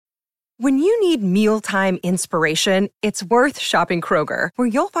When you need mealtime inspiration, it's worth shopping Kroger, where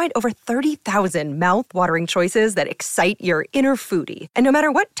you'll find over 30,000 mouth-watering choices that excite your inner foodie. And no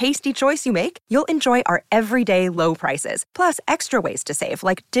matter what tasty choice you make, you'll enjoy our everyday low prices, plus extra ways to save,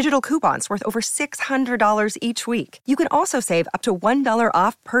 like digital coupons worth over $600 each week. You can also save up to $1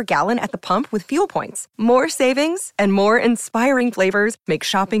 off per gallon at the pump with fuel points. More savings and more inspiring flavors make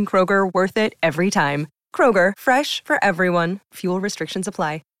shopping Kroger worth it every time. Kroger, fresh for everyone. Fuel restrictions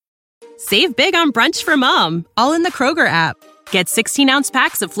apply. Save big on brunch for mom, all in the Kroger app. Get 16-ounce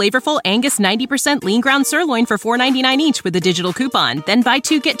packs of flavorful Angus 90% lean ground sirloin for $4.99 each with a digital coupon. Then buy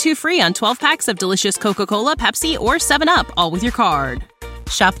 2, get 2 free on 12 packs of delicious Coca-Cola, Pepsi, or 7-Up, all with your card.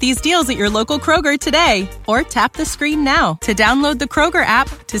 Shop these deals at your local Kroger today, or tap the screen now to download the Kroger app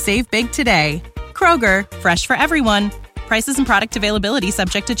to save big today. Kroger, fresh for everyone. Prices and product availability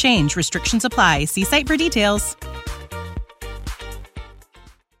subject to change. Restrictions apply. See site for details.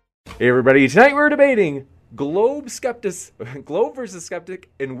 Hey everybody, tonight we're debating Globe versus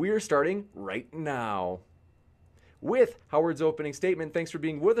Skeptic, and we're starting right now with Howard's opening statement. Thanks for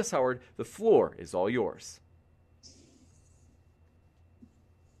being with us, Howard. The floor is all yours.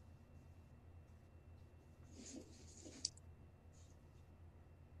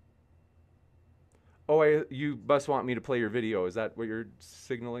 Oh, you must want me to play your video. Is that what you're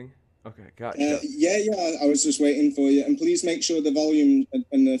signaling? Okay, gotcha. Yeah, I was just waiting for you. And please make sure the volume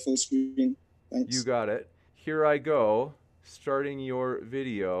and the full screen. Thanks. You got it. Here I go, starting your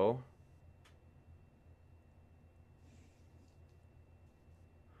video.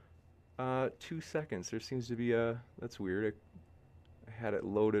 Uh, 2 seconds. There seems to be that's weird. I had it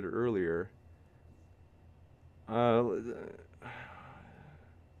loaded earlier. All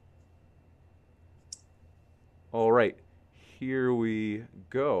right. Here we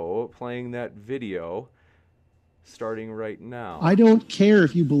go, playing that video, starting right now. I don't care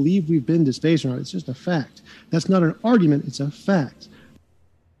if you believe we've been to space or not. It's just a fact. That's not an argument. It's a fact.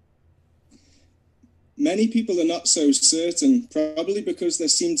 Many people are not so certain, probably because there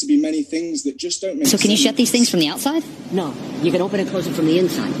seem to be many things that just don't make sense. So can you shut these things from the outside? No, you can open and close it from the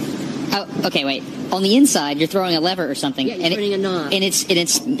inside. Oh, okay, wait. On the inside, you're throwing a lever or something. Yeah, you're turning a knob. And it's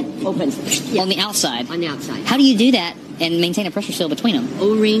open. Yeah. On the outside. On the outside. How do you do that and maintain a pressure seal between them?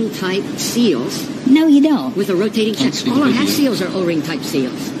 O-ring type seals. No, you don't. With a rotating check. All our hatch seals are O-ring type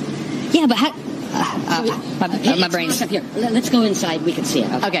seals. Yeah, but how... my brain's... Up here. Let's go inside. We can see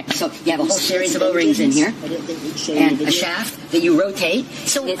it. Okay. So you have a whole series of O-rings in here. And a shaft that you rotate.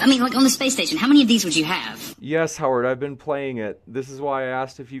 So, I mean, like on the space station, how many of these would you have? Yes, Howard, I've been playing it. This is why I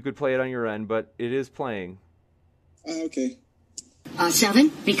asked if you could play it on your end, but it is playing. Okay.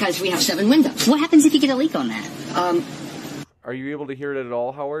 7, because we have 7 windows. What happens if you get a leak on that? Are you able to hear it at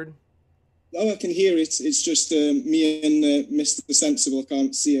all, Howard? Oh, I can hear it. It's just me and Mr. Sensible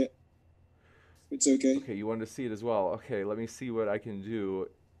can't see it. It's okay. Okay, you wanted to see it as well. Okay, let me see what I can do.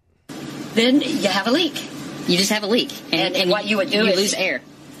 Then you have a leak. You just have a leak. And what you would do is... You lose air.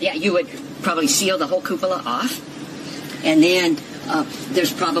 Yeah, you would probably seal the whole cupola off. And then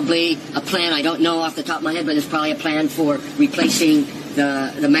there's probably a plan, I don't know off the top of my head, but there's probably a plan for replacing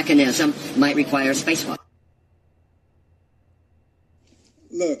the mechanism. Might require a spacewalk.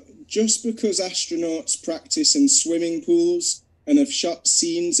 Look, just because astronauts practice in swimming pools and have shot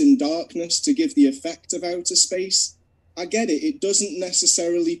scenes in darkness to give the effect of outer space, I get it. It doesn't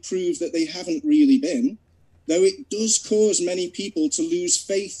necessarily prove that they haven't really been, though it does cause many people to lose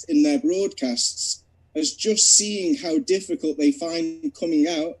faith in their broadcasts, as just seeing how difficult they find coming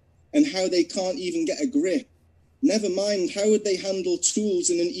out and how they can't even get a grip. Never mind, how would they handle tools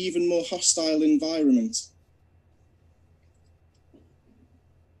in an even more hostile environment?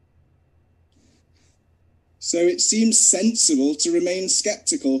 So it seems sensible to remain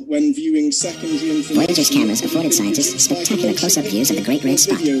skeptical when viewing secondary information. Voyager's cameras afforded scientists spectacular close-up views of the Great Red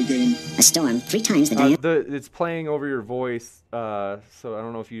Spot. A storm 3 times the diameter. It's playing over your voice, so I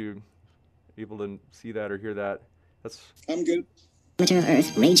don't know if you're able to see that or hear that. I'm good. Of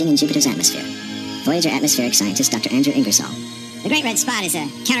Earth raging in Jupiter's atmosphere. Voyager atmospheric scientist Dr. Andrew Ingersoll. The Great Red Spot is a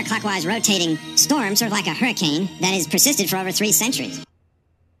counterclockwise rotating storm, sort of like a hurricane, that has persisted for over 3 centuries.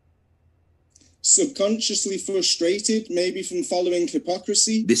 Subconsciously frustrated, maybe from following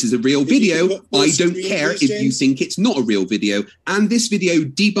hypocrisy. This is a real video. I don't care if you think it's not a real video. And this video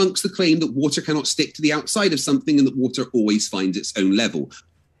debunks the claim that water cannot stick to the outside of something and that water always finds its own level.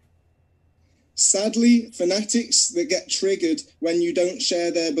 Sadly, fanatics that get triggered when you don't share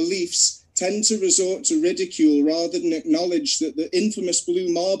their beliefs tend to resort to ridicule rather than acknowledge that the infamous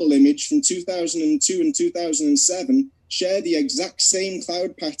blue marble image from 2002 and 2007 share the exact same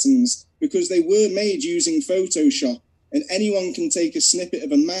cloud patterns, because they were made using Photoshop, and anyone can take a snippet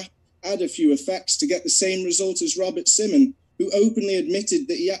of a map add a few effects to get the same result as Robert Simon, who openly admitted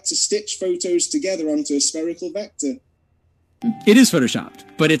that he had to stitch photos together onto a spherical vector. It is photoshopped,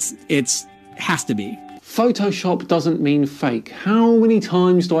 but it's has to be. Photoshop doesn't mean fake. How many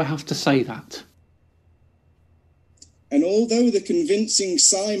times do I have to say that? And although the convincing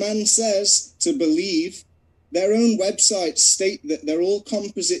Simon says to believe, their own websites state that they're all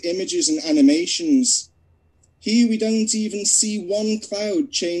composite images and animations. Here we don't even see one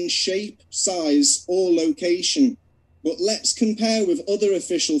cloud change shape, size, or location. But let's compare with other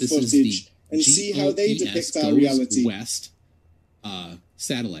official footage and see how they depict our reality. West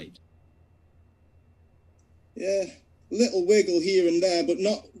satellite. Yeah, little wiggle here and there, but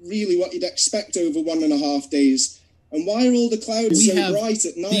not really what you'd expect over 1.5 days. And why are all the clouds so bright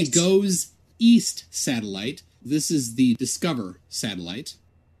at night? The GOES East satellite. This is the Discover satellite.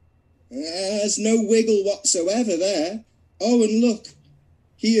 There's no wiggle whatsoever there. Oh, and look,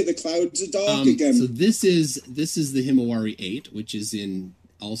 here the clouds are dark again. So this is the Himawari 8, which is in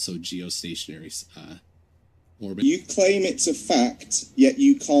also geostationary orbit. You claim it's a fact, yet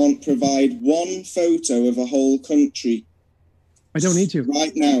you can't provide one photo of a whole country. I don't need to.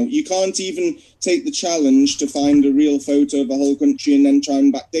 Right now. You can't even take the challenge to find a real photo of a whole country and then try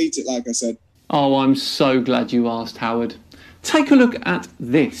and backdate it, like I said. Oh, I'm so glad you asked, Howard. Take a look at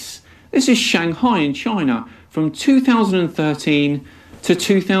this. This is Shanghai in China from 2013 to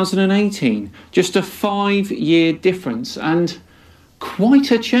 2018. Just a 5-year difference and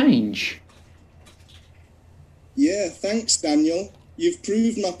quite a change. Yeah, thanks, Daniel. You've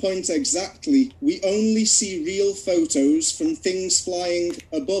proved my point exactly. We only see real photos from things flying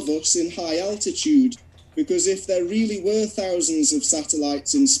above us in high altitude, because if there really were thousands of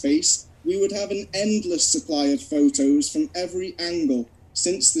satellites in space, we would have an endless supply of photos from every angle,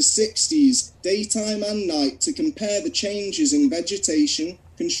 since the 60s, daytime and night, to compare the changes in vegetation,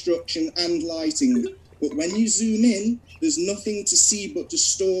 construction and lighting. But when you zoom in, there's nothing to see but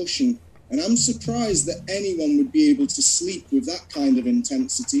distortion. And I'm surprised that anyone would be able to sleep with that kind of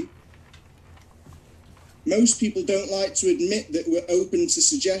intensity. Most people don't like to admit that we're open to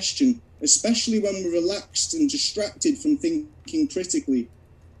suggestion, especially when we're relaxed and distracted from thinking critically.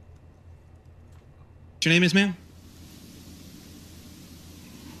 What's your name is, ma'am?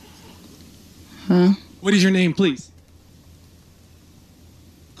 Huh? What is your name, please?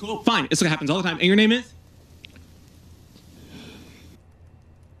 Cool. Fine. This happens all the time. And your name is?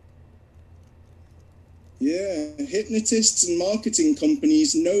 Yeah, hypnotists and marketing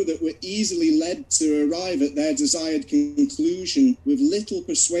companies know that we're easily led to arrive at their desired conclusion with little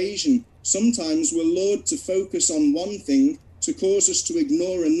persuasion. Sometimes we're lured to focus on one thing to cause us to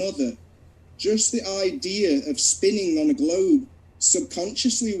ignore another. Just the idea of spinning on a globe,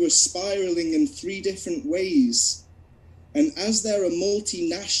 subconsciously we're spiraling in 3 different ways. And as there are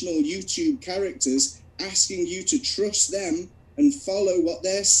multinational YouTube characters asking you to trust them and follow what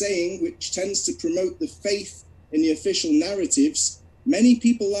they're saying, which tends to promote the faith in the official narratives, many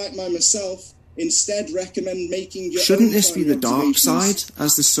people like myself instead recommend making your Shouldn't this be the dark side,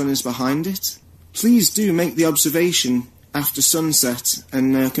 as the sun is behind it? Please do make the observation after sunset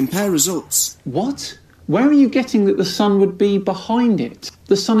and compare results. What? Where are you getting that the sun would be behind it?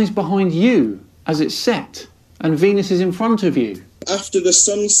 The sun is behind you as it's set, and Venus is in front of you. After the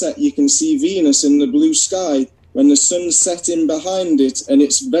sunset, you can see Venus in the blue sky when the sun's setting behind it, and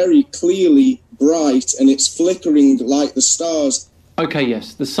it's very clearly bright and it's flickering like the stars. Okay,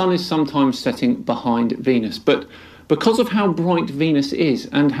 yes, the sun is sometimes setting behind Venus, but because of how bright Venus is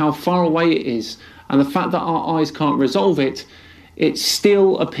and how far away it is, and the fact that our eyes can't resolve it, it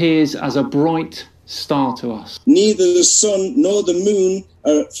still appears as a bright star to us. Neither the sun nor the moon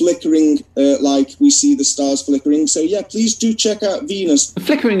are flickering like we see the stars flickering. So yeah, please do check out Venus. The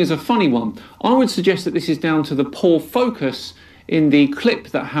flickering is a funny one. I would suggest that this is down to the poor focus in the clip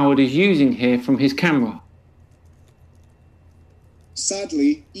that Howard is using here from his camera.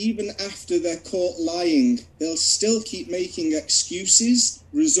 Sadly, even after they're caught lying, they'll still keep making excuses,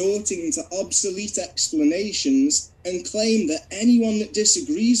 resorting to obsolete explanations, and claim that anyone that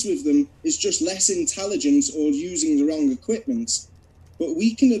disagrees with them is just less intelligent or using the wrong equipment. But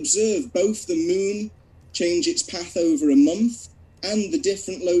we can observe both the moon change its path over a month and the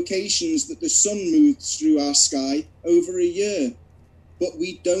different locations that the sun moves through our sky over a year. But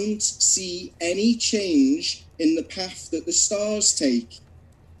we don't see any change in the path that the stars take.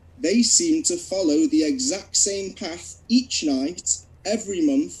 They seem to follow the exact same path each night, every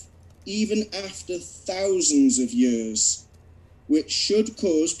month, even after thousands of years, which should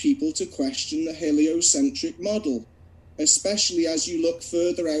cause people to question the heliocentric model, especially as you look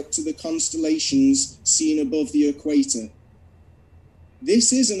further out to the constellations seen above the equator.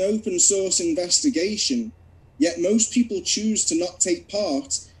 This is an open source investigation, yet most people choose to not take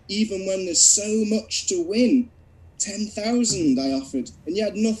part even when there's so much to win. 10,000 I offered, and you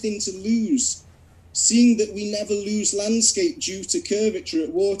had nothing to lose. Seeing that we never lose landscape due to curvature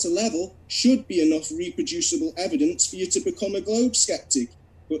at water level should be enough reproducible evidence for you to become a globe skeptic.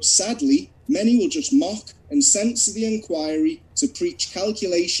 But sadly, many will just mock and censor the inquiry to preach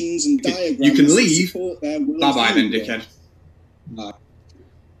calculations and diagrams. You can leave. To support their worldview. Bye-bye then, dickhead.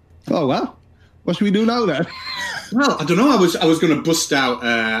 Oh well, what should we do now then? Well, I don't know. I was going to bust out.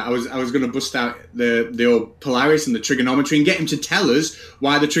 I was going to bust out the old Polaris and the trigonometry and get him to tell us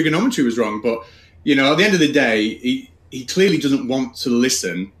why the trigonometry was wrong. But you know, at the end of the day, he clearly doesn't want to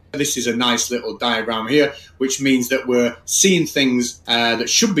listen. This is a nice little diagram here, which means that we're seeing things that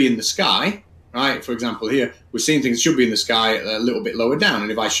should be in the sky, right? For example, here, we're seeing things that should be in the sky a little bit lower down.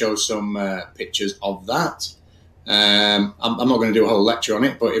 And if I show some pictures of that, I'm not going to do a whole lecture on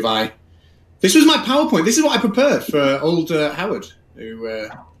it, but if I... This was my PowerPoint. This is what I prepared for old Howard, who...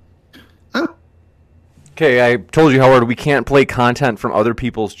 Okay, I told you, Howard, we can't play content from other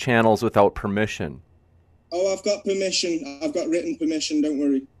people's channels without permission. Oh, I've got permission. I've got written permission, don't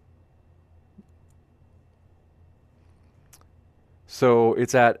worry. So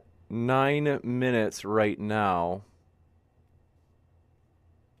it's at 9 minutes right now.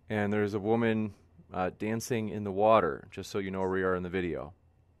 And there's a woman dancing in the water, just so you know where we are in the video.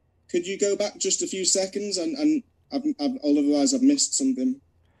 Could you go back just a few seconds? And otherwise I've missed something.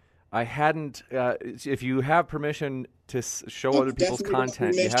 I hadn't, if you have permission to show other people's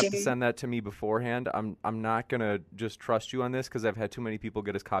content, you have to send that to me beforehand. I'm not going to just trust you on this because I've had too many people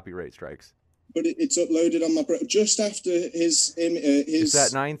get us copyright strikes. But it's uploaded on my... just after his... It's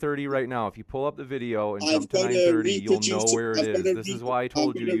at 9:30 right now. If you pull up the video and jump to 9:30, you'll know where it is. This is why I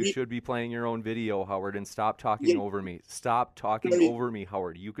told you should be playing your own video, Howard, and stop talking over me. Stop talking over me,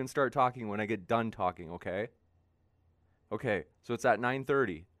 Howard. You can start talking when I get done talking, okay? Okay, so it's at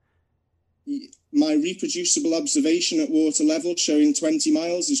 9:30. My reproducible observation at water level showing 20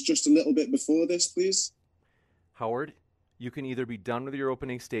 miles is just a little bit before this, please. Howard, you can either be done with your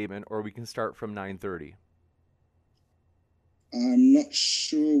opening statement or we can start from 9:30. I'm not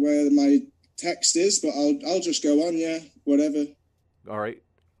sure where my text is, but I'll just go on, yeah, whatever. All right.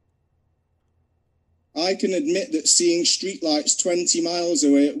 I can admit that seeing streetlights 20 miles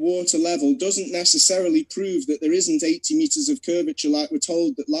away at water level doesn't necessarily prove that there isn't 80 meters of curvature like we're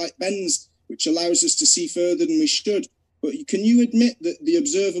told that light bends, which allows us to see further than we should. But can you admit that the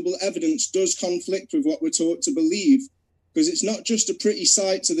observable evidence does conflict with what we're taught to believe? Because it's not just a pretty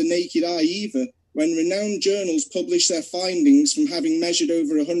sight to the naked eye either. When renowned journals publish their findings from having measured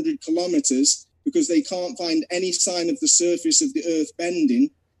over 100 kilometers because they can't find any sign of the surface of the Earth bending,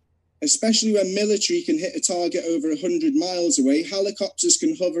 especially when military can hit a target over 100 miles away, helicopters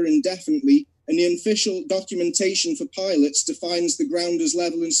can hover indefinitely, and the official documentation for pilots defines the ground as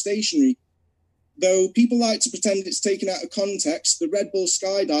level and stationary. Though people like to pretend it's taken out of context, the Red Bull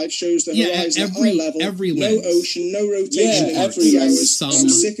skydive shows the horizon at eye level, no ocean, no rotation in 3 hours. I'm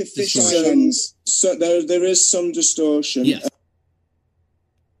sick of fish lens. So there is some distortion. Yeah.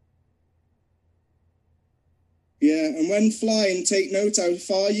 Yeah, and when flying, take note how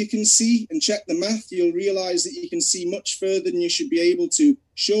far you can see and check the math. You'll realise that you can see much further than you should be able to.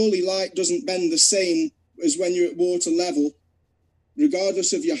 Surely light doesn't bend the same as when you're at water level.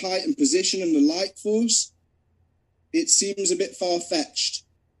 Regardless of your height and position and the light force, it seems a bit far-fetched.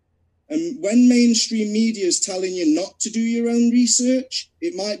 And when mainstream media is telling you not to do your own research,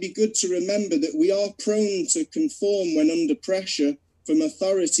 it might be good to remember that we are prone to conform when under pressure from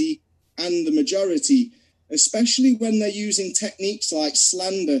authority and the majority, especially when they're using techniques like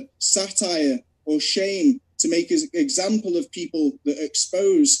slander, satire, or shame to make an example of people that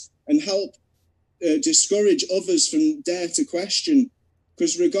expose and help discourage others from dare to question.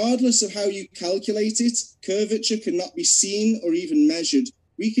 Because regardless of how you calculate it, curvature cannot be seen or even measured.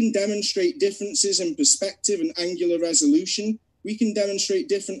 We can demonstrate differences in perspective and angular resolution. We can demonstrate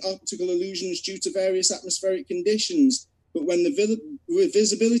different optical illusions due to various atmospheric conditions. But when the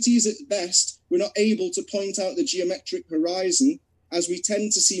visibility is at best, we're not able to point out the geometric horizon, as we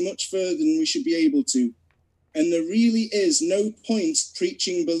tend to see much further than we should be able to. And there really is no point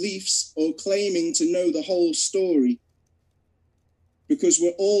preaching beliefs or claiming to know the whole story, because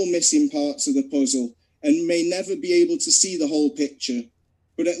we're all missing parts of the puzzle and may never be able to see the whole picture.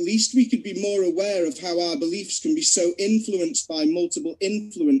 But at least we could be more aware of how our beliefs can be so influenced by multiple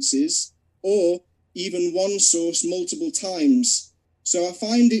influences, or even one source multiple times. So I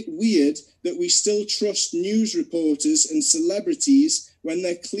find it weird that we still trust news reporters and celebrities when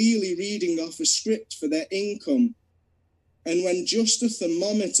they're clearly reading off a script for their income. And when just a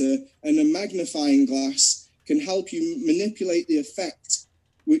thermometer and a magnifying glass can help you manipulate the effect,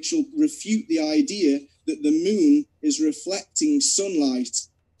 which will refute the idea that the moon is reflecting sunlight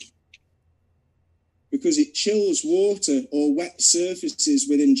because it chills water or wet surfaces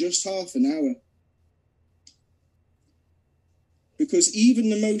within just half an hour. Because even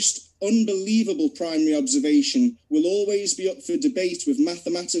the most unbelievable primary observation will always be up for debate with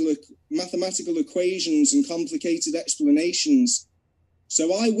mathematical equations and complicated explanations.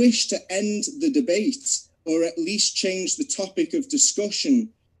 So I wish to end the debate, or at least change the topic of discussion,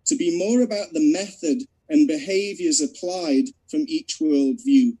 to be more about the method and behaviours applied from each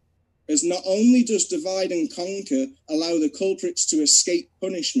worldview, as not only does divide and conquer allow the culprits to escape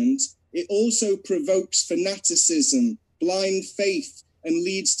punishment, it also provokes fanaticism, blind faith, and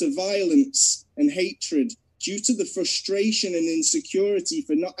leads to violence and hatred due to the frustration and insecurity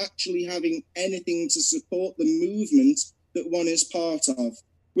for not actually having anything to support the movement that one is part of,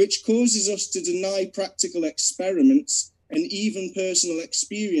 which causes us to deny practical experiments and even personal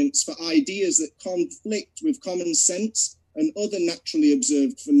experience for ideas that conflict with common sense and other naturally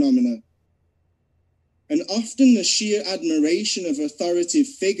observed phenomena. And often the sheer admiration of authoritative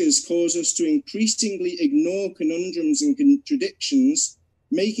figures cause us to increasingly ignore conundrums and contradictions,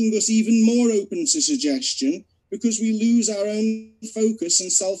 making us even more open to suggestion because we lose our own focus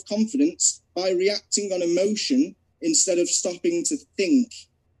and self-confidence by reacting on emotion instead of stopping to think.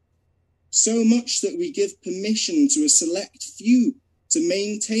 So much that we give permission to a select few to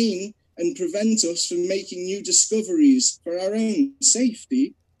maintain and prevent us from making new discoveries for our own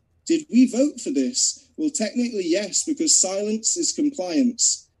safety. Did we vote for this? Well, technically, yes, because silence is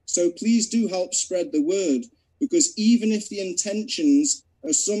compliance. So please do help spread the word, because even if the intentions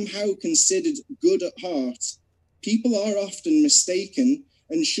are somehow considered good at heart, people are often mistaken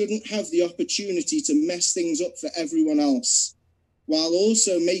and shouldn't have the opportunity to mess things up for everyone else, while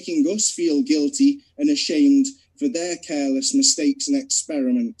also making us feel guilty and ashamed for their careless mistakes and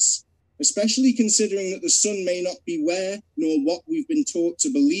experiments, especially considering that the sun may not be where nor what we've been taught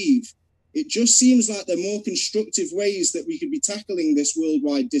to believe. It just seems like there are more constructive ways that we could be tackling this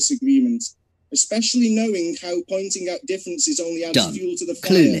worldwide disagreement, especially knowing how pointing out differences only adds fuel to the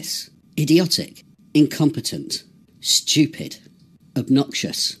fire. Clueless, idiotic, incompetent, stupid,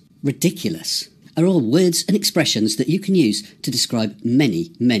 obnoxious, ridiculous are all words and expressions that you can use to describe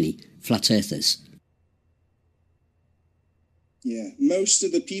many, many flat earthers. Yeah, most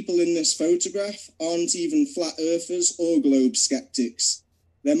of the people in this photograph aren't even flat earthers or globe skeptics.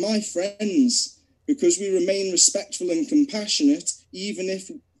 They're my friends, because we remain respectful and compassionate, even if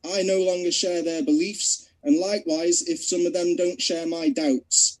I no longer share their beliefs, and likewise, if some of them don't share my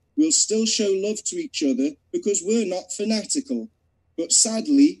doubts. We'll still show love to each other because we're not fanatical. But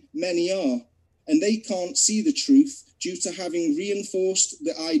sadly, many are, and they can't see the truth due to having reinforced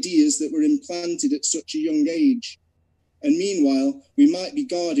the ideas that were implanted at such a young age. And meanwhile, we might be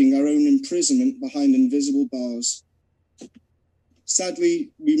guarding our own imprisonment behind invisible bars.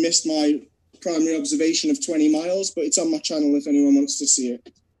 Sadly, we missed my primary observation of 20 miles, but it's on my channel if anyone wants to see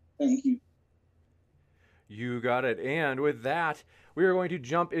it. Thank you. You got it. And with that, we are going to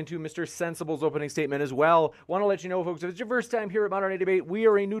jump into Mr. Sensible's opening statement as well. Want to let you know, folks, if it's your first time here at Modern Day Debate, we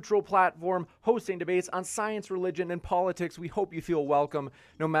are a neutral platform hosting debates on science, religion, and politics. We hope you feel welcome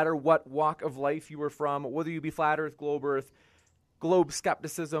no matter what walk of life you are from, whether you be flat earth, globe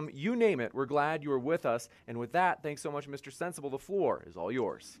skepticism, you name it. We're glad you are with us. And with that, thanks so much, Mr. Sensible. The floor is all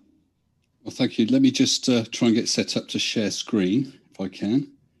yours. Well, thank you. Let me just try and get set up to share screen, if I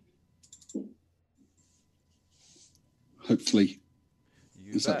can. Hopefully,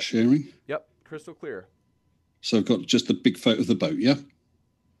 is that sharing? Yep, crystal clear. So I've got just the big photo of the boat, yeah?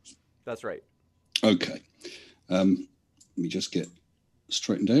 That's right. Okay. Let me just get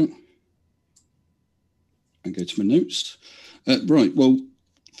straightened out and go to my notes. Right, well,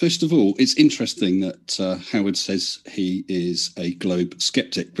 first of all, it's interesting that Howard says he is a globe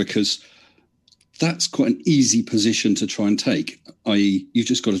skeptic, because that's quite an easy position to try and take, i.e. you've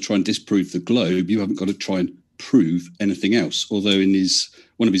just got to try and disprove the globe. You haven't got to try and prove anything else. Although in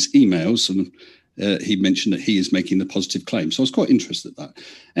one of his emails, and he mentioned that he is making the positive claim. So I was quite interested in that.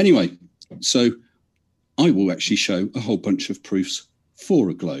 Anyway, so I will actually show a whole bunch of proofs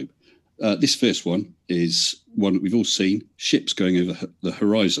for a globe. This first one is one that we've all seen, ships going over the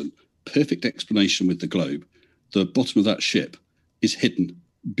horizon. Perfect explanation with the globe. The bottom of that ship is hidden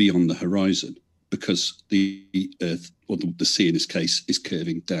beyond the horizon because the earth, or the sea in this case, is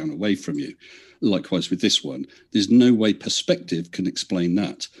curving down away from you. Likewise with this one, there's no way perspective can explain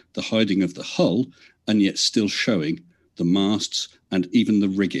that. The hiding of the hull and yet still showing the masts and even the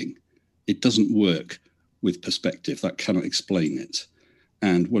rigging. It doesn't work with perspective. That cannot explain it.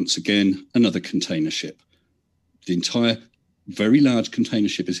 And once again, another container ship. The entire very large container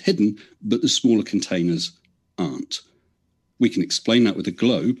ship is hidden, but the smaller containers aren't. We can explain that with a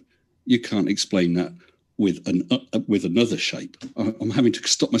globe. You can't explain that with another shape. I'm having to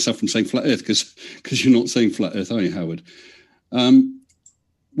stop myself from saying flat Earth because you're not saying flat Earth, are you, Howard?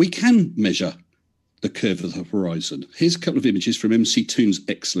 We can measure the curve of the horizon. Here's a couple of images from MC Toon's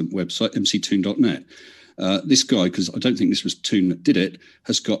excellent website, mctoon.net. This guy, because I don't think this was Toon that did it,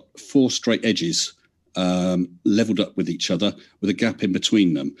 has got 4 straight edges leveled up with each other with a gap in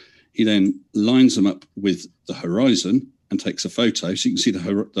between them. He then lines them up with the horizon and takes a photo, so you can see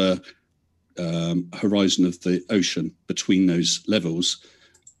the horizon of the ocean between those levels.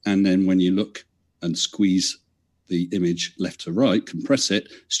 And then when you look and squeeze the image left to right, compress it,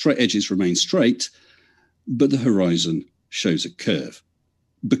 straight edges remain straight, but the horizon shows a curve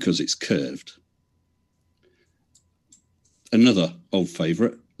because it's curved. Another old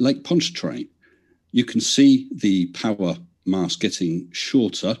favourite, Lake Pontchartrain. You can see the power mast getting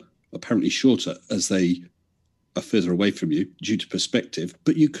shorter, apparently shorter, as they are further away from you due to perspective,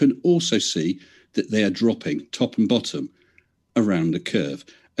 but you can also see that they are dropping top and bottom around the curve.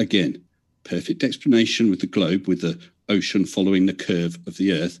 Again, perfect explanation with the globe, with the ocean following the curve of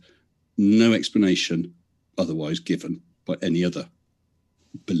the Earth. No explanation otherwise given by any other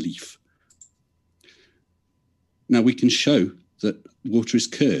belief. Now we can show that water is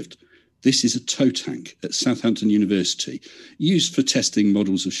curved. This is a tow tank at Southampton University, used for testing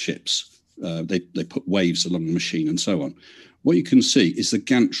models of ships. They put waves along the machine and so on. What you can see is the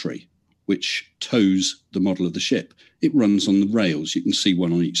gantry, which tows the model of the ship. It runs on the rails. You can see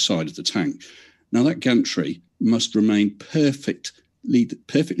one on each side of the tank. Now that gantry must remain perfectly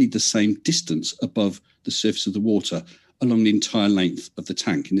the same distance above the surface of the water along the entire length of the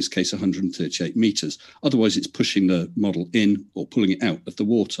tank, in this case 138 metres. Otherwise it's pushing the model in or pulling it out of the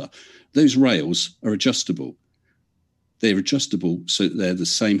water. Those rails are adjustable. They're adjustable so that they're the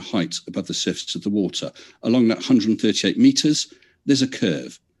same height above the surface of the water. Along that 138 metres, there's a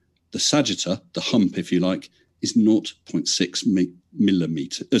curve. The sagittar, the hump if you like, is 0.6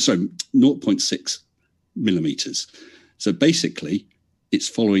 millimetres. So basically, it's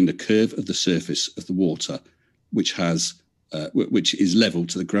following the curve of the surface of the water, which is level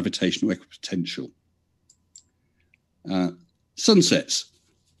to the gravitational equipotential. Sunsets.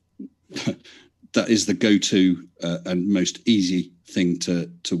 That is the go-to and most easy thing to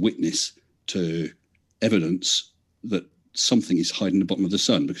witness, to evidence that something is hiding the bottom of the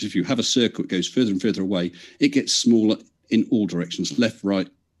sun. Because if you have a circle, it goes further and further away, it gets smaller in all directions, left, right,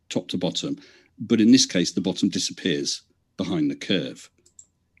 top to bottom. But in this case, the bottom disappears behind the curve.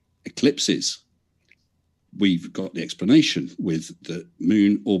 Eclipses. We've got the explanation with the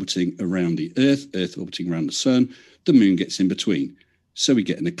moon orbiting around the Earth, Earth orbiting around the sun. The moon gets in between. So we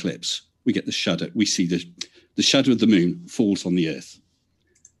get an eclipse. We get the shadow. We see the shadow of the moon falls on the Earth.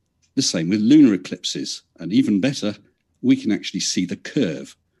 The same with lunar eclipses. And even better, we can actually see the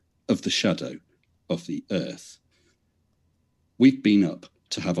curve of the shadow of the Earth. We've been up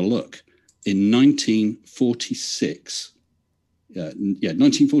to have a look. In 1946, a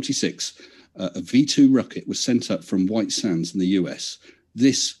V-2 rocket was sent up from White Sands in the US.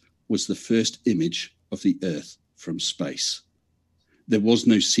 This was the first image of the Earth from space. There was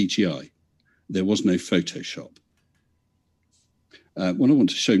no CGI. There was no Photoshop. What I want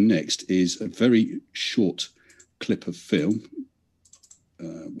to show next is a very short clip of film.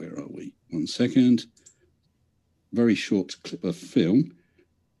 Where are we? 1 second. Very short clip of film.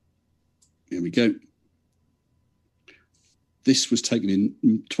 Here we go. This was taken in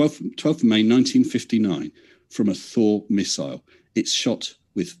 12th of May 1959 from a Thor missile. It's shot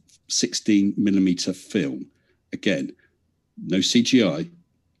with 16mm film. Again, no CGI,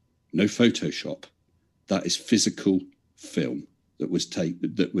 no Photoshop. That is physical film that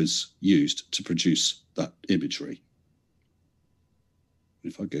was used to produce that imagery.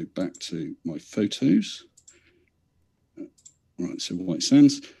 If I go back to my photos, right, so White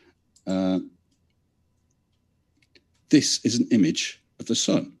Sands. This is an image of the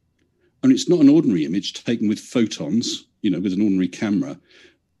sun. And it's not an ordinary image taken with photons, with an ordinary camera.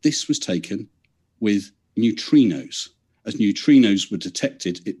 This was taken with neutrinos. As neutrinos were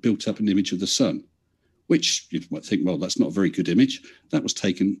detected, it built up an image of the sun, which you might think, well, that's not a very good image. That was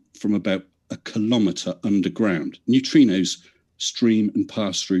taken from about 1 kilometre underground. Neutrinos stream and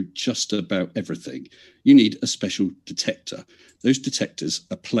pass through just about everything. You need a special detector. Those detectors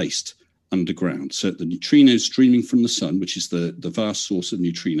are placed underground. So the neutrinos streaming from the sun, which is the vast source of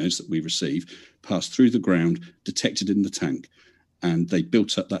neutrinos that we receive, pass through the ground, detected in the tank. and they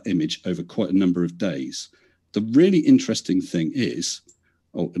built up that image over quite a number of days. The really interesting thing is,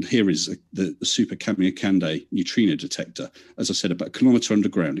 and here is the Super Kamiokande neutrino detector. As I said, about a kilometre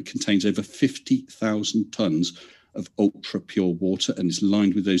underground. It contains over 50,000 tonnes of ultra pure water and is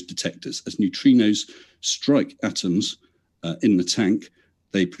lined with those detectors. As neutrinos strike atoms in the tank,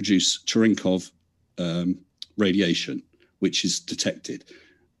 they produce Cherenkov radiation, which is detected.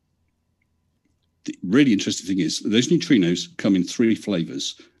 The really interesting thing is those neutrinos come in 3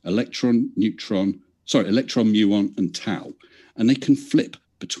 flavours: electron, muon, and tau. And they can flip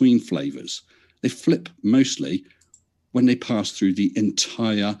between flavours. They flip mostly when they pass through the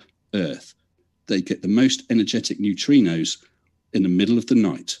entire Earth. They get the most energetic neutrinos in the middle of the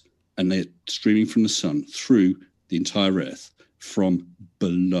night, and they're streaming from the sun through the entire Earth from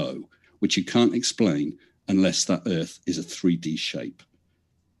below, which you can't explain unless that Earth is a 3D shape.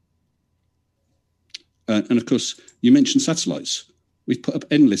 And of course, you mentioned satellites. We've put up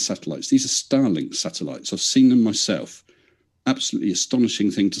endless satellites. These are Starlink satellites. I've seen them myself. Absolutely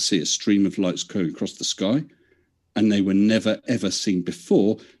astonishing thing to see, a stream of lights going across the sky. And they were never, ever seen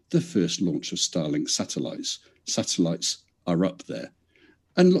before the first launch of Starlink satellites. Satellites are up there.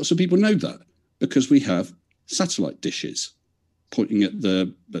 And lots of people know that because we have satellite dishes pointing at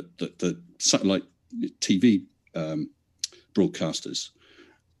the satellite TV broadcasters.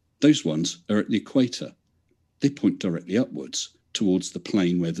 Those ones are at the equator. They point directly upwards towards the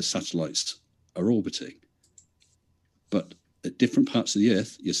plane where the satellites are orbiting. But at different parts of the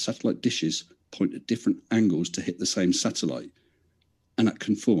Earth, your satellite dishes point at different angles to hit the same satellite, and that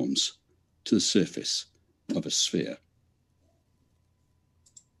conforms to the surface of a sphere.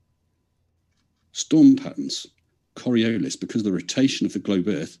 Storm patterns, Coriolis, because of the rotation of the globe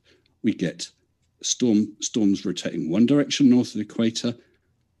Earth, we get storms rotating one direction north of the equator,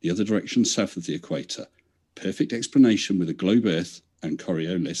 the other direction south of the equator. Perfect explanation with a globe Earth and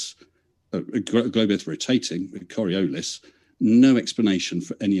Coriolis, globe Earth rotating with Coriolis, no explanation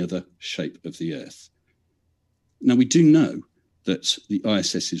for any other shape of the Earth. Now, we do know that the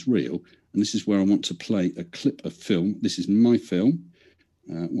ISS is real, and this is where I want to play a clip of film. This is my film.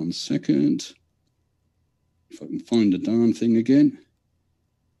 1 second. If I can find the darn thing again.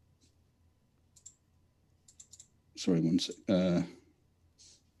 Sorry, 1 sec.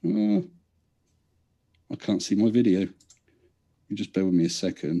 I can't see my video. You just bear with me a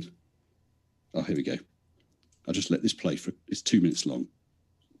second. Oh, here we go. I'll just let this play for, it's 2 minutes long.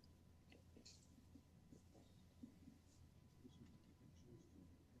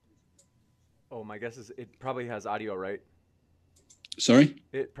 Oh, my guess is it probably has audio, right? Sorry?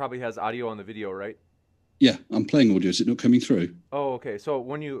 It probably has audio on the video, right? Yeah, I'm playing audio. Is it not coming through? Oh, okay. So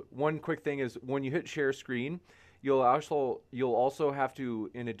one quick thing is when you hit share screen, you'll also have to,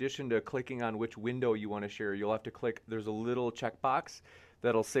 in addition to clicking on which window you want to share, you'll have to click, there's a little checkbox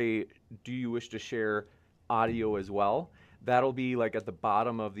that'll say, do you wish to share audio as well? That'll be like at the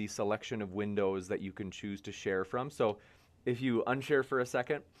bottom of the selection of windows that you can choose to share from. So if you unshare for a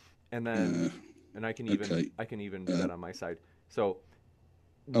second, and then, and I can even do that on my side. So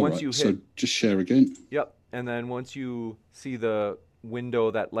once you hit, so just share again. Yep. And then once you see the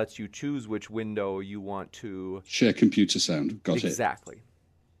window that lets you choose which window you want to share computer sound. Got it. Exactly.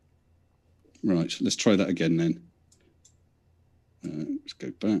 Right. Let's try that again then. Let's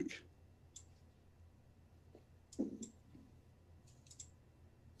go back.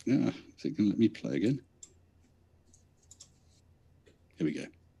 Yeah, is it going to let me play again? Here we go.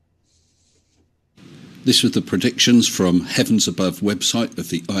 This was the predictions from Heavens Above website of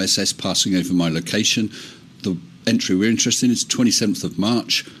the ISS passing over my location. The entry we're interested in is 27th of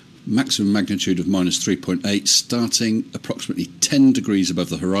March, maximum magnitude of -3.8, starting approximately 10 degrees above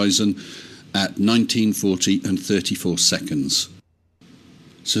the horizon at 1940 and 34 seconds.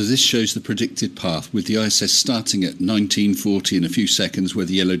 So this shows the predicted path, with the ISS starting at 1940 in a few seconds where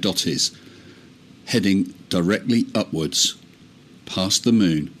the yellow dot is, heading directly upwards, past the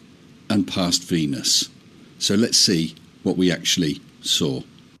Moon and past Venus. So let's see what we actually saw.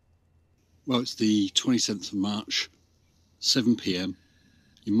 Well, it's the 27th of March, 7 p.m.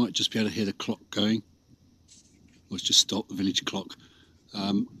 You might just be able to hear the clock going. Let's just stop the village clock.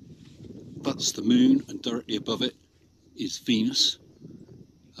 That's the Moon, and directly above it is Venus.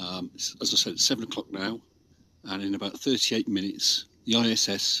 As I said, it's 7 o'clock now, and in about 38 minutes, the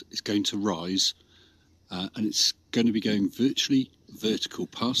ISS is going to rise, and it's going to be going virtually vertical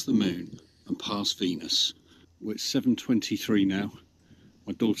past the Moon and past Venus. Well, it's 7:23 now.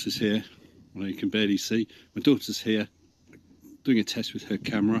 My daughter's here. I know you can barely see. My daughter's here doing a test with her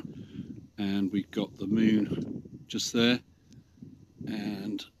camera, and we've got the Moon just there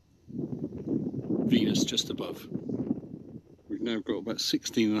and Venus just above. We're we've now got about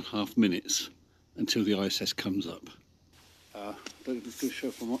 16 and a half minutes until the ISS comes up. Don't just show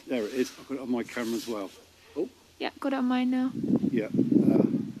up on there it is. I've got it on my camera as well. Oh, yeah, got it on mine now. Yeah,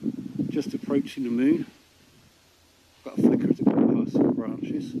 just approaching the moon. Got a flicker as it goes past some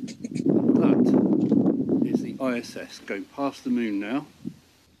branches. That is the ISS going past the moon now.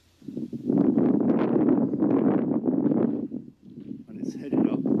 And it's headed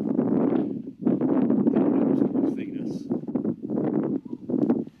up towards Venus.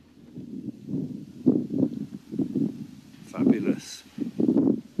 Fabulous.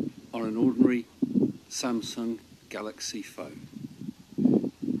 On an ordinary Samsung Galaxy phone.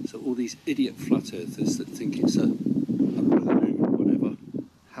 So all these idiot flat earthers that think it's a balloon or whatever,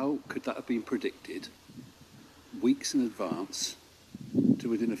 how could that have been predicted weeks in advance to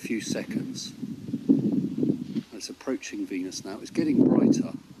within a few seconds? And it's approaching Venus now. It's getting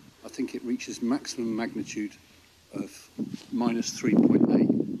brighter. I think it reaches maximum magnitude of minus 3.8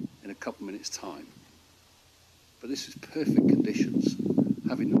 in a couple minutes' time. But this is perfect conditions,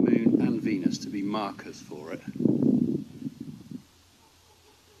 having the moon and Venus to be markers for it.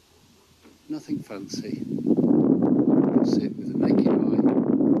 Nothing fancy. You can see it with the naked eye,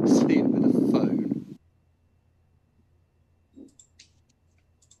 see it with a phone.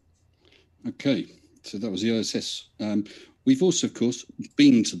 Okay, so that was the ISS. We've also, of course,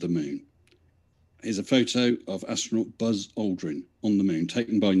 been to the moon. Here's a photo of astronaut Buzz Aldrin on the moon,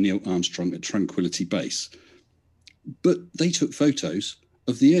 taken by Neil Armstrong at Tranquility Base. But they took photos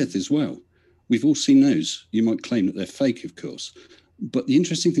of the Earth as well. We've all seen those. You might claim that they're fake, of course. But the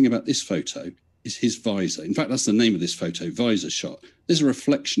interesting thing about this photo is his visor. In fact, that's the name of this photo, visor shot. There's a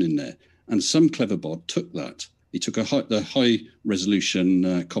reflection in there. And some clever bod took that. He took the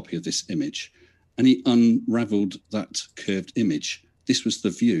high-resolution copy of this image, and he unravelled that curved image. This was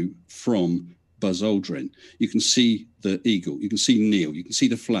the view from Buzz Aldrin. You can see the eagle, you can see Neil, you can see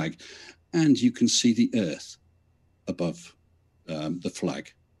the flag, and you can see the Earth above the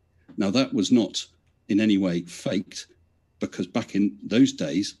flag. Now, that was not in any way faked, because back in those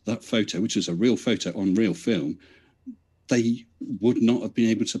days, that photo, which was a real photo on real film, they would not have been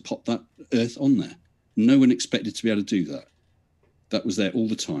able to pop that Earth on there. No one expected to be able to do that. That was there all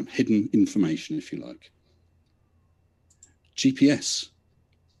the time, hidden information, if you like. GPS.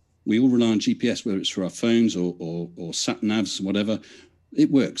 We all rely on GPS, whether it's for our phones or sat-navs, whatever. It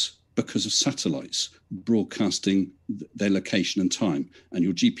works because of satellites broadcasting their location and time, and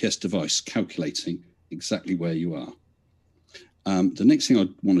your GPS device calculating exactly where you are. The next thing I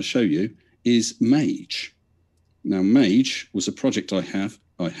want to show you is MAGE. Now, MAGE was a project I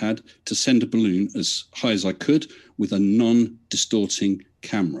had to send a balloon as high as I could with a non-distorting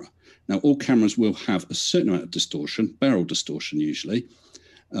camera. Now, all cameras will have a certain amount of distortion, barrel distortion usually.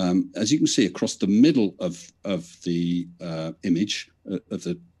 As you can see across the middle of the image, of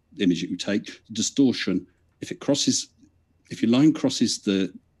the image that you take, the distortion, if your line crosses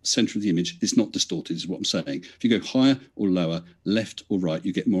the center of the image, it's not distorted, is what I'm saying. If you go higher or lower, left or right,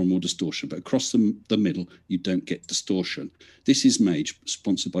 you get more and more distortion. But across the middle, you don't get distortion. This is MAGE,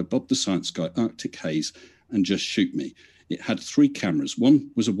 sponsored by Bob the Science Guy, Arctic Haze, and Just Shoot Me. It had 3 cameras.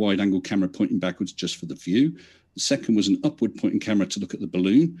 One was a wide-angle camera pointing backwards just for the view. The second was an upward pointing camera to look at the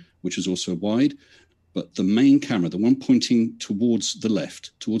balloon, which was also wide. But the main camera, the one pointing towards the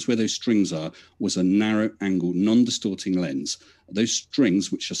left, towards where those strings are, was a narrow angle, non-distorting lens. Those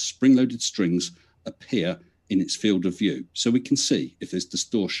strings, which are spring-loaded strings, appear in its field of view. So we can see if there's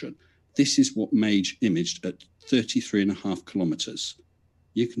distortion. This is what MAGE imaged at 33.5 kilometers.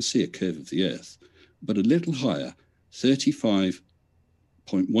 You can see a curve of the Earth. But a little higher,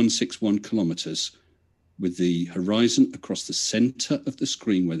 35.161 kilometers, with the horizon across the center of the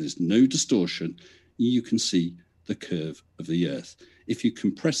screen where there's no distortion, you can see the curve of the Earth. If you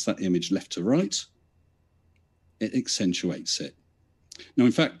compress that image left to right, it accentuates it. Now,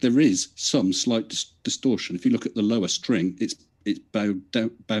 in fact, there is some slight distortion. If you look at the lower string, it's bowed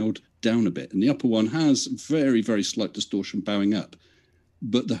down a bit, and the upper one has very, very slight distortion bowing up.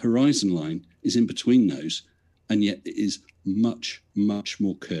 But the horizon line is in between those, and yet it is much, much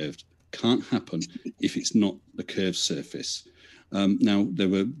more curved. Can't happen if it's not a curved surface. Now, there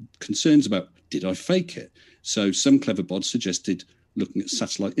were concerns about, did I fake it? So some clever bods suggested looking at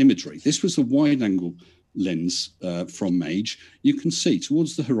satellite imagery. This was a wide-angle lens from MAGE. You can see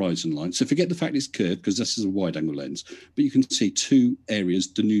towards the horizon line. So forget the fact it's curved, because this is a wide-angle lens. But you can see 2 areas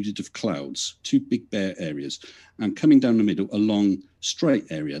denuded of clouds, 2 big bare areas. And coming down the middle, a long, straight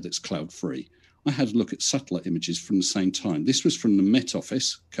area that's cloud-free. I had a look at satellite images from the same time. This was from the Met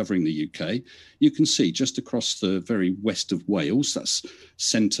Office covering the UK. You can see just across the very west of Wales, that's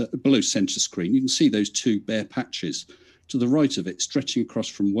below centre screen, you can see those 2 bare patches To the right of it, stretching across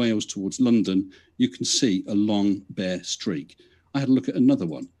from Wales towards London, you can see a long bare streak. I had a look at another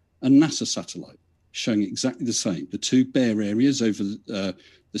one, a NASA satellite, showing exactly the same. The two bare areas over the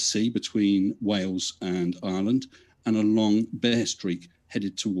sea between Wales and Ireland, and a long bare streak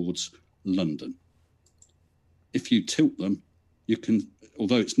headed towards London. If you tilt them, you can,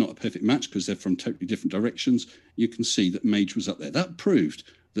 although it's not a perfect match because they're from totally different directions, you can see that Mage was up there. That proved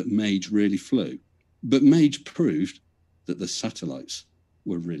that Mage really flew. But Mage proved that the satellites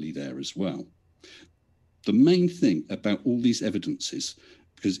were really there as well. The main thing about all these evidences,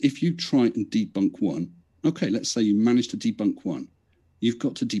 because if you try and debunk one, okay, let's say you manage to debunk one, you've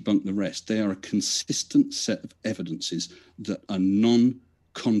got to debunk the rest. They are a consistent set of evidences that are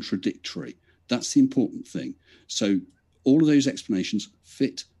non-contradictory. That's the important thing. So all of those explanations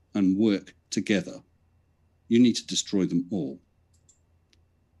fit and work together. You need to destroy them all.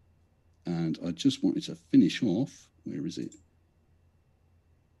 And I just wanted to finish off. Where is it?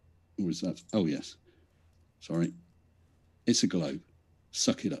 Or is that? Oh, yes. Sorry. It's a globe.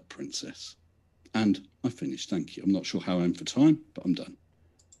 Suck it up, princess. And I finished. Thank you. I'm not sure how I am for time, but I'm done.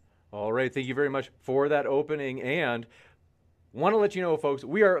 All right. Thank you very much for that opening. And want to let you know, folks,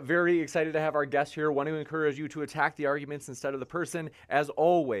 we are very excited to have our guest here. Want to encourage you to attack the arguments instead of the person, as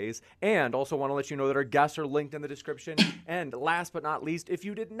always. And also want to let you know that our guests are linked in the description. And last but not least, if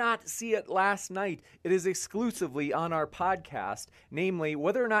you did not see it last night, it is exclusively on our podcast, namely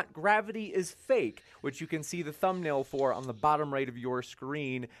whether or not gravity is fake, which you can see the thumbnail for on the bottom right of your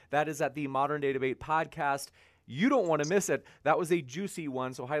screen. That is at the Modern Day Debate podcast. You don't want to miss it. That was a juicy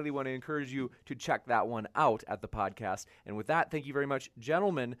one, so highly want to encourage you to check that one out at the podcast. And with that, thank you very much,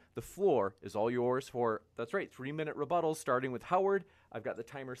 gentlemen. The floor is all yours for, that's right, 3-minute rebuttals, starting with Howard. I've got the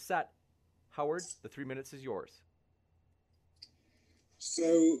timer set. Howard, the 3 minutes is yours.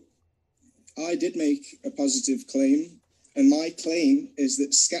 So I did make a positive claim, and my claim is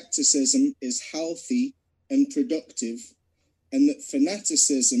that skepticism is healthy and productive, and that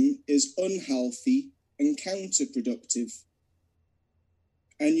fanaticism is unhealthy and counterproductive.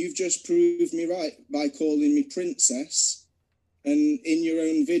 And you've just proved me right by calling me princess, and in your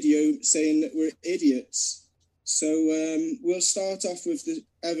own video saying that we're idiots. So we'll start off with the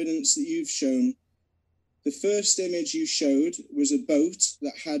evidence that you've shown. The first image you showed was a boat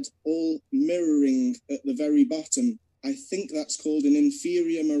that had all mirroring at the very bottom. I think that's called an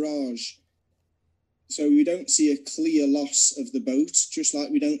inferior mirage. So we don't see a clear loss of the boat, just like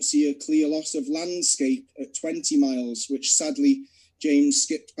we don't see a clear loss of landscape at 20 miles, which sadly James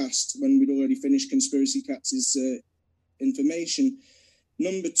skipped past when we'd already finished Conspiracy Cats' information.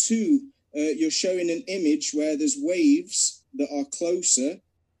 Number two, you're showing an image where there's waves that are closer,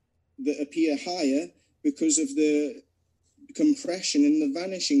 that appear higher because of the compression in the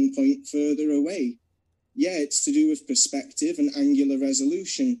vanishing point further away. Yeah, it's to do with perspective and angular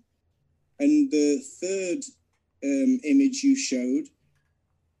resolution. And the third image you showed,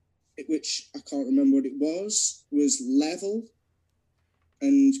 which I can't remember what it was level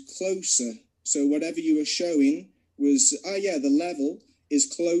and closer. So whatever you were showing was, the level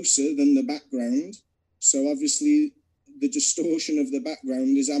is closer than the background. So obviously the distortion of the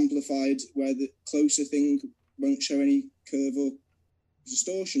background is amplified where the closer thing won't show any curve or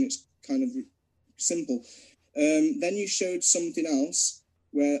distortion. It's kind of simple. Then you showed something else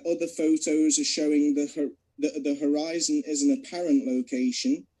where other photos are showing the horizon is an apparent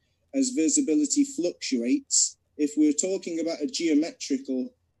location as visibility fluctuates. If we're talking about a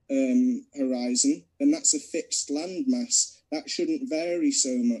geometrical horizon, then that's a fixed landmass. That shouldn't vary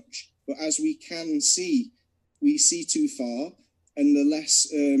so much. But as we can see, we see too far, and the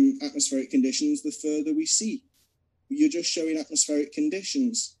less atmospheric conditions, the further we see. You're just showing atmospheric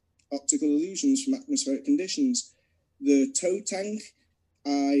conditions, optical illusions from atmospheric conditions. The tow tank,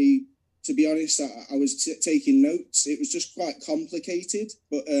 to be honest, I was taking notes. It was just quite complicated,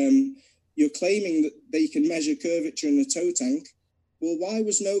 but you're claiming that they can measure curvature in the tow tank. Well, why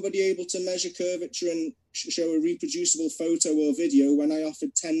was nobody able to measure curvature and show a reproducible photo or video when I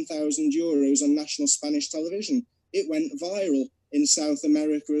offered 10,000 euros on national Spanish television? It went viral in South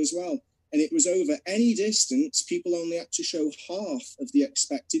America as well. And it was over any distance, people only had to show half of the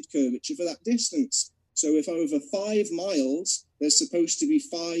expected curvature for that distance. So if over 5 miles, there's supposed to be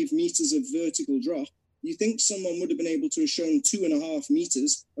 5 meters of vertical drop, you think someone would have been able to have shown 2.5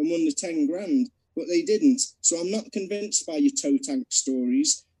 meters and won the 10 grand, but they didn't. So I'm not convinced by your tow tank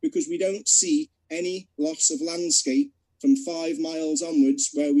stories, because we don't see any loss of landscape from 5 miles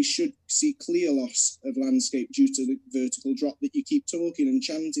onwards, where we should see clear loss of landscape due to the vertical drop that you keep talking and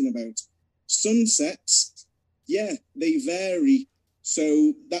chanting about. Sunsets, yeah, they vary.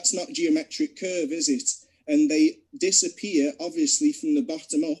 So that's not geometric curve, is it? and they disappear, obviously, from the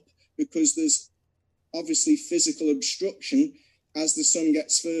bottom up, because there's obviously physical obstruction. As the sun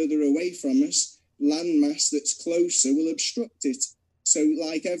gets further away from us, landmass that's closer will obstruct it. So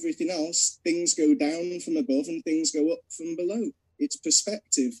like everything else, things go down from above and things go up from below. It's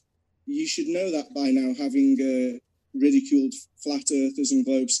perspective. You should know that by now, having ridiculed flat earthers and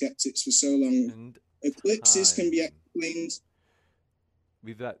globe skeptics for so long. And eclipses can be explained.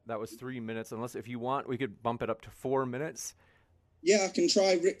 That was 3 minutes. Unless if you want, we could bump it up to 4 minutes. Yeah, I can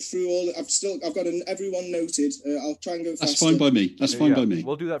try rip through all. I've got everyone noted. I'll try and go faster. That's fine by me. That's fine by me.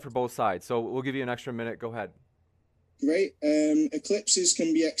 We'll do that for both sides. So we'll give you an extra minute. Go ahead. Great. Eclipses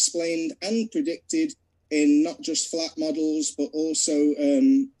can be explained and predicted in not just flat models, but also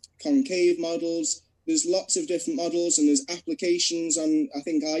concave models. There's lots of different models, and there's applications on, I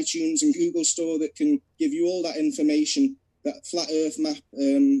think, iTunes and Google Store that can give you all that information. That flat Earth map,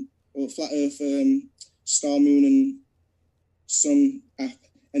 or flat Earth star, moon, and sun app.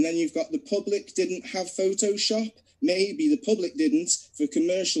 And then you've got the public didn't have Photoshop. Maybe the public didn't for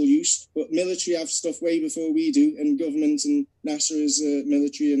commercial use, but military have stuff way before we do, and government and NASA is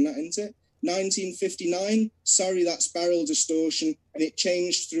military and that, isn't it? 1959, sorry, that's barrel distortion, and it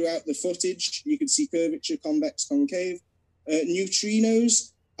changed throughout the footage. You could see curvature, convex, concave.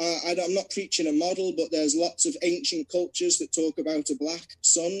 Neutrinos, I'm not preaching a model, but there's lots of ancient cultures that talk about a black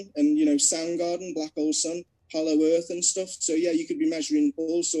sun and, Soundgarden, black hole sun, hollow earth and stuff. So, yeah, you could be measuring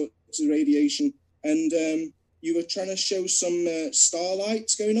all sorts of radiation. And you were trying to show some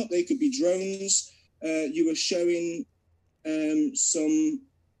starlights going up. They could be drones. You were showing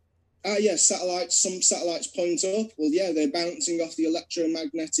satellites. Some satellites point up. Well, yeah, they're bouncing off the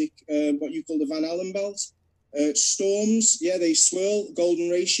electromagnetic, what you call the Van Allen belt. Storms, yeah, they swirl. Golden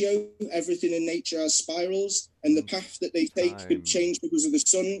ratio. Everything in nature has spirals, and the path that they take could change because of the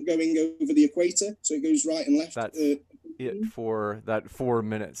sun going over the equator. So it goes right and left. That's it for that 4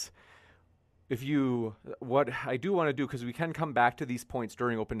 minutes. What I do want to do, because we can come back to these points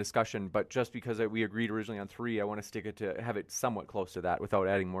during open discussion, but just because we agreed originally on 3, I want to stick it to have it somewhat close to that without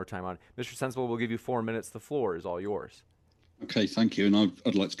adding more time on. Mr. Sensible, we'll give you 4 minutes. The floor is all yours. Okay, thank you. And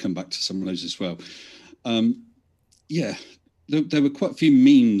I'd like to come back to some of those as well. There were quite a few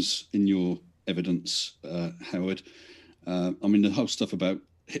memes in your evidence, Howard. The whole stuff about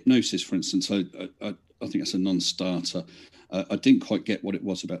hypnosis, for instance, I think that's a non-starter. I didn't quite get what it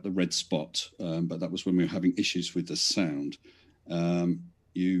was about the red spot, but that was when we were having issues with the sound.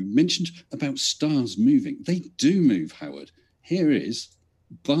 You mentioned about stars moving. They do move, Howard. Here is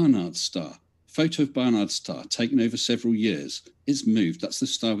Barnard's star. Photo of Barnard's star taken over several years. It's moved. That's the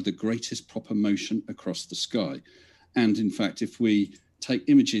star with the greatest proper motion across the sky. And in fact, if we take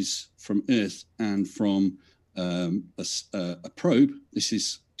images from Earth and from a probe, this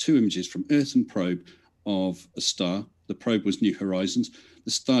is 2 images from Earth and probe of a star. The probe was New Horizons.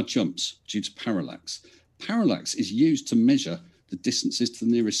 The star jumps due to parallax. Parallax is used to measure the distances to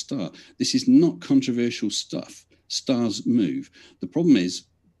the nearest star. This is not controversial stuff. Stars move. The problem is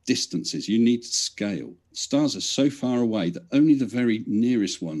distances. You need to scale. Stars are so far away that only the very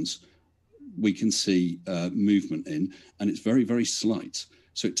nearest ones we can see movement in, and it's very, very slight.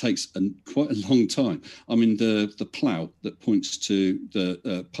 So it takes quite a long time. The plough that points to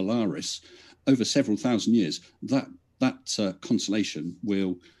the Polaris, over several thousand years, that constellation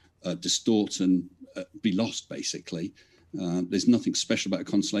will distort and be lost, basically. There's nothing special about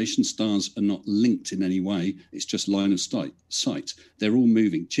a constellation. Stars are not linked in any way. It's just line of sight. They're all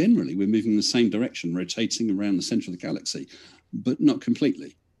moving. Generally, we're moving in the same direction, rotating around the center of the galaxy, but not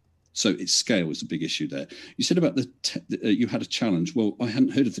completely. So its scale is a big issue there. You said about you had a challenge. Well, I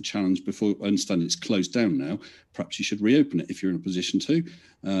hadn't heard of the challenge before. I understand it's closed down now. Perhaps you should reopen it if you're in a position to.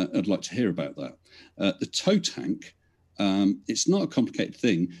 I'd like to hear about that. The tow tank, it's not a complicated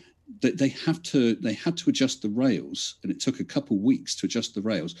thing. They had to adjust the rails, and it took a couple of weeks to adjust the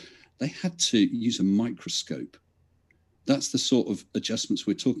rails. They had to use a microscope. That's the sort of adjustments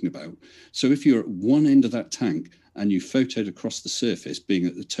we're talking about. So if you're at one end of that tank and you photoed across the surface, being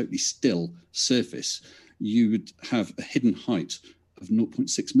at the totally still surface, you would have a hidden height of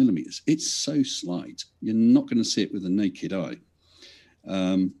 0.6 millimeters. It's so slight, you're not going to see it with the naked eye.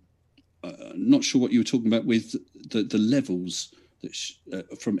 Not sure what you were talking about with the levels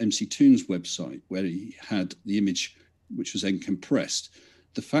that from MC Toon's website, where he had the image which was then compressed.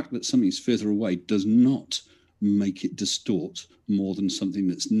 The fact that something is further away does not make it distort more than something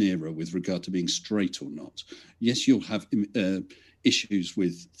that's nearer with regard to being straight or not. Yes, you'll have issues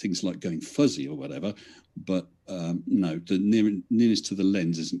with things like going fuzzy or whatever, but no, the nearness to the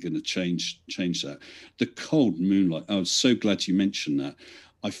lens isn't going to change that. The cold moonlight, I was so glad you mentioned that.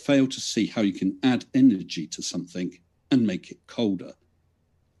 I fail to see how you can add energy to something and make it colder.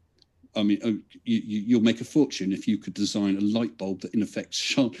 I mean, you'll make a fortune if you could design a light bulb that in effect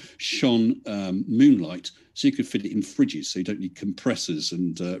shone moonlight, so you could fit it in fridges, so you don't need compressors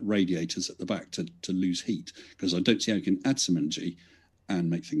and radiators at the back to lose heat, because I don't see how you can add some energy and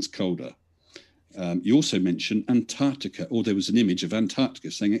make things colder. You also mentioned Antarctica, or there was an image of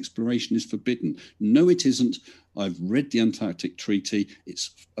Antarctica saying exploration is forbidden. No, it isn't. I've read the Antarctic Treaty.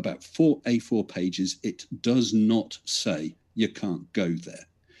 It's about 4 A4 pages. It does not say you can't go there.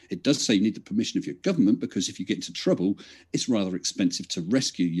 It does say you need the permission of your government, because if you get into trouble, it's rather expensive to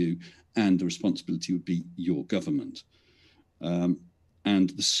rescue you, and the responsibility would be your government.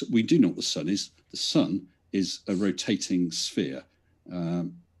 We do know what the sun is. The sun is a rotating sphere.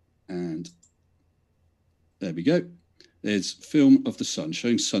 And there we go. There's film of the sun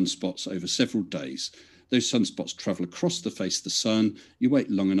showing sunspots over several days. Those sunspots travel across the face of the sun. You wait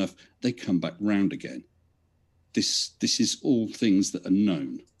long enough, they come back round again. This is all things that are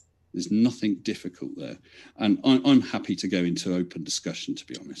known. There's nothing difficult there. And I'm happy to go into open discussion, to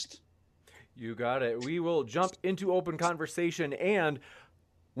be honest. You got it. We will jump into open conversation, and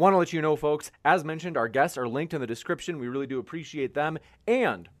want to let you know, folks, as mentioned, our guests are linked in the description. We really do appreciate them.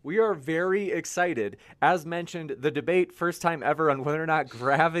 And we are very excited. As mentioned, the debate, first time ever, on whether or not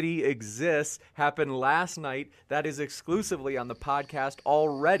gravity exists happened last night. That is exclusively on the podcast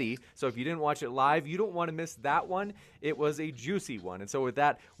already. So if you didn't watch it live, you don't want to miss that one. It was a juicy one. And so with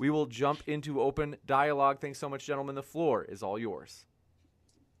that, we will jump into open dialogue. Thanks so much, gentlemen. The floor is all yours.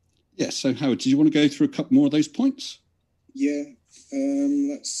 Yes. So, Howard, did you want to go through a couple more of those points? Yeah.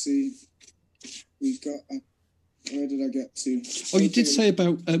 Let's see. We've got. Where did I get to? Oh, you did say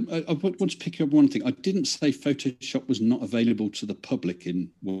about. I want to pick up one thing. I didn't say Photoshop was not available to the public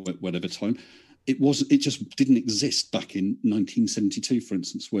in whatever time. It wasn't. It just didn't exist back in 1972, for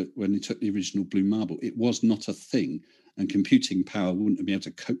instance, when they took the original Blue Marble. It was not a thing, and computing power wouldn't have been able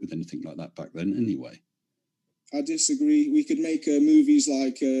to cope with anything like that back then, anyway. I disagree. We could make movies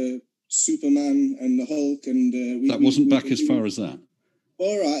like Superman and the Hulk, and that wasn't back as far as that.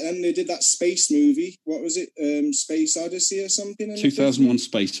 All right, and they did that space movie. What was it? Space Odyssey or something? 2001: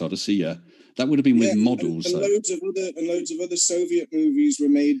 Space Odyssey. Yeah, that would have been with models. And loads of other Soviet movies were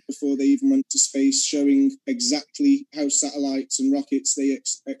made before they even went to space, showing exactly how satellites and rockets they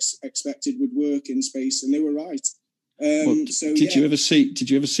expected would work in space, and they were right. Did you ever see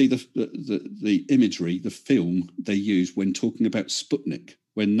the imagery, the film they used when talking about Sputnik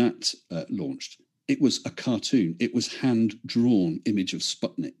when that launched? It was a cartoon. It was hand-drawn image of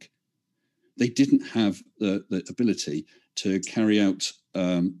Sputnik. They didn't have the ability to carry out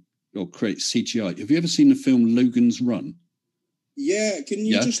or create CGI. Have you ever seen the film Logan's Run? Yeah. Can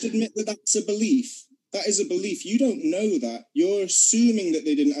you just admit that that's a belief? That is a belief. You don't know that. You're assuming that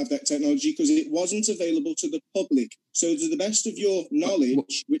they didn't have that technology because it wasn't available to the public. So to the best of your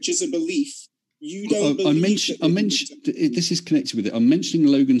knowledge, which is a belief, you don't believe. I mentioned this is connected with it. I'm mentioning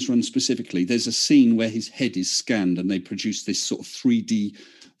Logan's Run specifically. There's a scene where his head is scanned and they produce this sort of 3D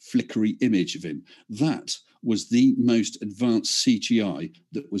flickery image of him. That was the most advanced CGI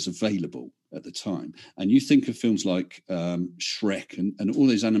that was available at the time. And you think of films like Shrek and all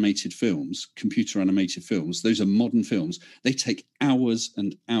those animated films, computer animated films, those are modern films. They take hours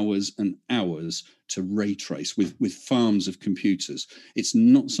and hours and hours to ray trace with farms of computers. It's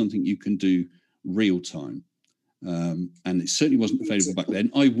not something you can do real time. And it certainly wasn't available back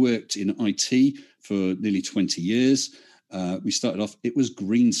then. I worked in IT for nearly 20 years. We started off, it was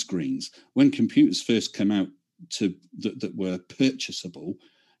green screens. When computers first came out that were purchasable,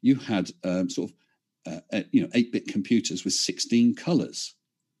 you had 8-bit computers with 16 colors.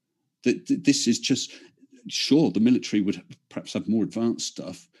 This is just, sure, the military would perhaps have more advanced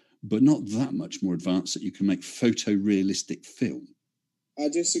stuff, but not that much more advanced that you can make photorealistic film. I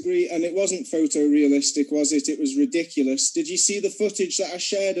disagree, and it wasn't photorealistic, was it? It was ridiculous. Did you see the footage that I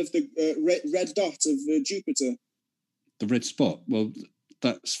shared of the red dot of Jupiter? The red spot? Well,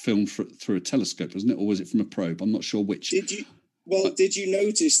 that's filmed through a telescope, wasn't it? Or was it from a probe? I'm not sure which. Did you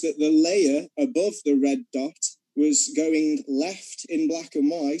notice that the layer above the red dot was going left in black and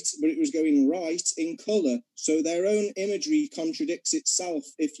white, but it was going right in colour? So their own imagery contradicts itself.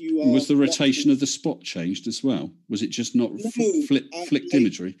 If you are, was the rotation of the spot changed as well? Was it just not flicked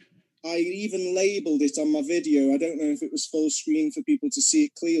imagery? I even labelled it on my video. I don't know if it was full screen for people to see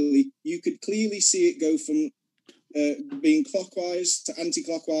it clearly. You could clearly see it go from being clockwise to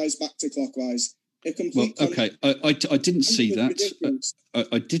anti-clockwise, back to clockwise. I didn't see that.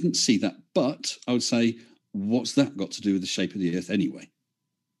 I didn't see that, but I would say, what's that got to do with the shape of the Earth anyway?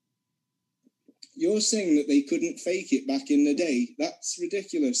 You're saying that they couldn't fake it back in the day. That's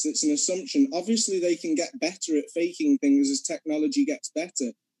ridiculous. It's an assumption. Obviously, they can get better at faking things as technology gets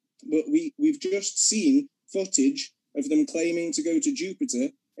better. But we've just seen footage of them claiming to go to Jupiter,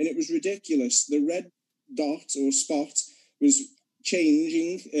 and it was ridiculous. The red dot or spot was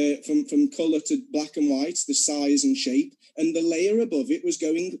changing from colour to black and white, the size and shape, and the layer above it was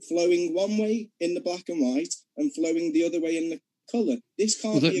flowing one way in the black and white and flowing the other way in the colour. This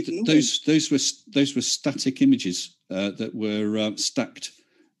can't be ignored. Those were static images that were stacked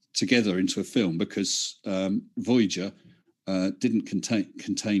together into a film because Voyager didn't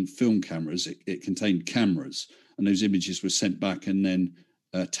contain film cameras. It contained cameras, and those images were sent back and then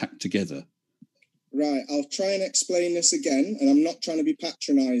tacked together. Right, I'll try and explain this again, and I'm not trying to be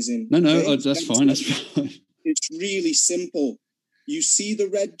patronising. No, that's fine. That's fine. It's really simple. You see the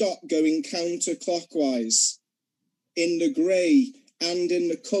red dot going counterclockwise in the grey and in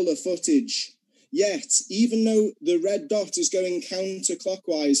the colour footage. Yet, even though the red dot is going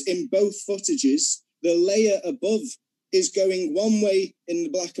counterclockwise in both footages, the layer above is going one way in the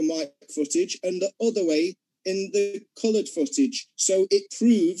black and white footage and the other way in the coloured footage. So it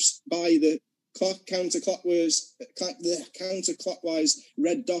proves by the counterclockwise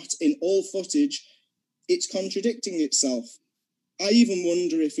red dot in all footage, it's contradicting itself. I even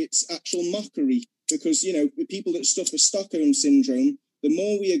wonder if it's actual mockery, because, you know, people that suffer Stockholm syndrome, the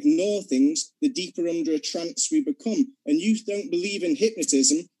more we ignore things, the deeper under a trance we become. And you don't believe in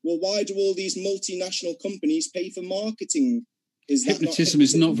hypnotism. Well, why do all these multinational companies pay for marketing? Hypnotism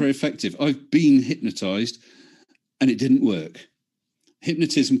is not very effective. I've been hypnotized and it didn't work.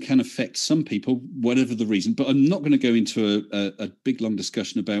 Hypnotism can affect some people, whatever the reason, but I'm not going to go into a big, long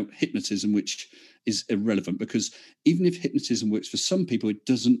discussion about hypnotism, which is irrelevant, because even if hypnotism works for some people, it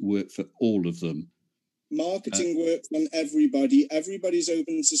doesn't work for all of them. Marketing works on everybody. Everybody's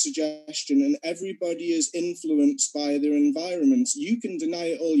open to suggestion, and everybody is influenced by their environment. You can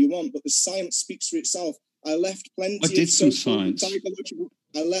deny it all you want, but the science speaks for itself. I left plenty I did some science.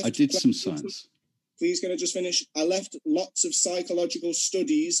 I did some science. Please, can I just finish? I left lots of psychological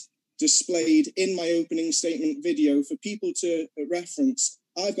studies displayed in my opening statement video for people to reference.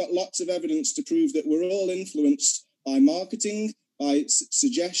 I've got lots of evidence to prove that we're all influenced by marketing, by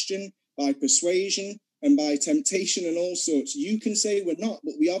suggestion, by persuasion, and by temptation and all sorts. You can say we're not,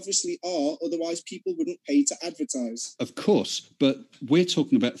 but we obviously are, otherwise people wouldn't pay to advertise. Of course, but we're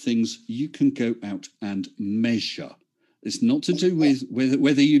talking about things you can go out and measure. It's not to do with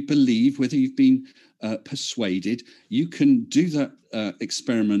whether you believe, whether you've been persuaded. You can do that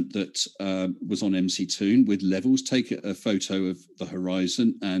experiment that was on MC Toon with levels, take a photo of the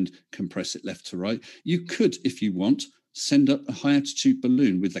horizon and compress it left to right. You could, if you want, send up a high-altitude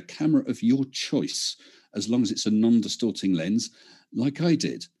balloon with a camera of your choice, as long as it's a non-distorting lens, like I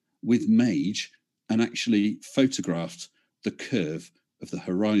did with Mage, and actually photographed the curve of the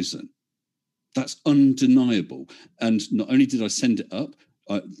horizon. That's undeniable. And not only did I send it up,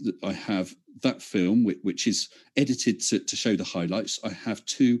 I have that film, which is edited to show the highlights. I have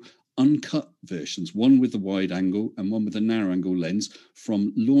two uncut versions, one with the wide angle and one with a narrow angle lens,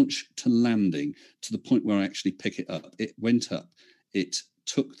 from launch to landing, to the point where I actually pick it up. It went up. It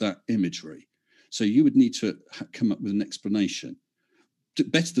took that imagery. So you would need to come up with an explanation.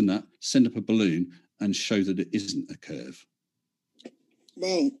 Better than that, send up a balloon and show that it isn't a curve.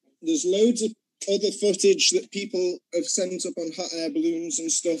 Well, there's loads of other footage that people have sent up on hot air balloons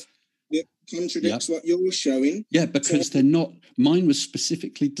and stuff that contradicts what you're showing. Yeah, because they're not. Mine was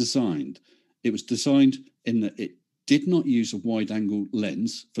specifically designed. It was designed in that it did not use a wide angle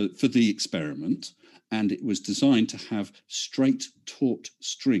lens for the experiment, and it was designed to have straight taut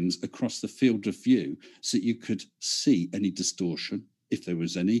strings across the field of view so that you could see any distortion, if there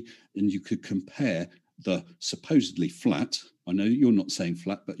was any, and you could compare the supposedly flat, I know you're not saying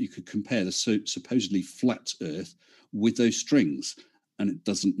flat, but you could compare the supposedly flat Earth with those strings, and it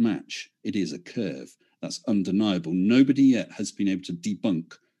doesn't match. It is a curve. That's undeniable. Nobody yet has been able to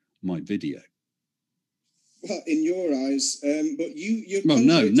debunk my video. Well, in your eyes, but you're... Well,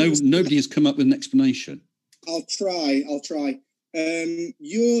 nobody has come up with an explanation. I'll try.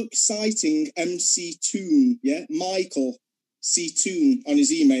 You're citing MC Toon, yeah? Michael C. Toon on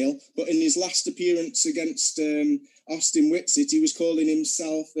his email, but in his last appearance against Austin Whitsitt, he was calling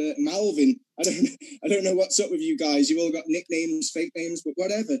himself Malvin. I don't know what's up with you guys. You've all got nicknames, fake names, but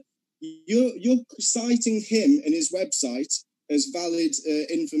whatever. You're citing him and his website as valid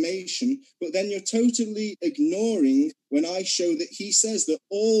information, but then you're totally ignoring when I show that he says that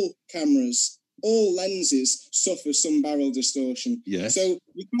all cameras, all lenses suffer some barrel distortion. Yes. So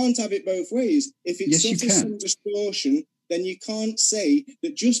you can't have it both ways. If it suffers some distortion, then you can't say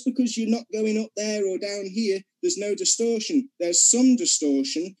that just because you're not going up there or down here, there's no distortion. There's some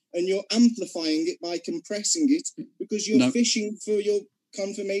distortion, and you're amplifying it by compressing it because you're fishing for your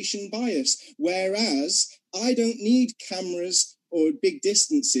confirmation bias. Whereas I don't need cameras or big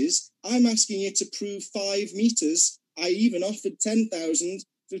distances. I'm asking you to prove 5 meters. I even offered 10,000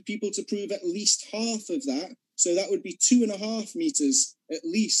 for people to prove at least half of that. So that would be 2.5 meters at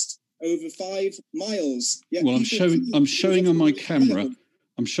least over 5 miles. Yet well, I'm showing on my camera.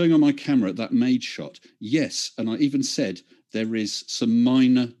 I'm showing on my camera that maid shot. Yes, and I even said there is some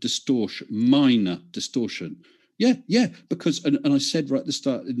minor distortion. Yeah, because and I said right at the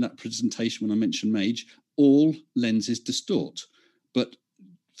start in that presentation when I mentioned Mage, all lenses distort. But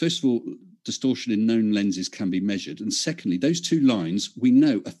first of all, distortion in known lenses can be measured. And secondly, those 2 lines we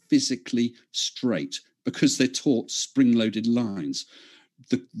know are physically straight because they're taut spring-loaded lines.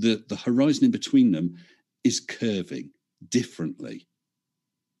 The horizon in between them is curving differently.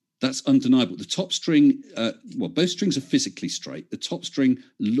 That's undeniable. The top string, both strings are physically straight. The top string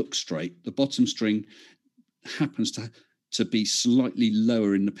looks straight. The bottom string happens to be slightly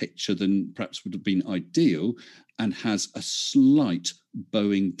lower in the picture than perhaps would have been ideal and has a slight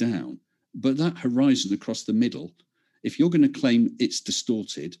bowing down. But that horizon across the middle, if you're going to claim it's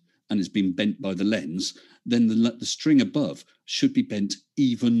distorted and it's been bent by the lens, then the string above should be bent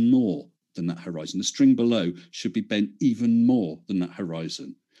even more than that horizon. The string below should be bent even more than that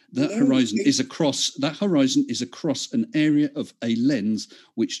horizon. That horizon is across an area of a lens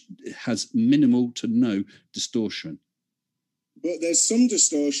which has minimal to no distortion. But there's some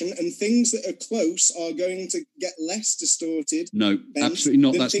distortion, and things that are close are going to get less distorted. No, absolutely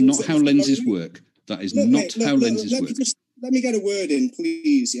not. That's not how lenses work. That is not how lenses work. Let me get a word in,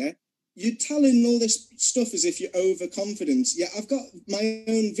 please, yeah? You're telling all this stuff as if you're overconfident. Yeah, I've got my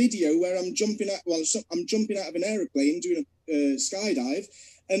own video where I'm jumping out of an aeroplane doing a skydive,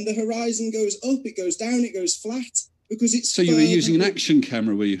 and the horizon goes up, it goes down, it goes flat, because it's... So you were using an action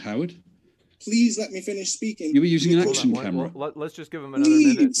camera, were you, Howard? Please let me finish speaking. You were using an action camera. Let's just give him another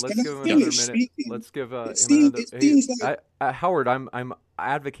minute. Let's give him another minute. Let's give him another... Howard, I'm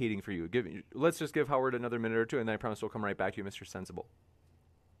advocating for you. Let's just give Howard another minute or two, and then I promise we'll come right back to you, Mr. Sensible.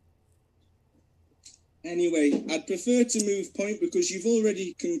 Anyway, I'd prefer to move point because you've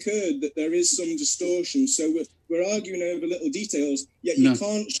already concurred that there is some distortion. So we're arguing over little details, yet you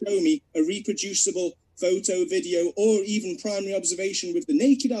can't show me a reproducible photo, video, or even primary observation with the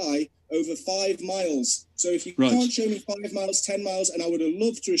naked eye over 5 miles. So if you can't show me 5 miles, 10 miles, and I would have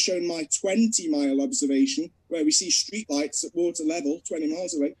loved to have shown my 20-mile observation where we see streetlights at water level 20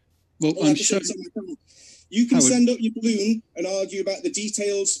 miles away. Well, I'm sure... You can send up your balloon and argue about the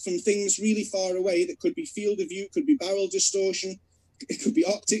details from things really far away that could be field of view, could be barrel distortion, it could be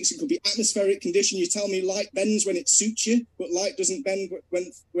optics, it could be atmospheric condition. You tell me light bends when it suits you, but light doesn't bend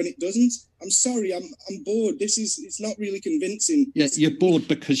when it doesn't. I'm sorry, I'm bored. It's not really convincing. Yeah, you're bored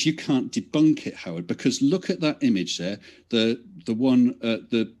because you can't debunk it, Howard, because look at that image there, the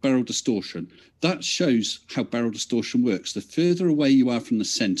barrel distortion. That shows how barrel distortion works. The further away you are from the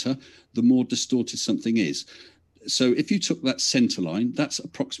center, the more distorted something is. So if you took that center line, that's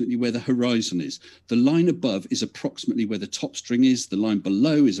approximately where the horizon is. The line above is approximately where the top string is. The line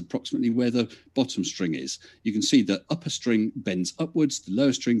below is approximately where the bottom string is. You can see the upper string bends upwards, the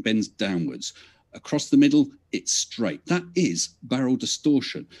lower string bends downwards. Across the middle, it's straight. That is barrel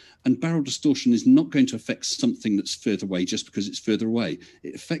distortion. And barrel distortion is not going to affect something that's further away just because it's further away.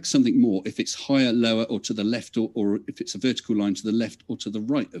 It affects something more if it's higher, lower, or to the left, or if it's a vertical line to the left or to the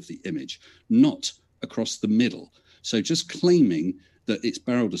right of the image, not across the middle. So just claiming that it's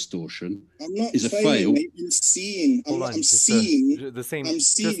barrel distortion is a fail. I'm seeing.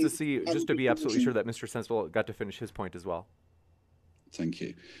 Just to be absolutely sure that Mr. Sensible got to finish his point as well. Thank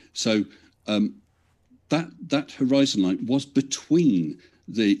you. So that horizon line was between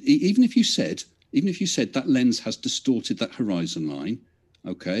even if you said that lens has distorted that horizon line,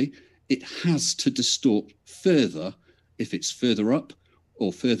 okay, it has to distort further if it's further up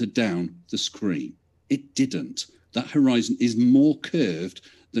or further down the screen. It didn't. That horizon is more curved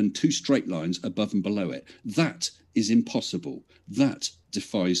than 2 straight lines above and below it. That is impossible. That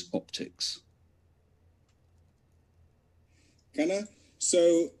defies optics. Can I?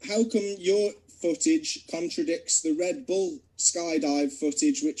 So how come your footage contradicts the Red Bull skydive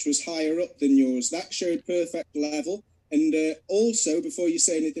footage, which was higher up than yours? That showed perfect level. And also, before you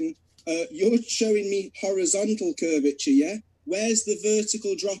say anything, you're showing me horizontal curvature, yeah? Where's the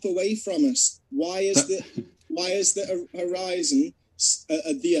vertical drop away from us? Why is the horizon,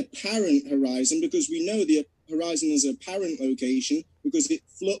 the apparent horizon, because we know the horizon is an apparent location, because it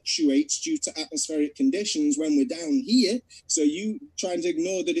fluctuates due to atmospheric conditions when we're down here. So you trying to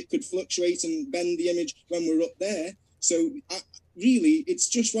ignore that it could fluctuate and bend the image when we're up there. So really, it's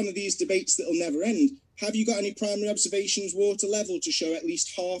just one of these debates that'll never end. Have you got any primary observations water level to show at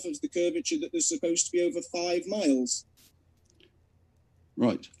least half of the curvature that there's supposed to be over 5 miles?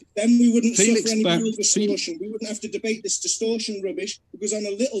 Right. Then we wouldn't suffer any real distortion. We wouldn't have to debate this distortion rubbish, because on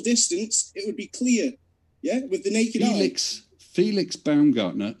a little distance, it would be clear, yeah, with the naked eye. Felix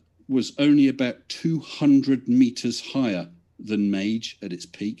Baumgartner was only about 200 metres higher than Mage at its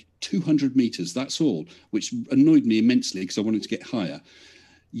peak. 200 metres, that's all, which annoyed me immensely because I wanted to get higher.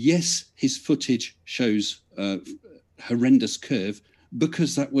 Yes, his footage shows horrendous curve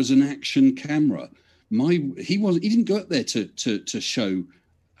because that was an action camera. He didn't go up there to show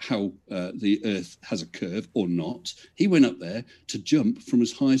how the Earth has a curve or not. He went up there to jump from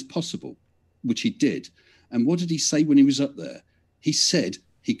as high as possible, which he did. And what did he say when he was up there? He said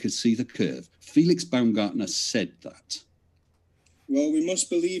he could see the curve. Felix Baumgartner said that. Well, we must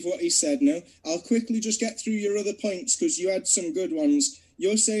believe what he said now. I'll quickly just get through your other points because you had some good ones.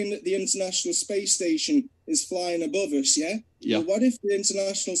 You're saying that the International Space Station is flying above us, yeah? Yeah. Well, what if the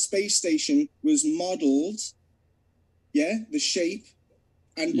International Space Station was modelled, yeah, the shape,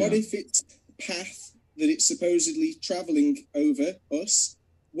 and what if its path that it's supposedly travelling over us,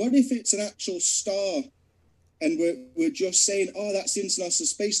 what if it's an actual star? And we're just saying, oh, that's the International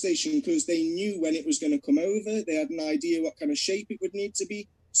Space Station because they knew when it was going to come over. They had an idea what kind of shape it would need to be.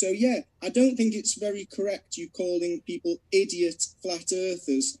 So, yeah, I don't think it's very correct you calling people idiot flat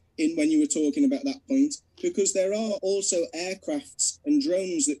earthers when you were talking about that point, because there are also aircrafts and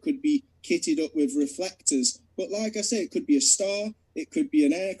drones that could be kitted up with reflectors. But like I say, it could be a star, it could be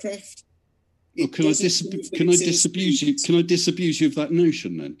an aircraft. Well, can I disabuse you of that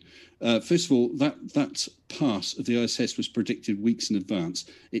notion then? First of all, that pass of the ISS was predicted weeks in advance.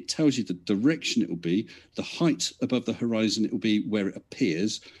 It tells you the direction it will be, the height above the horizon it will be where it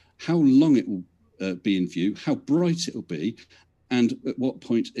appears, how long it will be in view, how bright it will be, and at what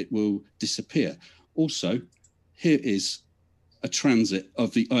point it will disappear. Also, here is a transit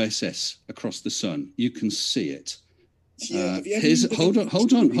of the ISS across the sun. You can see it. Hold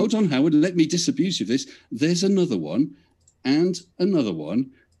on, Howard. Let me disabuse you of this. There's another one, and another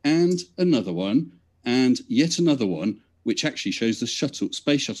one, and another one, and yet another one, which actually shows the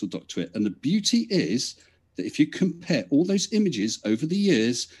space shuttle dock to it. And the beauty is that if you compare all those images over the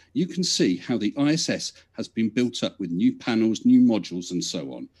years, you can see how the ISS has been built up with new panels, new modules, and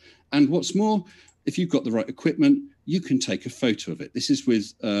so on. And what's more, if you've got the right equipment, you can take a photo of it. This is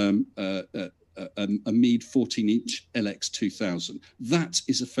with a Meade 14-inch LX2000. That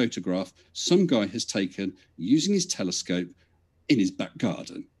is a photograph some guy has taken using his telescope in his back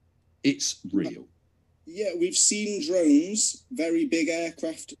garden. It's real. Yeah, we've seen drones, very big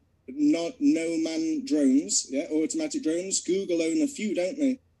aircraft, not no-man drones, yeah, automatic drones. Google own a few, don't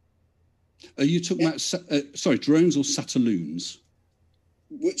they? Are you talking about, drones or satelloons?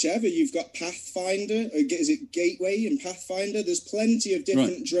 Whichever. You've got Pathfinder, or is it Gateway and Pathfinder? There's plenty of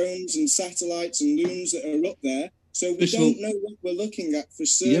different drones and satellites and loons that are up there. So we don't know what we're looking at for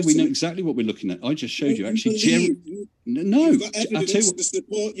certain. Yeah, we know exactly what we're looking at. I just showed you. Actually, you've got evidence to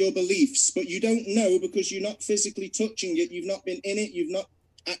support your beliefs, but you don't know because you're not physically touching it. You've not been in it. You've not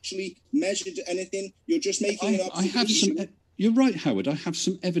actually measured anything. You're just making an observation. You're right, Howard. I have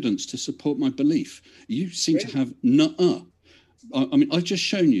some evidence to support my belief. You seem to have nuh-uh. I mean, I've just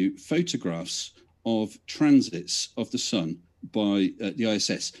shown you photographs of transits of the sun by the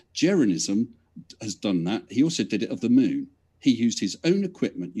ISS. Geronism has done that. He also did it of the moon. He used his own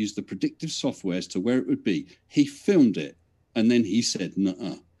equipment, used the predictive software as to where it would be. He filmed it, and then he said,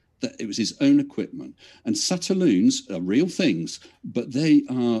 nuh-uh, that it was his own equipment. And satelloons are real things, but they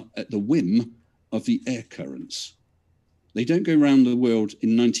are at the whim of the air currents. They don't go around the world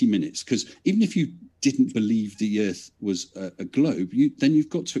in 90 minutes, because even if you didn't believe the Earth was a globe, then you've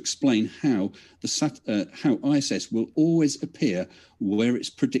got to explain how how ISS will always appear where it's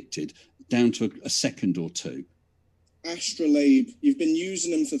predicted, down to a second or two. Astrolabe, you've been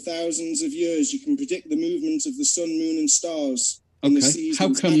using them for thousands of years. You can predict the movement of the sun, moon, and stars. Okay,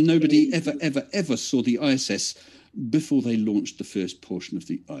 how come nobody ever saw the ISS before they launched the first portion of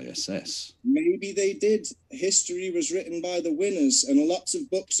the ISS? Maybe they did. History was written by the winners, and lots of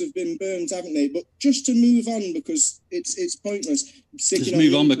books have been burned, haven't they? But just to move on, because it's pointless. Just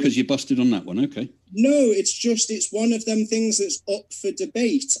move on because you busted on that one, okay. No, it's one of them things that's up for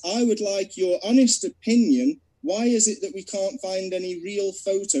debate. I would like your honest opinion. Why is it that we can't find any real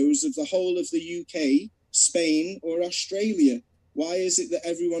photos of the whole of the UK, Spain, or Australia? Why is it that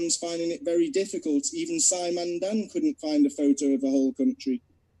everyone's finding it very difficult? Even Simon Dan couldn't find a photo of a whole country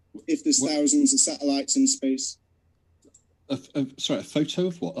if there's thousands of satellites in space. Sorry, a photo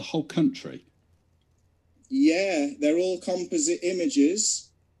of what? A whole country? Yeah, they're all composite images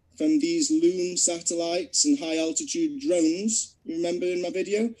from these Loon satellites and high-altitude drones, you remember in my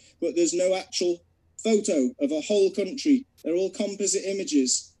video? But there's no actual photo of a whole country. They're all composite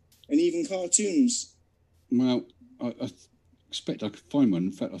images and even cartoons. Well, I expect I could find one.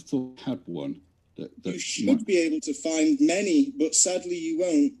 In fact, I thought I had one. That you should be able to find many, but sadly you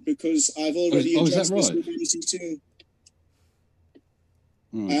won't, because I've already addressed this with MC2.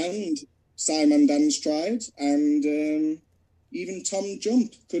 Right. And Simon Dan's tried, and even Tom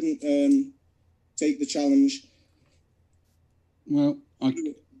Jump couldn't take the challenge. Well,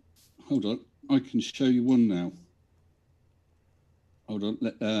 hold on. I can show you one now. Hold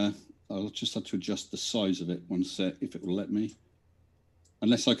on. I'll just have to adjust the size of it one sec, if it will let me.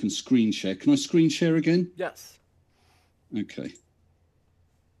 Unless I can screen share. Can I screen share again? Yes. Okay.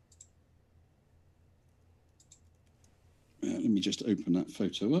 Let me just open that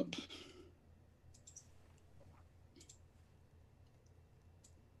photo up.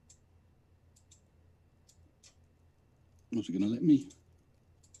 What's it going to let me?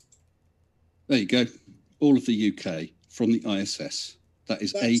 There you go. All of the UK from the ISS. That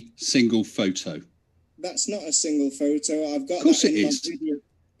is a single photo. That's not a single photo. I've got of course that in it my is. video.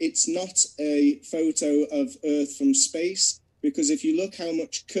 It's not a photo of Earth from space, because if you look how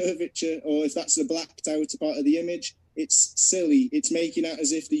much curvature, or if that's the blacked out part of the image, it's silly. It's making out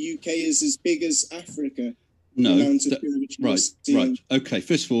as if the UK is as big as Africa. No, right. Okay,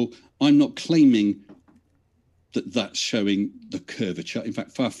 first of all, I'm not claiming that that's showing the curvature. In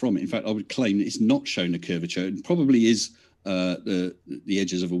fact, far from it. In fact, I would claim that it's not showing the curvature. It probably is the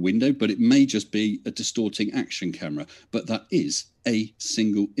edges of a window, but it may just be a distorting action camera. But that is a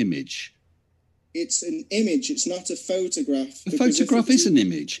single image. It's an image. It's not a photograph. A photograph is an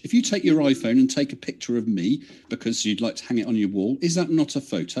image. If you take your iPhone and take a picture of me because you'd like to hang it on your wall, is that not a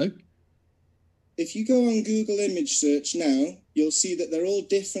photo? If you go on Google image search now, you'll see that they're all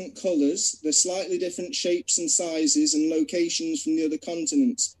different colours. They're slightly different shapes and sizes and locations from the other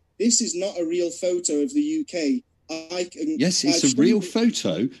continents. This is not a real photo of the UK. Yes, it's a real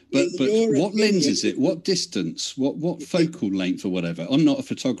photo, but what lens is it? What distance? What focal length or whatever? I'm not a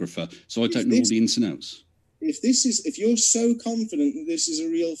photographer, so I don't know all the ins and outs. If you're so confident that this is a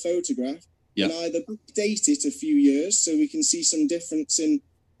real photograph, then either date it a few years so we can see some difference in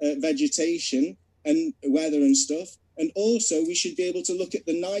vegetation and weather and stuff, and also we should be able to look at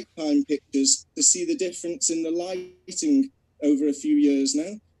the nighttime pictures to see the difference in the lighting over a few years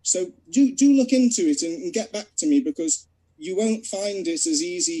now. So do look into it and get back to me, because you won't find it as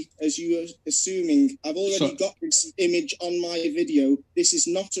easy as you are assuming. I've already got this image on my video. This is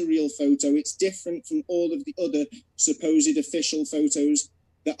not a real photo. It's different from all of the other supposed official photos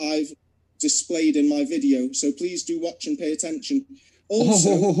that I've displayed in my video. So please do watch and pay attention.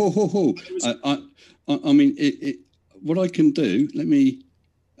 Also, I mean, what I can do, let me,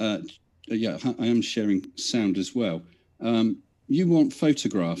 I am sharing sound as well. You want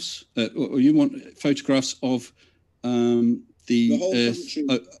photographs, or you want photographs of the whole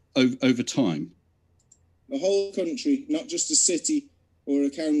Earth over time? The whole country, not just a city or a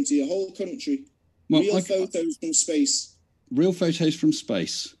county, a whole country. Well, real photos from space. Real photos from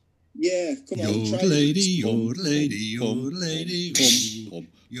space? Yeah, come on. Your lady, your lady, your lady,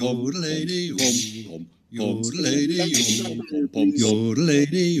 your lady, your lady, your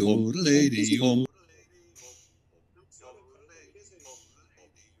lady, your lady,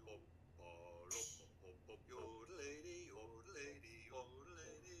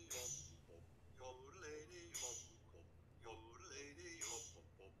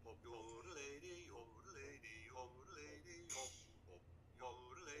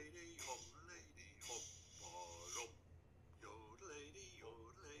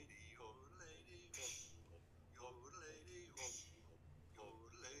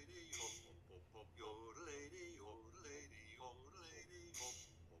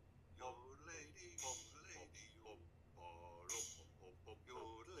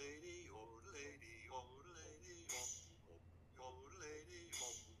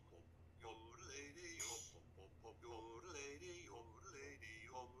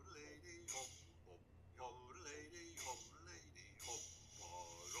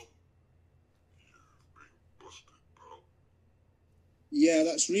 Yeah,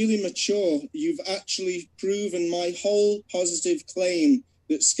 that's really mature. You've actually proven my whole positive claim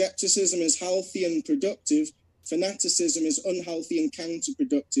that skepticism is healthy and productive fanaticism is unhealthy and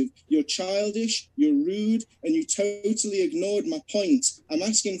counterproductive. You're childish, you're rude, and you totally ignored my point. I'm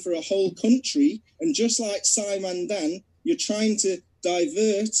asking for a whole country, and just like Simon Dan, you're trying to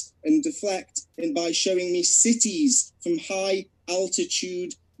divert and deflect by showing me cities from high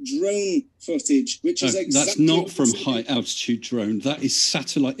altitude drone footage, which is exactly... That's not from high altitude drone. That is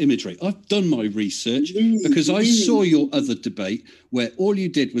satellite imagery. I've done my research because I saw your other debate where all you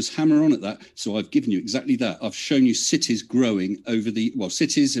did was hammer on at that. So I've given you exactly that. I've shown you cities growing over the... Well,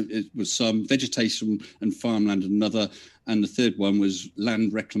 cities, it was some vegetation and farmland, another, and the third one was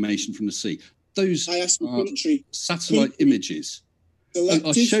land reclamation from the sea. Those are satellite images.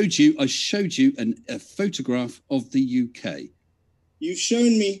 I showed you a photograph of the UK. You've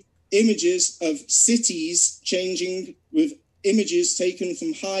shown me images of cities changing with images taken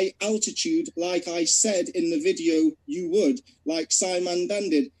from high altitude, like I said in the video you would, like Simon Dan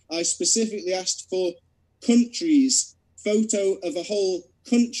did. I specifically asked for countries, photo of a whole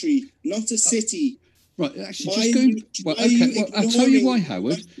country, not a city. Right, actually, I'll tell you why,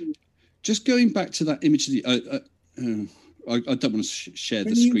 Howard. Just going back to that image of the... I don't want to share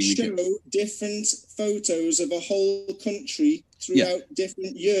the screen again. When you show different photos of a whole country throughout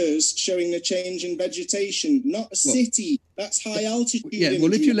different years showing the change in vegetation, not a city, that's high altitude. Yeah,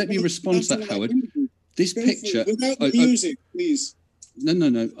 well, if you let me respond to that, Howard, this picture... Without the music, please. No,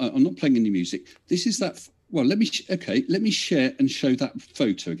 I'm not playing any music. This is that... Well, let me share and show that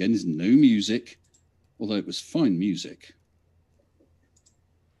photo again. There's no music, although it was fine music.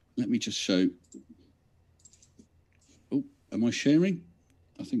 Let me just show... Am I sharing?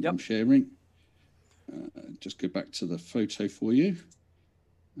 I think I'm sharing. Just go back to the photo for you.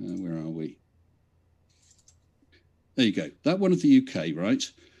 Where are we? There you go. That one of the UK, right?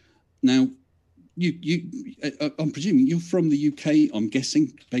 Now, I'm presuming you're from the UK, I'm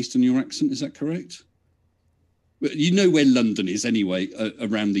guessing, based on your accent. Is that correct? You know where London is anyway,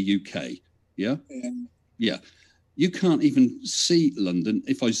 around the UK, yeah? Yeah. You can't even see London.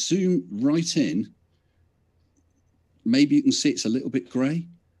 If I zoom right in, maybe you can see it's a little bit grey.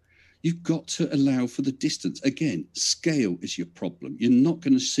 You've got to allow for the distance. Again, scale is your problem. You're not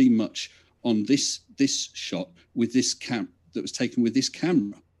going to see much on this shot with this that was taken with this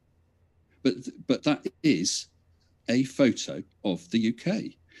camera. But that is a photo of the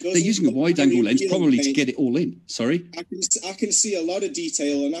UK. They're using a wide-angle lens probably to get it all in. Sorry? I can see a lot of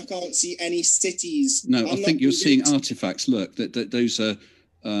detail, and I can't see any cities. No, I think you're seeing artifacts. Look, those are...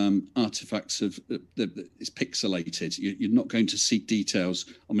 artifacts of it's pixelated. You're not going to see details.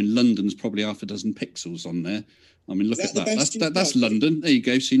 I mean, London's probably half a dozen pixels on there. I mean, look at that. That's London. There you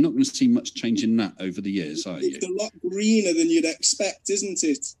go. So you're not going to see much change in that over the years, are you? It's a lot greener than you'd expect, isn't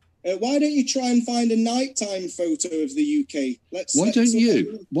it? Why don't you try and find a nighttime photo of the UK? Why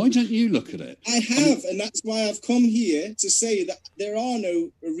don't you look at it? I have, and that's why I've come here to say that there are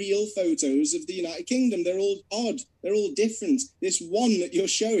no real photos of the United Kingdom. They're all odd. They're all different. This one that you're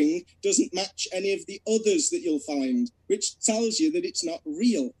showing doesn't match any of the others that you'll find, which tells you that it's not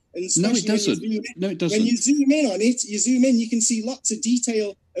real. And no, it doesn't. No, it doesn't. When you zoom in on it, you can see lots of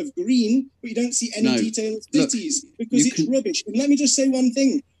detail of green, but you don't see any detail of cities because it's rubbish. And let me just say one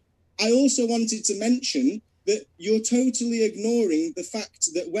thing. I also wanted to mention that you're totally ignoring the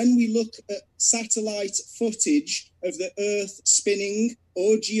fact that when we look at satellite footage of the Earth spinning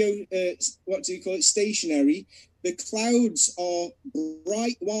or stationary, the clouds are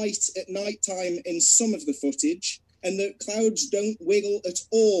bright white at nighttime in some of the footage, and the clouds don't wiggle at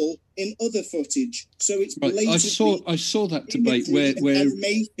all in other footage. So it's blatantly I saw that debate where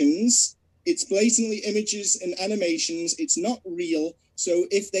animations. It's blatantly images and animations. It's not real. So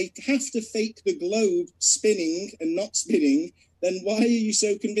if they have to fake the globe spinning and not spinning, then why are you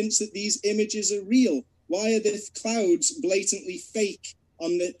so convinced that these images are real? Why are the clouds blatantly fake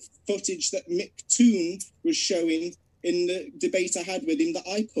on the footage that Mick Toon was showing in the debate I had with him that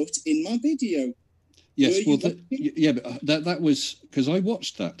I put in my video? Yes, but that was because I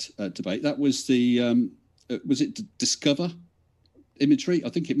watched that debate. That was the was it Discover imagery? I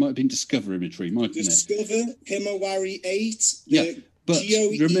think it might have been Discover imagery, mightn't it? Discover, Himawari 8, but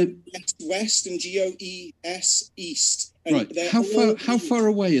GOES West and GOES East. And right. How far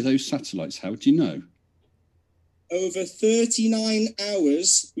away are those satellites, Howard? Do you know? Over 39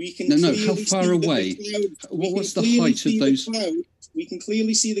 hours, we can how far away? What's the height of those? We can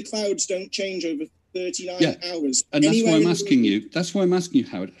clearly see the clouds don't change over 39 hours. And that's why I'm asking you. That's why I'm asking you,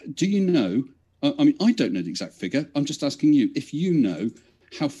 Howard. Do you know? I mean, I don't know the exact figure. I'm just asking you if you know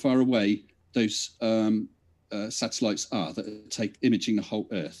how far away those satellites are that take imaging the whole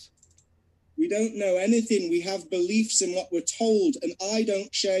Earth. We don't know anything. We have beliefs in what we're told, and I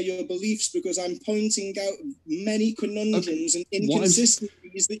don't share your beliefs because I'm pointing out many conundrums and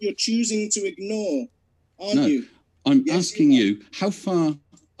inconsistencies that you're choosing to ignore, aren't you? I'm asking you, how far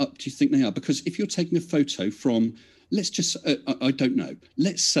up do you think they are? Because if you're taking a photo from, let's just, I don't know,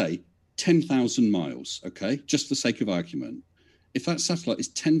 let's say 10,000 miles, okay, just for the sake of argument. If that satellite is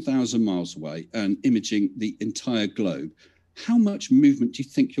 10,000 miles away and imaging the entire globe, how much movement do you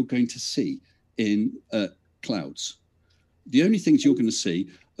think you're going to see in clouds? The only things you're going to see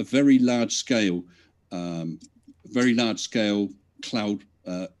are very large scale cloud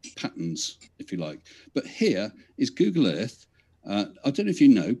patterns, if you like. But here is Google Earth. I don't know if you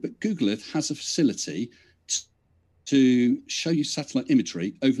know, but Google Earth has a facility to show you satellite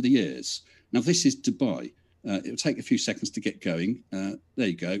imagery over the years. Now, this is Dubai. It will take a few seconds to get going. There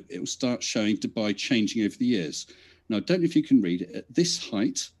you go. It will start showing Dubai changing over the years. Now, I don't know if you can read it. At this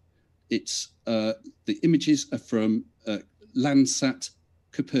height, it's the images are from Landsat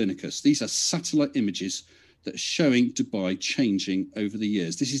Copernicus. These are satellite images that are showing Dubai changing over the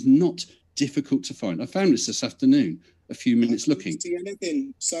years. This is not difficult to find. I found this afternoon, a few minutes looking. I can't see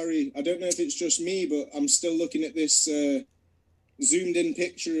anything. Sorry, I don't know if it's just me, but I'm still looking at this zoomed-in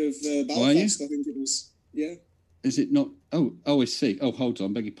picture of Belfast. I think it was. Yeah. Is it not? Oh, I see. Oh, hold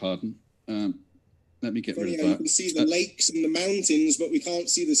on. Beg your pardon. Let me get rid of that. You can see the lakes and the mountains, but we can't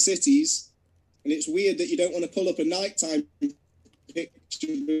see the cities. And it's weird that you don't want to pull up a nighttime picture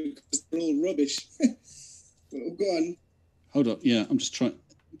because they're all rubbish. Go on. Hold on. Yeah, I'm just trying.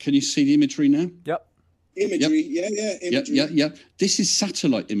 Can you see the imagery now? Yep. Imagery. Yep. Imagery. Yeah. This is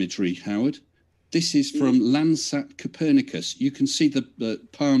satellite imagery, Howard. This is from Landsat Copernicus. You can see the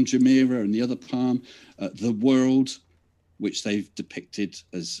Palm Jumeirah and the other palm, the world, which they've depicted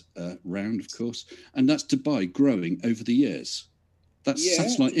as round, of course. And that's Dubai growing over the years. That's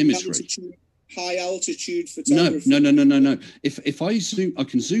satellite imagery. High altitude photography. No. If I zoom, I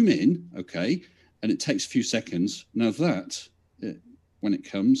can zoom in, okay, and it takes a few seconds. Now that, when it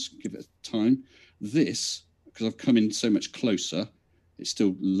comes, give it time. This, because I've come in so much closer, it's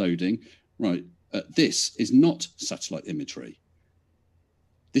still loading. Right, this is not satellite imagery.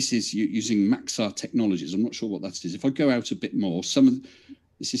 This is using Maxar technologies. I'm not sure what that is. If I go out a bit more,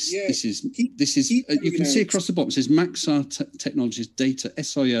 this is you can see across the bottom. It says Maxar Technologies data,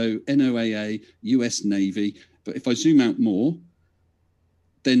 SIO, NOAA, US Navy. But if I zoom out more,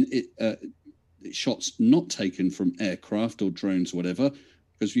 then it's shots not taken from aircraft or drones or whatever.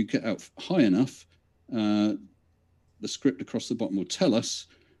 Because if you get out high enough, the script across the bottom will tell us.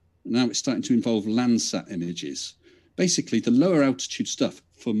 Now it's starting to involve Landsat images. Basically, the lower altitude stuff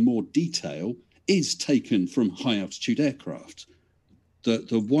for more detail is taken from high altitude aircraft.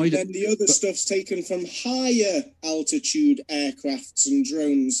 The wider, then the other stuff's taken from higher altitude aircrafts and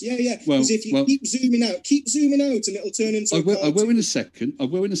drones. Yeah. Because if you keep zooming out, and it'll turn into. I will in a second.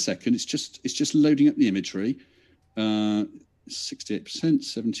 It's just loading up the imagery. 68%,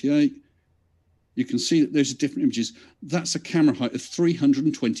 78%. You can see that those are different images. That's a camera height of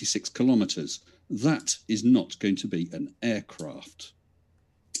 326 kilometers. That is not going to be an aircraft.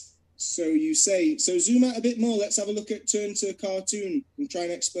 So you say. So zoom out a bit more. Let's have a look at turn to a cartoon and try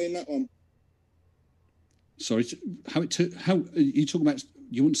and explain that one. Sorry, how are you talking about?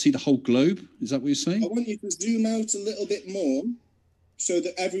 You want to see the whole globe? Is that what you're saying? I want you to zoom out a little bit more so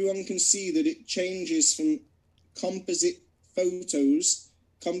that everyone can see that it changes from composite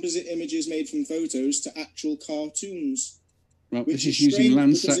images made from photos to actual cartoons. Right, this is using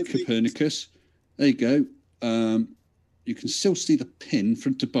Landsat Copernicus. There you go. You can still see the pin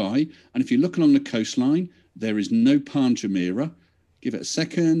from Dubai. And if you look along the coastline, there is no Palm Jumeirah. Give it a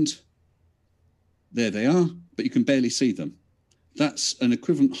second. There they are, but you can barely see them. That's an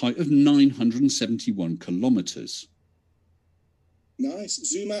equivalent height of 971 kilometres. Nice.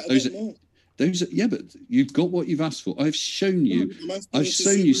 Zoom out a bit more. But you've got what you've asked for. I've shown you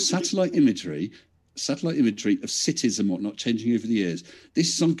satellite imagery of cities and whatnot changing over the years.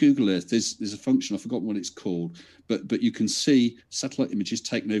 This is on Google Earth. There's a function, I've forgotten what it's called, but you can see satellite images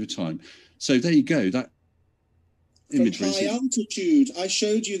taken over time. So there you go. That imagery. From high altitude, I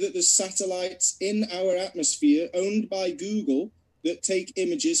showed you that there's satellites in our atmosphere owned by Google that take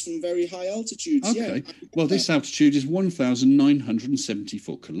images from very high altitudes. Okay. Well, this altitude is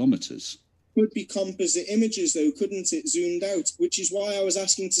 1,974 kilometres. Could be composite images, though, couldn't it, zoomed out? Which is why I was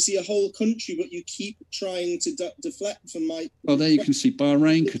asking to see a whole country, but you keep trying to deflect from my... Well, there you can see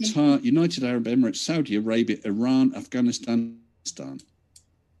Bahrain, Qatar, United Arab Emirates, Saudi Arabia, Iran, Afghanistan.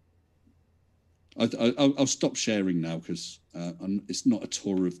 I'll stop sharing now because it's not a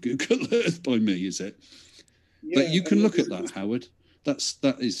tour of Google Earth by me, is it? Yeah, but you can look at that, Howard.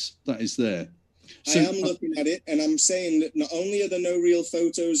 that is there. So, I am looking at it, and I'm saying that not only are there no real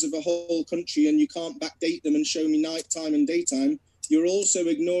photos of a whole country, and you can't backdate them and show me nighttime and daytime, you're also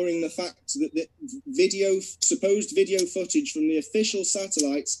ignoring the fact that the supposed video footage from the official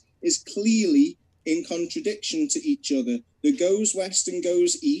satellites is clearly in contradiction to each other. The goes west and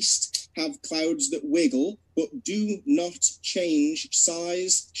goes east have clouds that wiggle, but do not change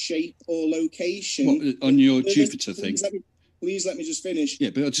size, shape, or location. What, on your Jupiter thing? Please let me just finish.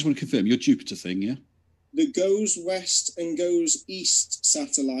 Yeah, but I just want to confirm your Jupiter thing, yeah? The goes west and goes east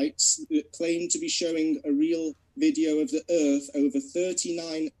satellites that claim to be showing a real video of the Earth over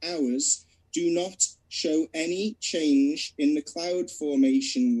 39 hours do not show any change in the cloud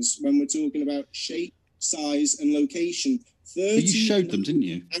formations when we're talking about shape, size, and location. But you showed them, didn't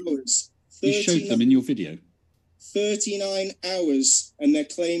you? Hours. You showed them in your video. 39 hours, and they're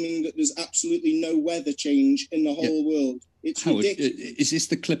claiming that there's absolutely no weather change in the whole world. It's Howard, ridiculous. is this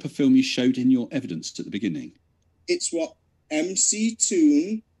the clip of film you showed in your evidence at the beginning? It's what MC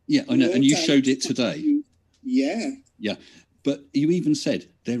Toon... Yeah, I know, and you showed it today. Yeah. Yeah, but you even said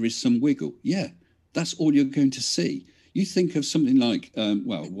there is some wiggle. Yeah, that's all you're going to see. You think of something like,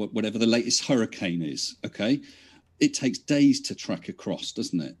 whatever the latest hurricane is, okay? It takes days to track across,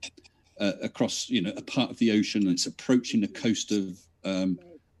 doesn't it? Across, a part of the ocean, and it's approaching the coast of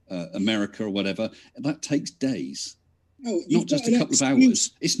America or whatever. That takes days. Oh, not just a couple of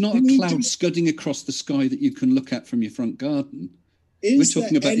hours. It's not a cloud scudding across the sky that you can look at from your front garden. We're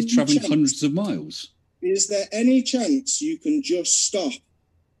talking about it traveling hundreds of miles. Is there any chance you can just stop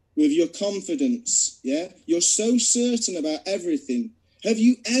with your confidence? Yeah, you're so certain about everything. Have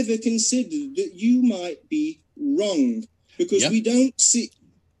you ever considered that you might be wrong? Because we don't see.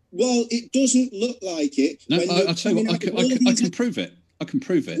 Well, it doesn't look like it. No, I'll tell you what. I can prove it. I can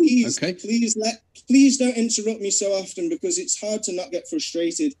prove it. Please, okay. Please don't interrupt me so often, because it's hard to not get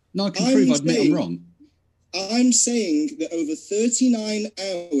frustrated. No, I can prove. I admit I'm wrong. I'm saying that over 39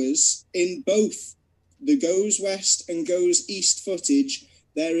 hours in both the goes west and goes east footage,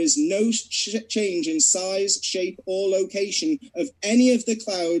 there is no change in size, shape, or location of any of the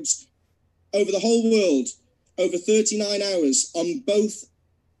clouds over the whole world over 39 hours on both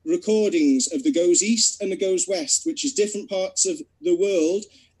recordings of the goes east and the goes west, which is different parts of the world,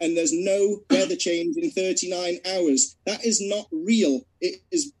 and there's no weather change in 39 hours. That is not real. It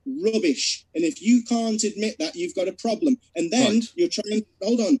is rubbish. And if you can't admit that, you've got a problem. And then you're trying,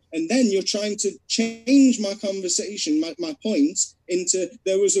 and then you're trying to change my conversation, my point, into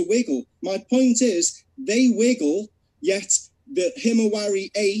there was a wiggle. My point is, they wiggle, yet the Himawari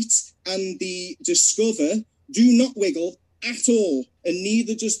 8 and the Discover do not wiggle at all. And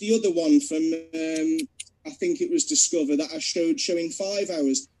neither does the other one from, I think it was Discover, that I showing 5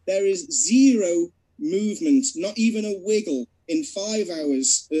 hours. There is zero movement, not even a wiggle in 5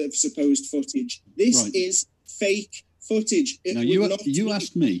 hours of supposed footage. This is fake footage. Now you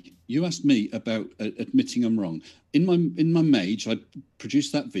asked me about admitting I'm wrong. In my Mage, I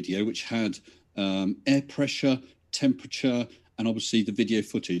produced that video which had air pressure, temperature, and obviously the video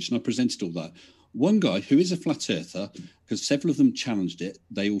footage, and I presented all that. One guy who is a flat earther, because several of them challenged it,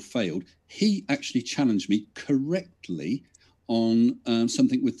 they all failed. He actually challenged me correctly on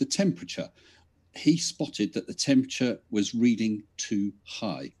something with the temperature. He spotted that the temperature was reading too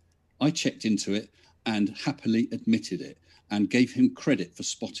high. I checked into it and happily admitted it and gave him credit for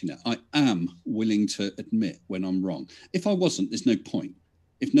spotting it. I am willing to admit when I'm wrong. If I wasn't, there's no point.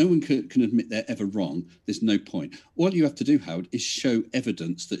 If no one can admit they're ever wrong, there's no point. All you have to do, Howard, is show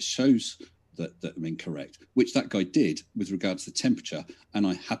evidence that shows that I'm incorrect, which that guy did with regards to the temperature, and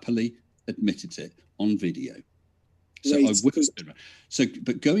I happily admitted it on video. So Right, I would. So,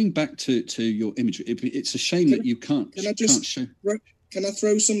 but going back to your imagery, it's a shame that you can't. Can I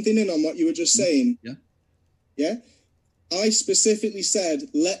throw something in on what you were just saying? Yeah. Yeah. I specifically said,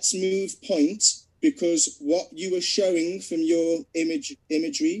 let's move point, because what you were showing from your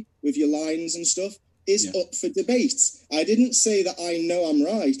imagery with your lines and stuff is up for debate. I didn't say that I know I'm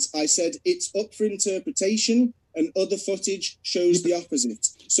right. I said it's up for interpretation, and other footage shows the opposite.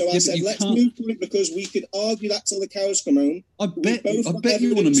 So I said, let's move to it, because we could argue that till the cows come home. I bet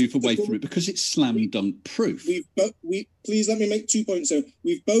you want to move away from it because it's slam dunk proof. Please let me make 2 points. So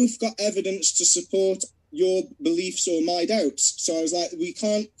we've both got evidence to support your beliefs or my doubts. So I was like, we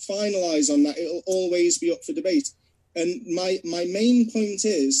can't finalize on that. It'll always be up for debate. And my main point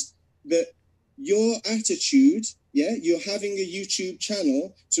is that your attitude, you're having a YouTube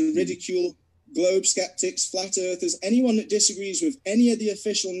channel to ridicule globe skeptics, flat earthers, anyone that disagrees with any of the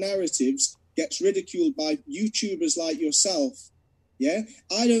official narratives gets ridiculed by YouTubers like yourself. Yeah,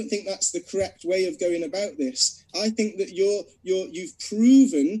 I don't think that's the correct way of going about this. I think that you've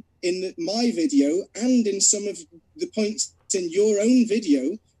proven in my video and in some of the points in your own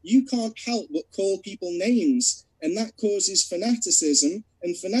video, you can't help but call people names, and that causes fanaticism.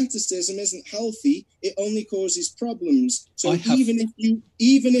 And fanaticism isn't healthy; it only causes problems. So even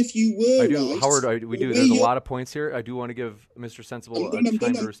if you were right, Howard, there's a lot of points here. I do want to give Mr. Sensible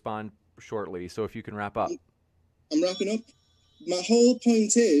time to respond shortly. So if you can wrap up. I'm wrapping up. My whole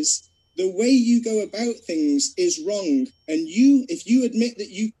point is the way you go about things is wrong. And if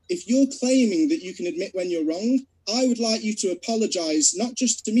you're claiming that you can admit when you're wrong, I would like you to apologize, not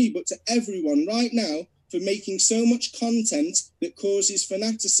just to me, but to everyone right now for making so much content that causes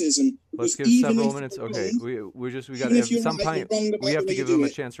fanaticism. Let's give several minutes. Okay, we got to have some time. We have to give him a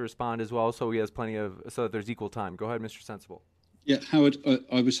chance to respond as well, so he has so that there's equal time. Go ahead, Mr. Sensible. Yeah, Howard,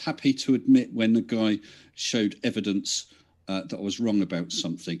 I was happy to admit when the guy showed evidence that I was wrong about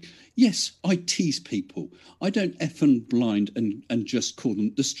something. Yes, I tease people. I don't effing blind and just call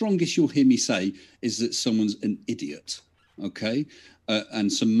them. The strongest you'll hear me say is that someone's an idiot, okay?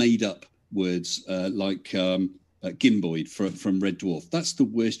 And some made-up words like Gimboid from Red Dwarf. That's the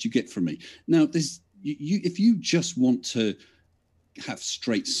worst you get from me. Now, if you just want to have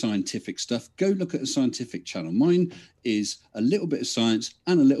straight scientific stuff, go look at a scientific channel. Mine is a little bit of science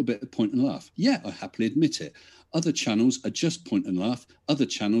and a little bit of point and laugh. Yeah, I happily admit it. Other channels are just point and laugh. Other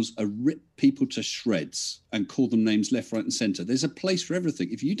channels are rip people to shreds and call them names left, right, and centre. There's a place for everything.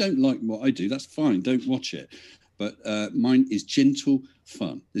 If you don't like what I do, that's fine. Don't watch it. But mine is gentle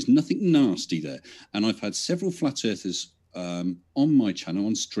fun. There's nothing nasty there. And I've had several flat earthers on my channel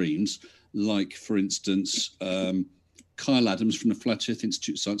on streams, like, for instance, Kyle Adams from the Flat Earth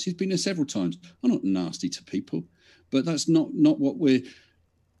Institute of Science. He's been there several times. I'm not nasty to people, but that's not what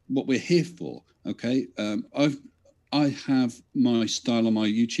we're here for. Okay, I have my style on my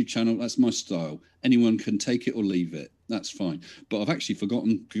YouTube channel. That's my style. Anyone can take it or leave it. That's fine. But I've actually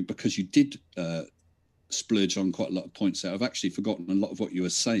forgotten, because you did splurge on quite a lot of points there. I've actually forgotten a lot of what you were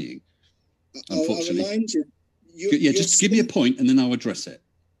saying. Unfortunately, I'll remind you. Just give me a point and then I'll address it.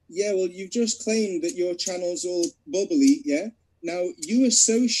 Yeah, well, you've just claimed that your channel's all bubbly. Yeah. Now you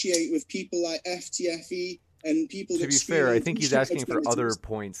associate with people like FTFE. And people. To be fair, I think he's asking for other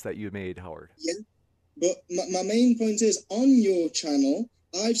points that you made, Howard. Yeah, but my main point is, on your channel,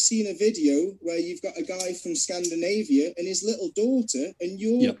 I've seen a video where you've got a guy from Scandinavia and his little daughter, and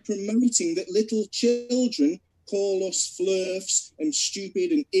you're promoting that little children call us flirfs and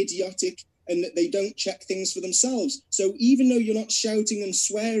stupid and idiotic, and that they don't check things for themselves. So even though you're not shouting and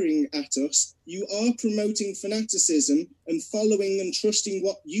swearing at us, you are promoting fanaticism and following and trusting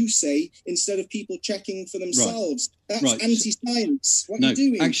what you say instead of people checking for themselves. Right. That's anti-science. What are you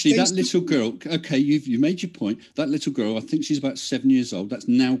doing? Actually, that little girl, okay, you made your point. That little girl, I think she's about 7 years old. That's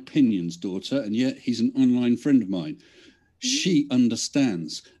now Pinion's daughter, and yet he's an online friend of mine. She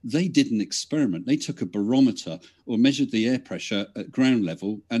understands. They did an experiment. They took a barometer or measured the air pressure at ground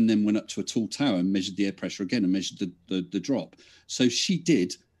level and then went up to a tall tower and measured the air pressure again and measured the drop. So she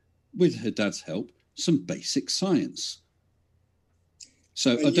did, with her dad's help, some basic science.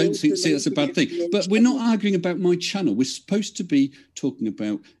 So I don't see that's a bad thing. But we're not arguing about my channel. We're supposed to be talking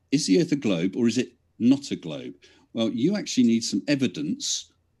about, is the Earth a globe or is it not a globe? Well, you actually need some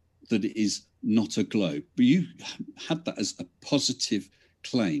evidence that it is not a globe, but you had that as a positive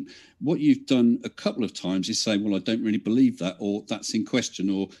claim. What you've done a couple of times is say, well, I don't really believe that, or that's in question,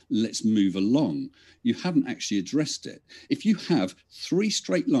 or let's move along. You haven't actually addressed it. If you have three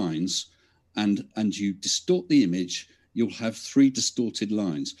straight lines and you distort the image, you'll have three distorted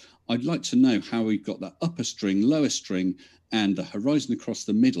lines. I'd like to know how we've got that upper string, lower string, and the horizon across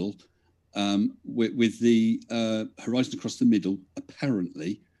the middle, with the horizon across the middle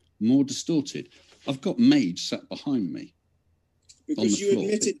apparently more distorted. I've got Mage sat behind me. Because you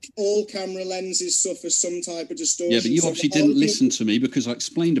admitted all camera lenses suffer some type of distortion. Yeah, but you obviously didn't listen to me because I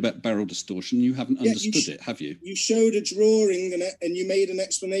explained about barrel distortion. You haven't understood it, have you? You showed a drawing and you made an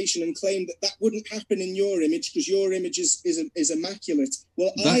explanation and claimed that wouldn't happen in your image because your image is immaculate.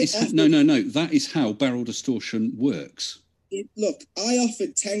 Well, no. That is how barrel distortion works. Look, I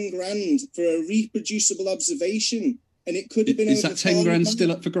offered 10 grand for a reproducible observation. And it could have been. Is that 10 grand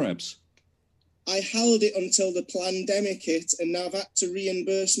still up for grabs? I held it until the pandemic hit, and now I've had to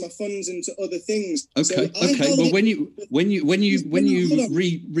reimburse my funds into other things. Okay. Well, when you redo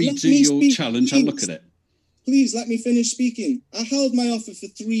your challenge, I'll look at it. Please let me finish speaking. I held my offer for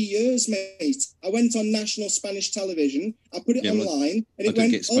 3 years, mate. I went on national Spanish television. I put it online, and it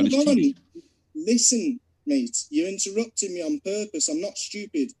went. Hold on. Listen, mate. You're interrupting me on purpose. I'm not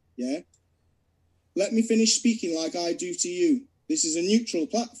stupid. Yeah. Let me finish speaking like I do to you. This is a neutral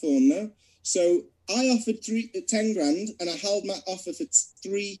platform now. So I offered 10 grand and I held my offer for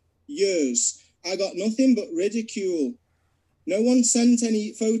 3 years. I got nothing but ridicule. No one sent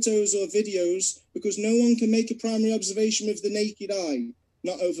any photos or videos because no one can make a primary observation with the naked eye.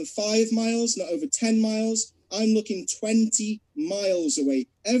 Not over 5 miles, not over 10 miles. I'm looking 20 miles away.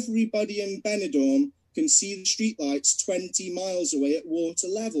 Everybody in Benidorm can see the streetlights 20 miles away at water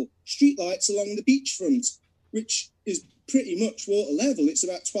level. Streetlights along the beachfront, which is pretty much water level. It's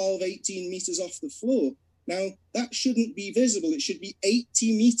about 12, 18 meters off the floor. Now, that shouldn't be visible. It should be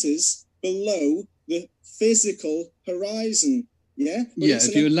 80 meters below the physical horizon. Yeah? But yeah,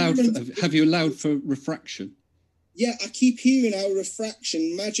 have you allowed for refraction? Yeah, I keep hearing how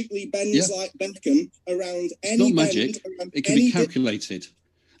refraction magically bends like Beckham around any It's not magic. It can be calculated.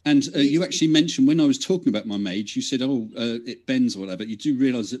 And you actually mentioned, when I was talking about my Mage, you said, it bends or whatever. You do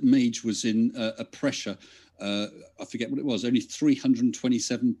realise that Mage was in a pressure, I forget what it was, only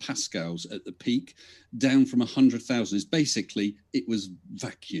 327 pascals at the peak, down from 100,000. It's basically, it was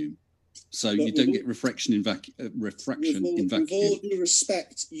vacuum. So you don't get refraction in vacuum. With all due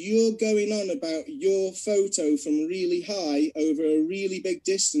respect, you're going on about your photo from really high over a really big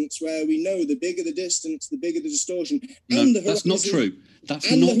distance, where we know the bigger the distance, the bigger the distortion. No, that's not true.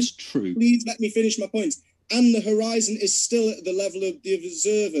 That's not true. Please let me finish my point. And the horizon is still at the level of the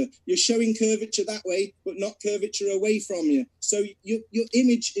observer. You're showing curvature that way, but not curvature away from you. So your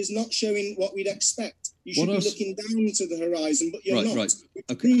image is not showing what we'd expect. You should be looking down to the horizon, but you're not. Right.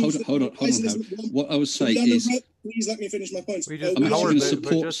 Okay, hold on, Howard. What I was saying is... Please let me finish my point. Howard,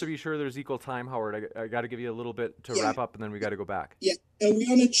 but just to be sure there's equal time, Howard, I got to give you a little bit to wrap up, and then we got to go back. Yeah. Are we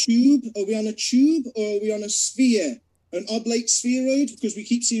on a tube? Are we on a tube, or are we on a sphere? An oblate spheroid? Because we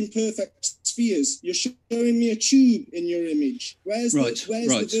keep seeing perfect spheres. You're showing me a tube in your image. Where's the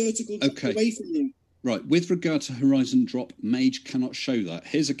vertical away from you? Right. With regard to horizon drop, Mage cannot show that.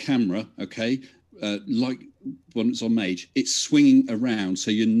 Here's a camera, okay, like one that's on Mage. It's swinging around,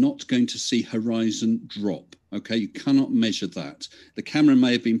 so you're not going to see horizon drop, okay? You cannot measure that. The camera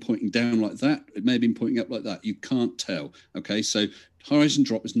may have been pointing down like that. It may have been pointing up like that. You can't tell, okay? So horizon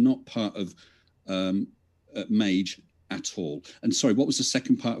drop is not part of Mage at all. And sorry, what was the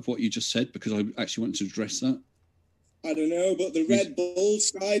second part of what you just said? Because I actually wanted to address that. I don't know, but the Red Bull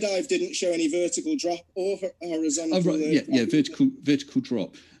skydive didn't show any vertical drop or horizontal. Oh, right. Yeah, vertical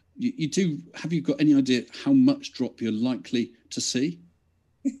drop. You do. Have you got any idea how much drop you're likely to see?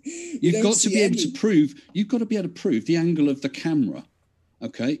 You've got to be able to prove. You've got to be able to prove the angle of the camera.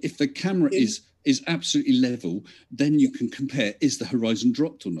 Okay, if the camera is absolutely level, then you can compare, is the horizon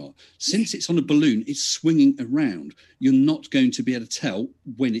dropped or not? Since it's on a balloon, it's swinging around. You're not going to be able to tell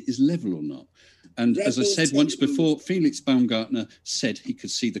when it is level or not. And as I said once before, Felix Baumgartner said he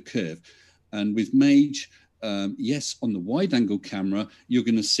could see the curve. And with Mage, yes, on the wide-angle camera, you're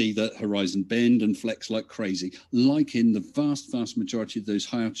going to see that horizon bend and flex like crazy, like in the vast, vast majority of those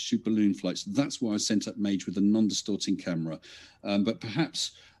high-altitude balloon flights. That's why I sent up Mage with a non-distorting camera. But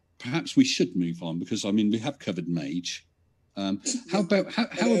perhaps we should move on, because I mean we have covered Mage. How about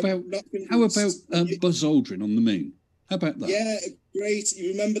Buzz Aldrin on the moon? How about that? Yeah, great. You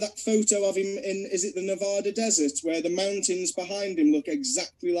remember that photo of him in, is it the Nevada desert, where the mountains behind him look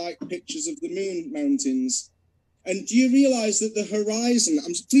exactly like pictures of the moon mountains? And do you realise that the horizon?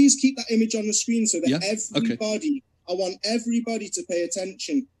 Please keep that image on the screen so that everybody. I want everybody to pay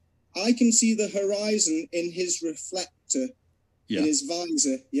attention. I can see the horizon in his reflector. In his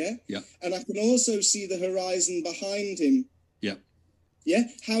visor, yeah? And I can also see the horizon behind him. Yeah?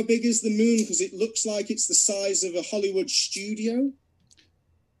 How big is the moon? Because it looks like it's the size of a Hollywood studio.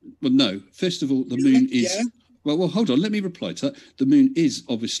 Well, no. First of all, the moon is... Yeah? Well, hold on. Let me reply to that. The moon is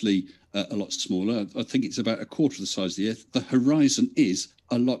obviously a lot smaller. I think it's about a quarter of the size of the Earth. The horizon is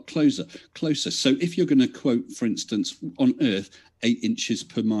a lot closer. So if you're going to quote, for instance, on Earth, 8 inches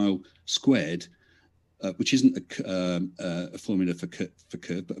per mile squared... which isn't a formula for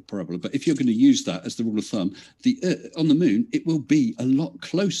curve, but a parabola. But if you're going to use that as the rule of thumb, on the moon, it will be a lot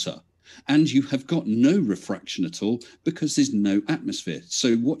closer. And you have got no refraction at all because there's no atmosphere.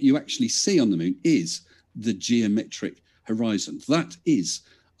 So what you actually see on the moon is the geometric horizon. That is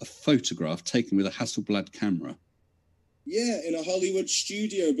a photograph taken with a Hasselblad camera. Yeah, in a Hollywood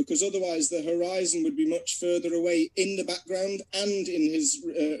studio, because otherwise the horizon would be much further away in the background and in his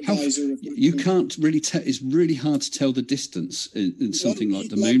visor. You can't really tell. It's really hard to tell the distance in something like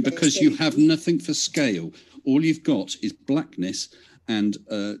the moon because you have nothing for scale. All you've got is blackness and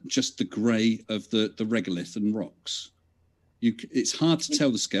just the grey of the regolith and rocks. It's hard to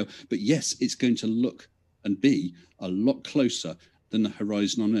tell the scale, but yes, it's going to look and be a lot closer than the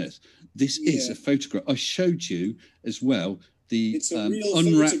horizon on Earth. This is a photograph. I showed you as well It's a real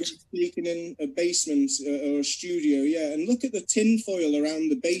photograph taken in a basement or a studio, yeah. And look at the tinfoil around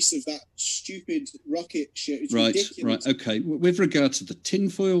the base of that stupid rocket shit. It's ridiculous. Right, okay. With regard to the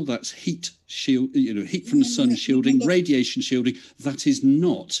tinfoil, that's heat shield, heat from the sun shielding, radiation shielding. That is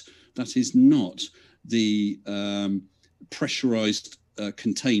not the pressurized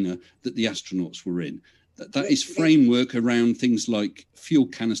container that the astronauts were in. That is framework around things like fuel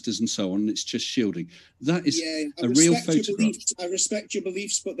canisters and so on. It's just shielding. That is a real photograph. I respect your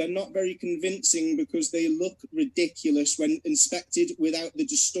beliefs, but they're not very convincing because they look ridiculous when inspected without the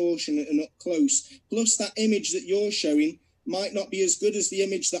distortion and up close. Plus, that image that you're showing might not be as good as the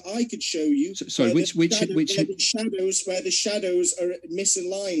image that I could show you. Sorry, which where the shadows are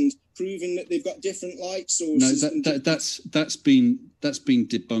misaligned, proving that they've got different light sources. No, that's been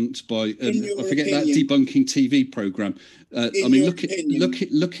debunked by I forget that debunking TV program.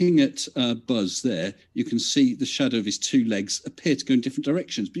 Looking at Buzz there, you can see the shadow of his two legs appear to go in different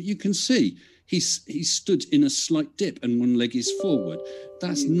directions, but you can see he's stood in a slight dip and one leg is forward.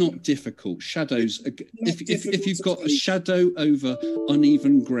 That's not difficult. Shadows, if you've got a shadow over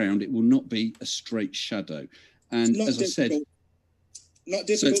uneven ground, it will not be a straight shadow. And as I said, not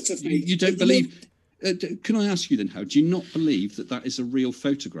difficult to fake. You don't believe. Can I ask you then, how do you not believe that is a real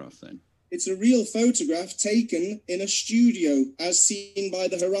photograph then? It's a real photograph taken in a studio as seen by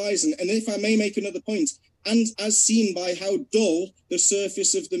the horizon. And if I may make another point, and as seen by how dull the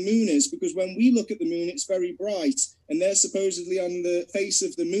surface of the moon is, because when we look at the moon, it's very bright, and they're supposedly on the face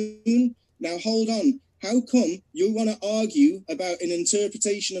of the moon. Now, hold on. How come you want to argue about an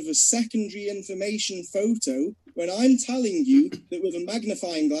interpretation of a secondary information photo when I'm telling you that with a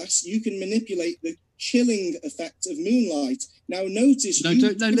magnifying glass, you can manipulate the chilling effect of moonlight? Now, notice... No,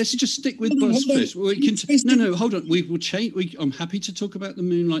 let's just stick with Buzz first. Hold on. We will change. I'm happy to talk about the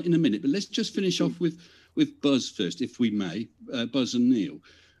moonlight in a minute, but let's just finish off with Buzz first, if we may. Buzz and Neil.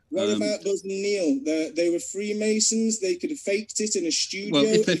 What about Buzz and Neil? They were Freemasons. They could have faked it in a studio. Well,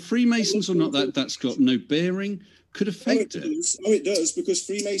 if they're Freemasons or not, that's got no bearing. Could have faked it. It does, because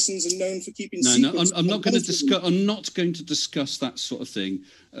Freemasons are known for keeping No, secrets. I'm not going to discuss. I'm not going to discuss that sort of thing.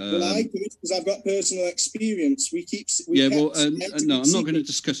 Well, I could, because I've got personal experience. I'm not going to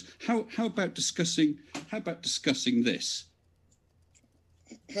discuss. How about discussing? How about discussing this?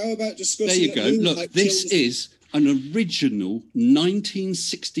 How about discussing? There you go. Look, this is an original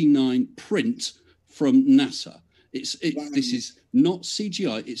 1969 print from NASA. This is not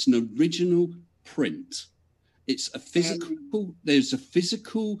CGI. It's an original print. It's a physical. There's a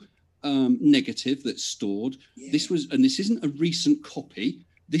physical negative that's stored. Yeah. This isn't a recent copy.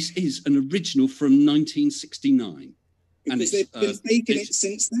 This is an original from 1969. Because they've been faking it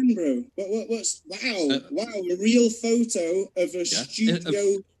since then, bro. Wow, a real photo of a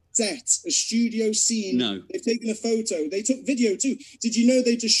studio set, a studio scene. No. They've taken a photo. They took video too. Did you know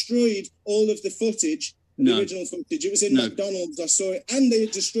they destroyed all of the footage, the original footage? It was in McDonald's, I saw it. And they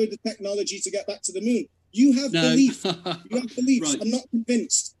destroyed the technology to get back to the moon. You have belief. You have beliefs. Right. I'm not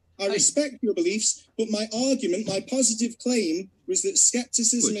convinced. I respect your beliefs, but my argument, my positive claim, was that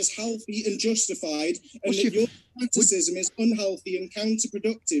skepticism is healthy and justified, and that your fanaticism is unhealthy and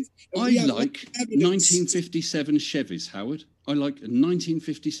counterproductive. And I like 1957 Chevys, Howard. I like a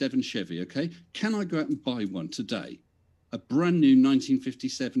 1957 Chevy, okay? Can I go out and buy one today? A brand new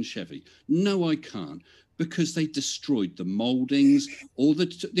 1957 Chevy? No, I can't. Because they destroyed the mouldings,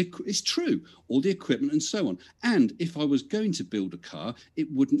 it's true, all the equipment and so on. And if I was going to build a car,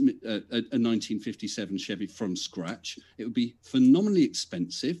 it wouldn't a 1957 Chevy from scratch. It would be phenomenally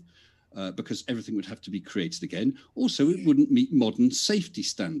expensive because everything would have to be created again. Also, it wouldn't meet modern safety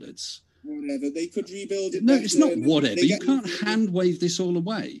standards. Whatever, they could rebuild it. No, it's not whatever. You can't hand wave this all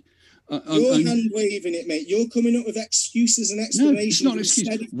away. You're hand waving it, mate. You're coming up with excuses and explanations. No, it's not an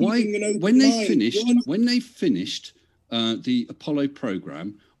excuse. Why? When they finished the Apollo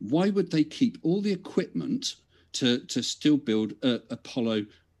program, why would they keep all the equipment to still build Apollo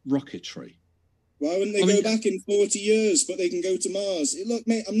rocketry? Why wouldn't they go back in 40 years, but they can go to Mars? Look,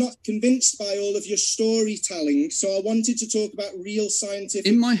 mate, I'm not convinced by all of your storytelling, so I wanted to talk about real scientific...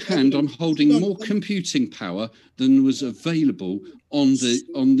 In my hand, I'm holding more computing power than was available on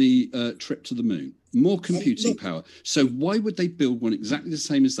the trip to the moon. More computing power. So why would they build one exactly the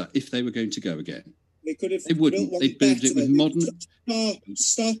same as that if they were going to go again? They could have. They wouldn't. They built it with modern.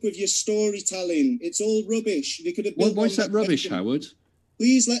 Stop with your storytelling. It's all rubbish. They could have. Why is that rubbish, Howard?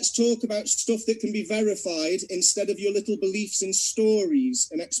 Please let's talk about stuff that can be verified instead of your little beliefs and stories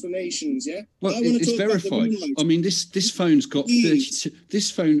and explanations, yeah? Well, it's verified. I mean, this phone's got 32... This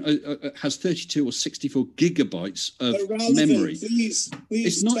phone has 32 or 64 gigabytes of memory. Please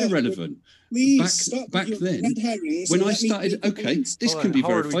it's not irrelevant. Please back then, when I started... Okay, this can be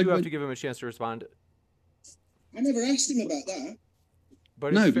Howard, verified. we do have to give him a chance to respond. I never asked him about that.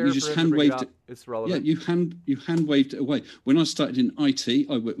 But no, it's but you just hand waved it. It's relevant. Yeah, you hand waved it away. When I started in IT,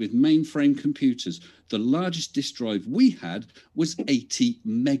 I worked with mainframe computers. The largest disk drive we had was 80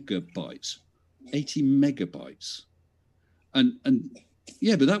 megabytes. 80 megabytes, and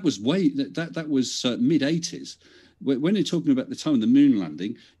yeah, but that was that was mid 80s. When you're talking about the time of the moon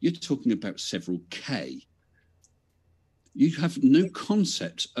landing, you're talking about several K. You have no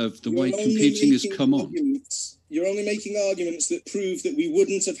concept of the way computing has come on. You're only making arguments that prove that we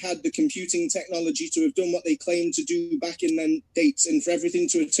wouldn't have had the computing technology to have done what they claimed to do back in then dates and for everything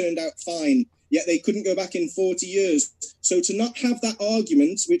to have turned out fine. Yet they couldn't go back in 40 years. So to not have that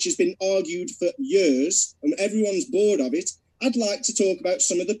argument, which has been argued for years, and everyone's bored of it, I'd like to talk about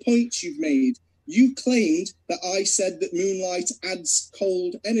some of the points you've made. You claimed that I said that moonlight adds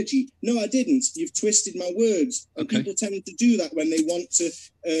cold energy. No, I didn't. You've twisted my words. And people tend to do that when they want to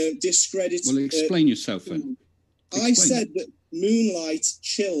discredit... Well, explain yourself then. I said that moonlight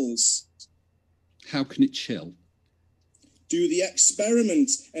chills. How can it chill? Do the experiment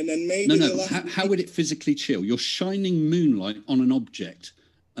and then maybe... No. How would it physically chill? You're shining moonlight on an object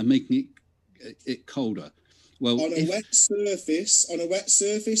and making it colder. Well, on a wet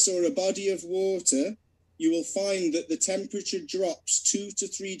surface or a body of water, you will find that the temperature drops 2 to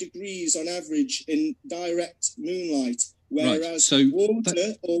 3 degrees on average in direct moonlight. Whereas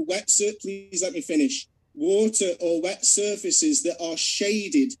water or wet surfaces that are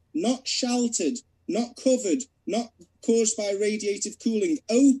shaded, not sheltered, not covered, not caused by radiative cooling,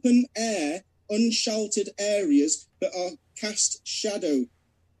 open air, unsheltered areas that are cast shadow.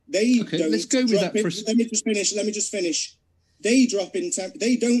 Let's go with that. Let me just finish. They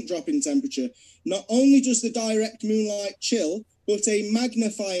don't drop in temperature. Not only does the direct moonlight chill, but a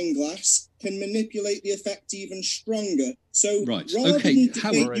magnifying glass can manipulate the effect even stronger. So rather than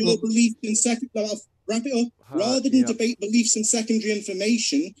debate your beliefs in debate beliefs in secondary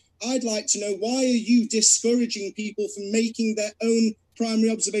information, I'd like to know, why are you discouraging people from making their own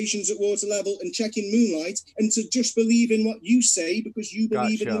primary observations at water level and checking moonlight, and to just believe in what you say because you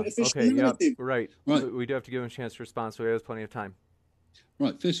believe in an official narrative? Right. We do have to give him a chance to respond, so he has plenty of time.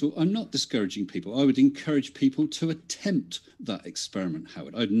 Right. First of all, I'm not discouraging people. I would encourage people to attempt that experiment,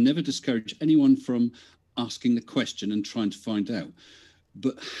 Howard. I'd never discourage anyone from asking the question and trying to find out.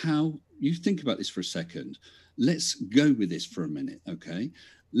 But how you think about this for a second. Let's go with this for a minute, okay?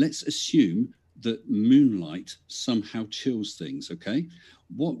 Let's assume that moonlight somehow chills things, okay?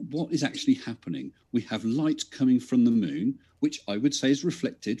 What is actually happening? We have light coming from the moon, which I would say is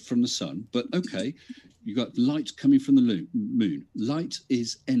reflected from the sun, but okay, you've got light coming from the moon. Light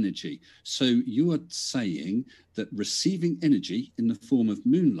is energy. So you are saying that receiving energy in the form of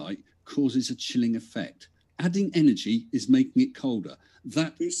moonlight causes a chilling effect. Adding energy is making it colder.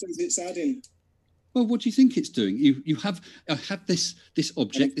 Who says it's adding? Well, what do you think it's doing? I have this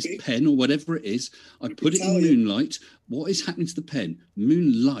object, this pen or whatever it is. I put it in moonlight. What is happening to the pen?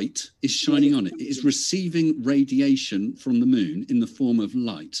 Moonlight is shining on it. It is receiving radiation from the moon in the form of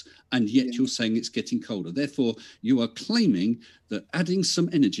light, and yet you're saying it's getting colder. Therefore, you are claiming that adding some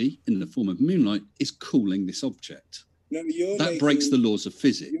energy in the form of moonlight is cooling this object. No, that breaks the laws of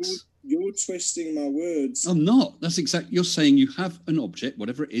physics. You're twisting my words. I'm not. That's exactly. You're saying you have an object,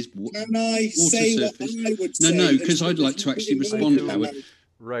 whatever it is. Can I say surface. What I would say? No, because I'd like to actually respond, Howard.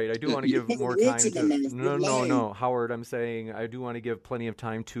 Right, I do want to give more time to... No, Howard, I'm saying I do want to give plenty of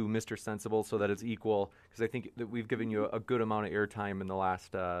time to Mr. Sensible so that it's equal, because I think that we've given you a good amount of airtime in the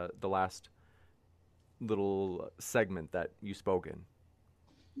last little segment that you spoke in.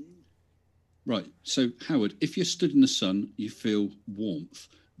 Right, so Howard, if you're stood in the sun, you feel warmth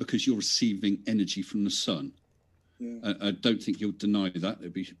because you're receiving energy from the sun. Yeah. I don't think you'll deny that.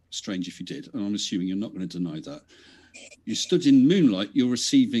 It'd be strange if you did, and I'm assuming you're not going to deny that. You stood in moonlight, you're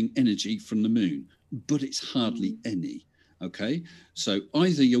receiving energy from the moon, but it's hardly any, okay? So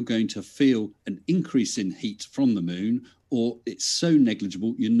either you're going to feel an increase in heat from the moon, or it's so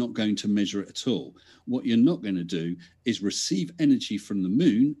negligible you're not going to measure it at all. What you're not going to do is receive energy from the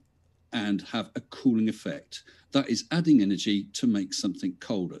moon and have a cooling effect. That is adding energy to make something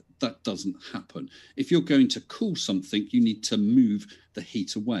colder. That doesn't happen. If you're going to cool something, you need to move the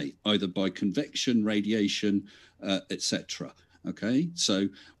heat away, either by convection, radiation, etc. Okay, so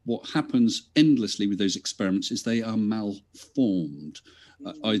what happens endlessly with those experiments is they are malformed.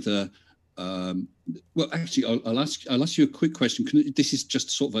 either. Well, actually, I'll ask you a quick question. This is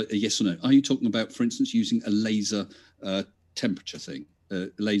just sort of a yes or no. Are you talking about, for instance, using a laser temperature thing,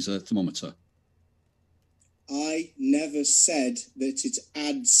 laser thermometer? I never said that it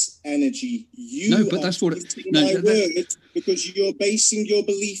adds energy. That's what word, because you're basing your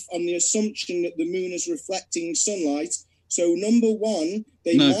belief on the assumption that the moon is reflecting sunlight. So, number one,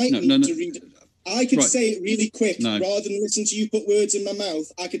 they might need to read. I could say it really quick rather than listen to you put words in my mouth.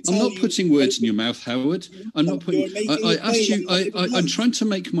 I could tell you. I'm not putting words in your mouth, Howard. I'm not putting. I asked you. I'm trying to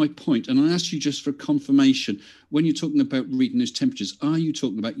make my point, and I asked you just for confirmation. When you're talking about reading those temperatures, are you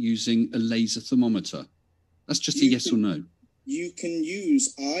talking about using a laser thermometer? That's just a yes or no. You can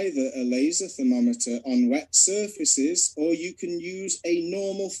use either a laser thermometer on wet surfaces, or you can use a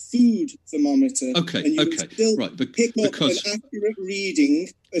normal food thermometer. Okay, and you okay, still right. Pick up an accurate reading,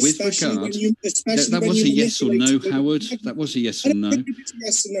 especially when you. That was a yes or no, Howard. That was a yes or no.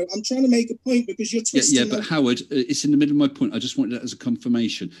 Yes or no. I'm trying to make a point because you're twisting. Yeah, but Howard, it's in the middle of my point. I just wanted that as a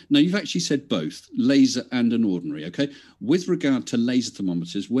confirmation. Now, you've actually said both, laser and an ordinary, okay? With regard to laser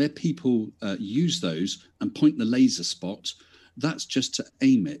thermometers, where people use those and point the laser spot, that's just to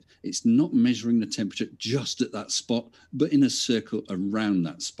aim it. It's not measuring the temperature just at that spot, but in a circle around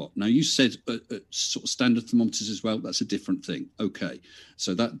that spot. Now, you said sort of standard thermometers as well. That's a different thing. Okay,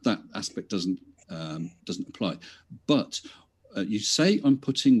 so that aspect doesn't apply. But you say I'm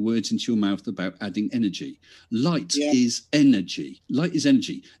putting words into your mouth about adding energy. Light is energy. Light is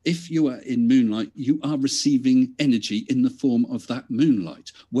energy. If you are in moonlight, you are receiving energy in the form of that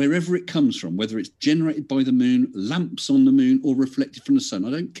moonlight, wherever it comes from, whether it's generated by the moon, lamps on the moon, or reflected from the sun.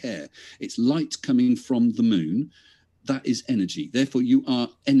 I don't care. It's light coming from the moon. That is energy. Therefore, you are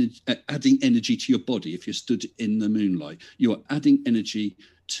adding energy to your body. If you're stood in the moonlight, you are adding energy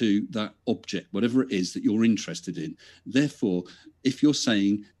to that object, whatever it is that you're interested in. Therefore, if you're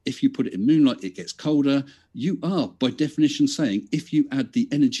saying, if you put it in moonlight, it gets colder, you are, by definition, saying, if you add the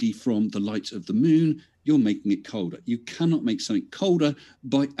energy from the light of the moon, you're making it colder. You cannot make something colder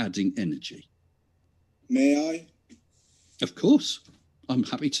by adding energy. May I? Of course. I'm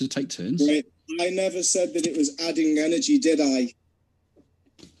happy to take turns. Right. I never said that it was adding energy, did I?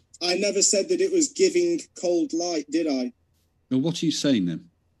 I never said that it was giving cold light, did I? Well, what are you saying then?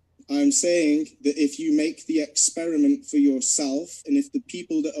 I'm saying that if you make the experiment for yourself, and if the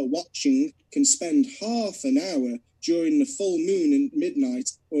people that are watching can spend half an hour during the full moon and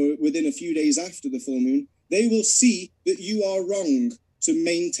midnight, or within a few days after the full moon, they will see that you are wrong to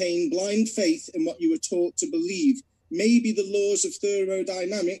maintain blind faith in what you were taught to believe. Maybe the laws of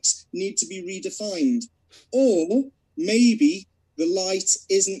thermodynamics need to be redefined. Or maybe the light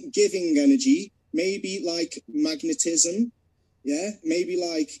isn't giving energy. Maybe like magnetism, maybe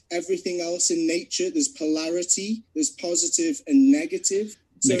like everything else in nature, there's polarity, there's positive and negative.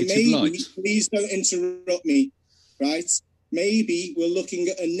 So maybe, light. Please don't interrupt me, right? Maybe we're looking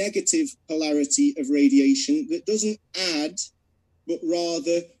at a negative polarity of radiation that doesn't add, but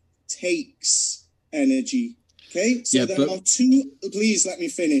rather takes energy. Okay, so there are two, please let me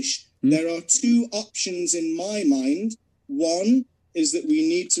finish. There are two options in my mind. One is that we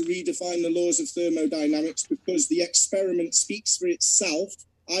need to redefine the laws of thermodynamics because the experiment speaks for itself.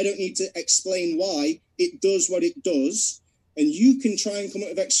 I don't need to explain why. It does what it does. And you can try and come up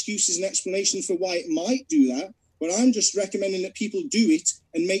with excuses and explanations for why it might do that. But I'm just recommending that people do it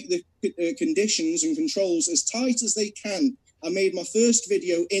and make the conditions and controls as tight as they can. I made my first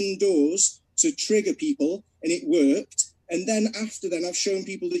video indoors to trigger people, and it worked. And then after then, I've shown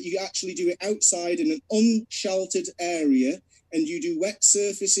people that you actually do it outside in an unsheltered area, and you do wet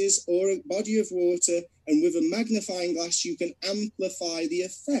surfaces or a body of water, and with a magnifying glass, you can amplify the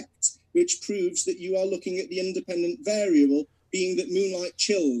effect, which proves that you are looking at the independent variable, being that moonlight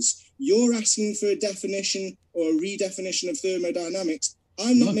chills. You're asking for a definition or a redefinition of thermodynamics.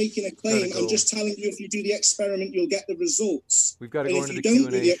 I'm not making a claim. I'm just telling you, if you do the experiment, you'll get the results. We've got to go into the Q&A shortly. If you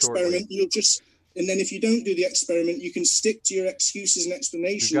don't do the experiment, you'll just... And then if you don't do the experiment, you can stick to your exces and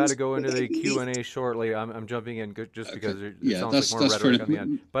explanations. We've got to go into the Q&A shortly. I'm jumping in just because it sounds like more rhetoric on the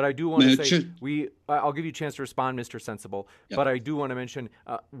end. But I do want to say, I'll give you a chance to respond, Mr. Sensible. Yep. But I do want to mention,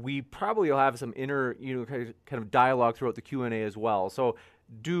 we probably will have some inner, kind of dialogue throughout the Q&A as well. So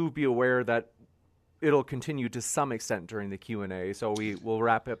do be aware that it'll continue to some extent during the Q&A. So we will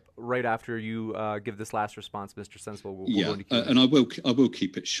wrap up right after you give this last response, Mr. Sensible. We'll go into Q&A. And I will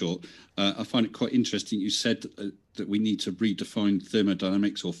keep it short. I find it quite interesting. You said that we need to redefine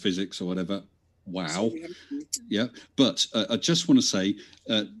thermodynamics or physics or whatever. Wow. Yeah. But I just want to say,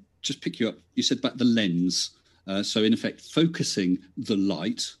 just pick you up. You said about the lens. So in effect, focusing the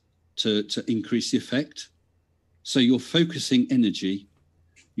light to increase the effect. So you're focusing energy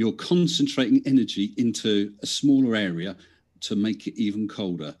You're concentrating energy into a smaller area to make it even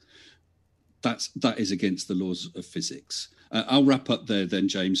colder. That is against the laws of physics. I'll wrap up there then,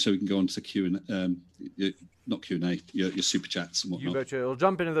 James, so we can go on to not Q&A, your super chats and whatnot. You betcha. We'll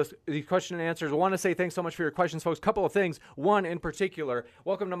jump into the question and answers. I want to say thanks so much for your questions, folks. Couple of things. One in particular,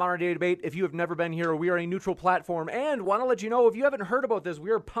 welcome to Modern Day Debate. If you have never been here, we are a neutral platform, and want to let you know, if you haven't heard about this, we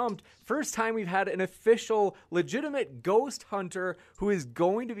are pumped. First time we've had an official, legitimate ghost hunter who is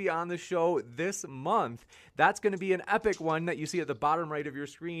going to be on the show this month. That's going to be an epic one that you see at the bottom right of your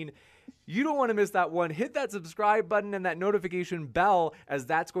screen. You don't want to miss that one. Hit that subscribe button and that notification bell, as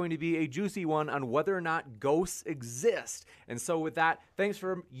that's going to be a juicy one on whether or not ghosts exist. And so with that, thanks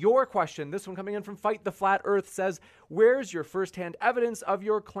for your question. This one coming in from Fight the Flat Earth says, where's your firsthand evidence of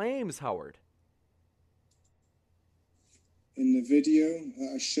your claims, Howard? In the video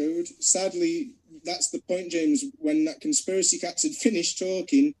that I showed. Sadly, that's the point, James. When that conspiracy cats had finished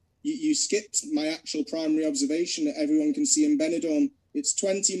talking, you skipped my actual primary observation that everyone can see in Benidorm. It's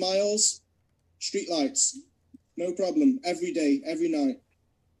 20 miles, streetlights, no problem, every day, every night.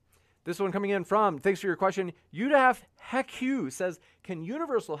 This one coming in from, thanks for your question, Udaf Hekhu says, can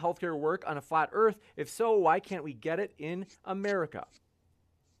universal healthcare work on a flat earth? If so, why can't we get it in America?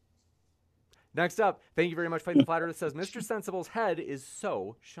 Next up, thank you very much, Fight the Flat Earth says, Mr. Sensible's head is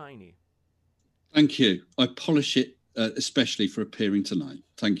so shiny. Thank you. I polish it especially for appearing tonight.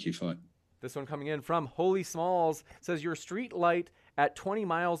 Thank you, Fight. This one coming in from Holy Smalls says, your street light at 20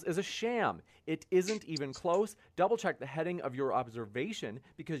 miles is a sham. It isn't even close. Double check the heading of your observation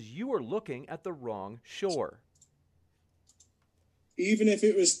because you are looking at the wrong shore. Even if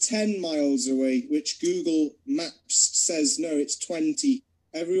it was 10 miles away, which Google Maps says, no, it's 20.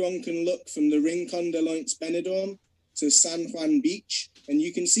 Everyone can look from the Rincon de Loints Benidorm to San Juan Beach, and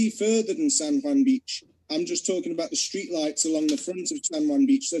you can see further than San Juan Beach. I'm just talking about the streetlights along the front of San Juan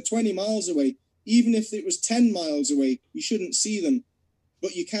Beach. They're 20 miles away. Even if it was 10 miles away, you shouldn't see them.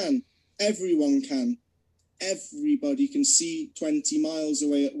 But you can. Everyone can. Everybody can see 20 miles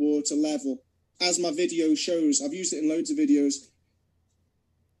away at water level. As my video shows. I've used it in loads of videos.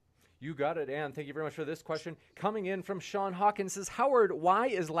 You got it, Ann. Thank you very much for this question. Coming in from Sean Hawkins says, Howard, why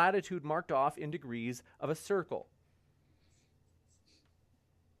is latitude marked off in degrees of a circle?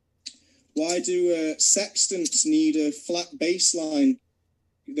 Why do sextants need a flat baseline?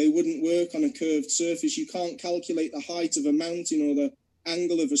 They wouldn't work on a curved surface. You can't calculate the height of a mountain or the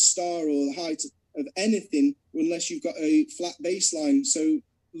angle of a star or the height of anything unless you've got a flat baseline. So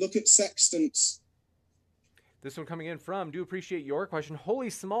look at sextants. This one coming in from, do appreciate your question, Holy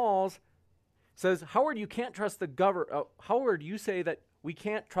Smalls says, Howard, you can't trust the government. Howard, you say that we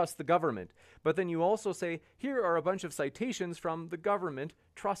can't trust the government, but then you also say, here are a bunch of citations from the government,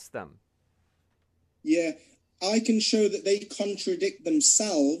 trust them. Yeah, I can show that they contradict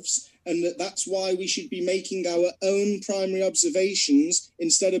themselves and that's why we should be making our own primary observations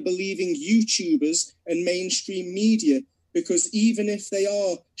instead of believing YouTubers and mainstream media, because even if they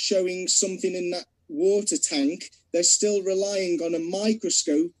are showing something in that water tank, they're still relying on a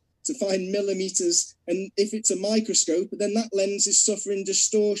microscope to find millimeters. And if it's a microscope, then that lens is suffering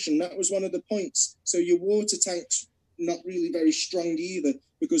distortion. That was one of the points. So your water tank's not really very strong either,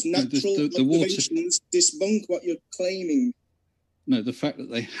 because natural observations debunk what you're claiming. No, the fact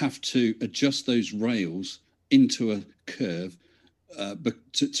that they have to adjust those rails into a curve but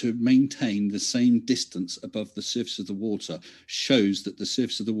to maintain the same distance above the surface of the water shows that the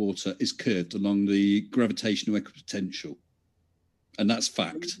surface of the water is curved along the gravitational equipotential. And that's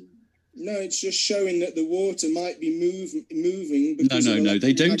fact. No, it's just showing that the water might be moving. No.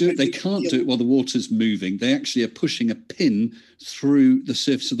 They don't do it. They can't do it while the water's moving. They actually are pushing a pin through the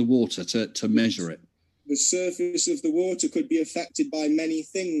surface of the water to measure it. The surface of the water could be affected by many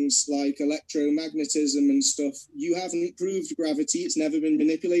things like electromagnetism and stuff. You haven't proved gravity. It's never been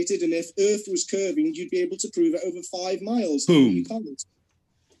manipulated. And if Earth was curving, you'd be able to prove it over 5 miles. Boom. You can't.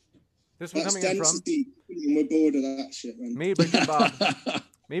 This one That's coming density. in from... We're bored of that shit, man. Made by Jim Bob.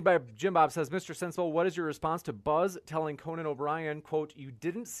 Made by Jim Bob says, Mr. Sensible, what is your response to Buzz telling Conan O'Brien, quote, you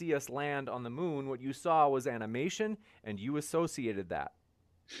didn't see us land on the moon. What you saw was animation, and you associated that.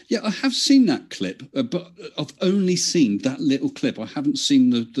 Yeah, I have seen that clip, but I've only seen that little clip. I haven't seen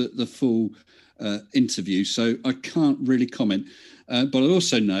the full interview, so I can't really comment. But I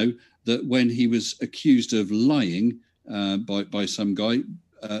also know that when he was accused of lying by some guy,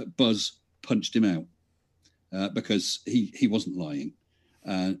 Buzz punched him out because he wasn't lying.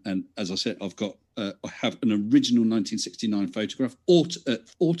 And as I said, I have an original 1969 photograph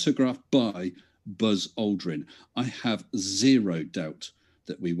autographed by Buzz Aldrin. I have zero doubt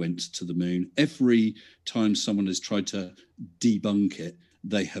that we went to the moon. Every time someone has tried to debunk it,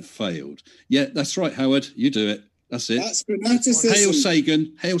 they have failed. Yeah, that's right, Howard. You do it. That's it. That's fanaticism. Hail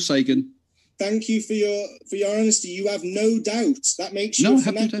Sagan. Hail Sagan. Thank you for your honesty. You have no doubt. That makes you a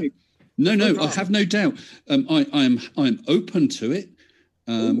fanatic. No, I have no doubt. I'm open to it.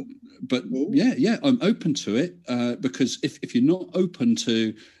 But yeah, I'm open to it because if you're not open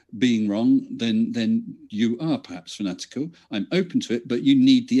to being wrong, then you are perhaps fanatical. I'm open to it, but you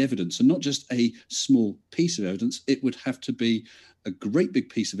need the evidence, and not just a small piece of evidence. It would have to be a great big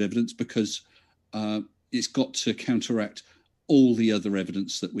piece of evidence because it's got to counteract all the other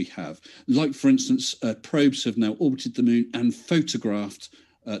evidence that we have. Like, for instance, probes have now orbited the moon and photographed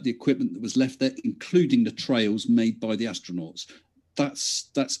the equipment that was left there, including the trails made by the astronauts.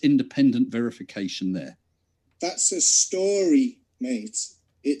 That's independent verification there. That's a story, mate.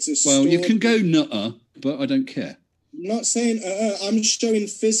 It's a story. Well, you can go nutter, but I don't care. I'm not saying I'm showing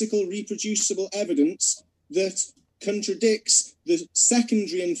physical reproducible evidence that contradicts the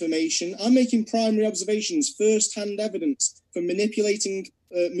secondary information. I'm making primary observations, first-hand evidence for manipulating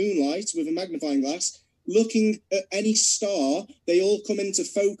moonlight with a magnifying glass. Looking at any star, they all come into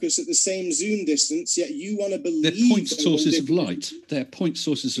focus at the same zoom distance, yet you want to believe... They're point sources of light. They're point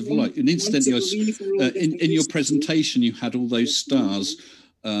sources of light. And incidentally, in your presentation, you had all those stars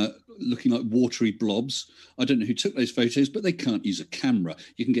looking like watery blobs. I don't know who took those photos, but they can't use a camera.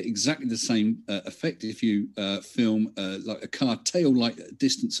 You can get exactly the same effect if you film like a car tail light at a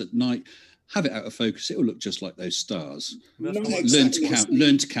distance at night. Have it out of focus, it will look just like those stars. Learn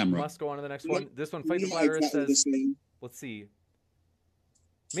to camera. Must go on to the next one. This one, Fight the Flat Earth says, let's see.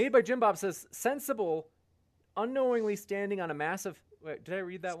 Made by Jim Bob says, sensible, unknowingly standing on a massive, wait, did I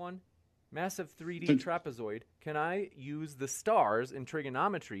read that one? Massive 3D trapezoid. Can I use the stars in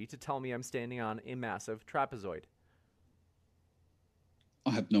trigonometry to tell me I'm standing on a massive trapezoid? I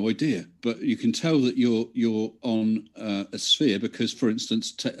have no idea, but you can tell that you're on a sphere because, for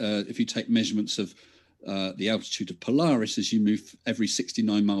instance, if you take measurements of the altitude of Polaris as you move every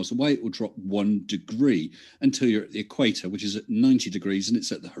 69 miles away, it will drop 1 degree until you're at the equator, which is at 90 degrees, and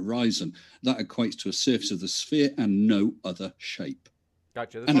it's at the horizon. That equates to a surface of the sphere and no other shape.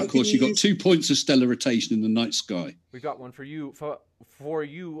 Gotcha. And of course, you've got 2 points of stellar rotation in the night sky. We've got one for you, for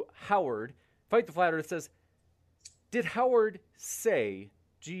you, Howard. Fight the Flat Earth says, did Howard say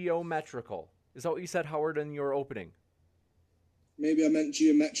geometrical? Is that what you said, Howard, in your opening? Maybe I meant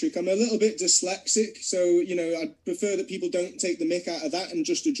geometric. I'm a little bit dyslexic, so, I'd prefer that people don't take the mick out of that and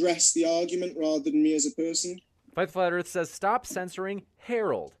just address the argument rather than me as a person. Fight the Flat Earth says, stop censoring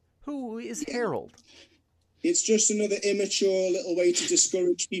Harold. Who is Harold? It's just another immature little way to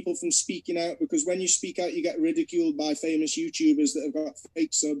discourage people from speaking out, because when you speak out, you get ridiculed by famous YouTubers that have got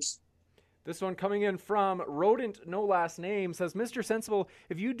fake subs. This one coming in from Rodent No Last Name says, Mr. Sensible,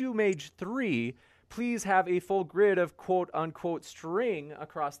 if you do Mage 3, please have a full grid of quote-unquote string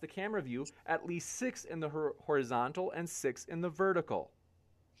across the camera view, at least 6 in the horizontal and 6 in the vertical.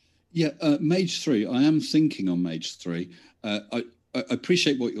 Yeah, Mage 3, I am thinking on Mage 3. I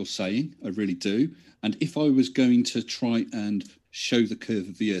appreciate what you're saying, I really do. And if I was going to try and show the curve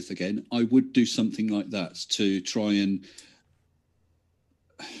of the Earth again, I would do something like that to try and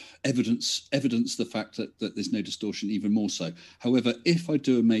evidence the fact that there's no distortion even more so. However, if I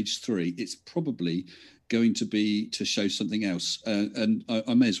do a Mage 3, it's probably going to be to show something else. And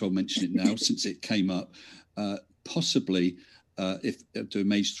I may as well mention it now since it came up. Possibly, if I do a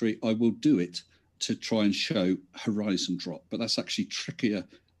Mage 3, I will do it to try and show horizon drop. But that's actually trickier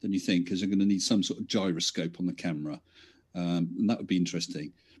than you think, because I'm going to need some sort of gyroscope on the camera. And that would be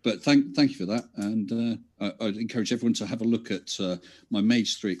interesting. But thank you for that. And I'd encourage everyone to have a look at my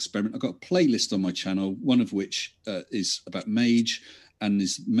Mage 3 experiment. I've got a playlist on my channel, one of which is about Mage, and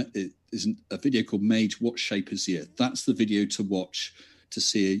is a video called Mage, What Shape is the Earth? That's the video to watch to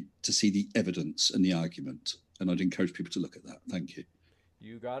see the evidence and the argument. And I'd encourage people to look at that. Thank you.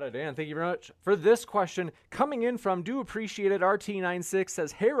 You got it, Dan. Thank you very much for this question. Coming in from Do Appreciate It, RT96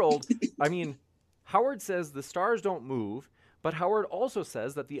 says, Howard says the stars don't move, but Howard also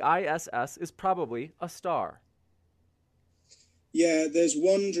says that the ISS is probably a star. Yeah, there's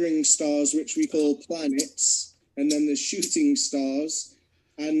wandering stars, which we call planets, and then there's shooting stars.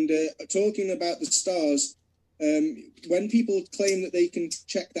 And talking about the stars, when people claim that they can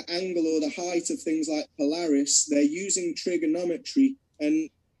check the angle or the height of things like Polaris, they're using trigonometry.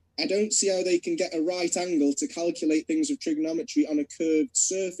 And I don't see how they can get a right angle to calculate things with trigonometry on a curved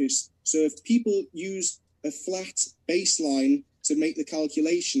surface. So if people use a flat baseline to make the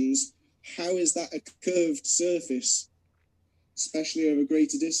calculations, how is that a curved surface, especially over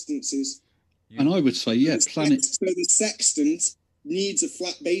greater distances? And I would say, planets. So the sextant needs a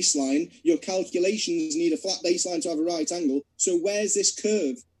flat baseline. Your calculations need a flat baseline to have a right angle. So where's this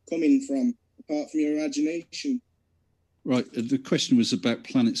curve coming from, apart from your imagination? Right. The question was about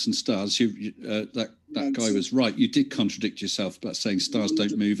planets and stars. That guy was right. You did contradict yourself about saying stars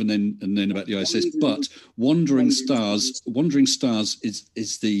don't move, and then about the ISS. But wandering stars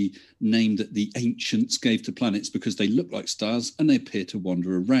is the name that the ancients gave to planets because they look like stars and they appear to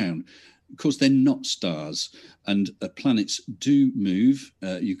wander around. Of course, they're not stars, and planets do move.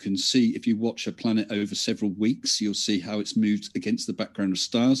 You can see, if you watch a planet over several weeks, you'll see how it's moved against the background of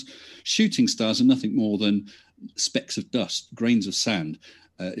stars. Shooting stars are nothing more than specks of dust, grains of sand.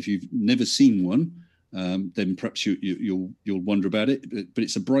 If you've never seen one, then perhaps you'll wonder about it. But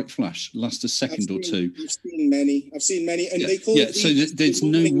it's a bright flash, lasts a second or two. I've seen many, and they call it. So there's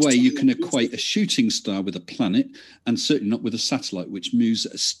no way you can equate a shooting star with a planet, and certainly not with a satellite, which moves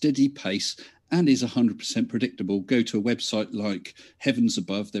at a steady pace and is 100% predictable. Go to a website like Heavens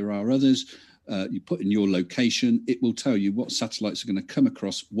Above. There are others. You put in your location, it will tell you what satellites are going to come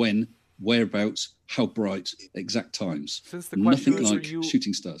across, when, whereabouts, how bright, exact times. Since the question Nothing was like for you,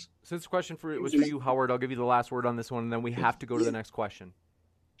 shooting stars. Since the question was for you, Howard, I'll give you the last word on this one, and then we have to go to the next question.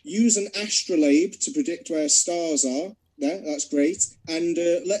 Use an astrolabe to predict where stars are. Yeah, that's great. And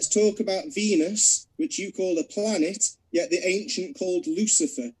let's talk about Venus, which you call a planet, yet the ancient called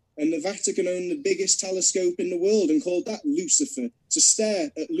Lucifer. And the Vatican owned the biggest telescope in the world and called that Lucifer, to stare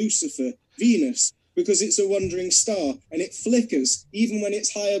at Lucifer, Venus, because it's a wandering star and it flickers even when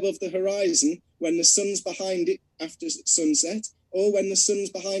it's high above the horizon, when the sun's behind it after sunset, or when the sun's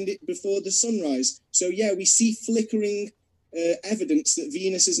behind it before the sunrise. So yeah, we see flickering evidence that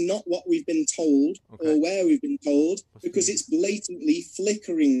Venus is not what we've been told, or where we've been told, because it's blatantly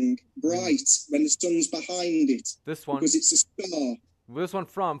flickering bright when the sun's behind it. This one, because it's a star. This one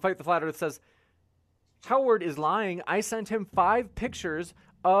from Fight the Flat Earth says, Howard is lying. I sent him 5 pictures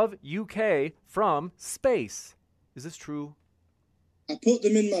of UK from space. Is this true? I put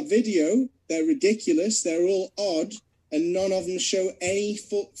them in my video. They're ridiculous. They're all odd, and none of them show any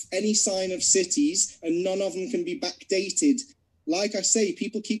sign of cities, and none of them can be backdated. Like I say,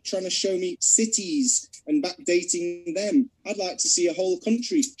 people keep trying to show me cities and backdating them. I'd like to see a whole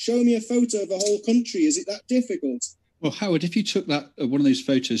country. Show me a photo of a whole country. Is it that difficult? Well, Howard, if you took that one of those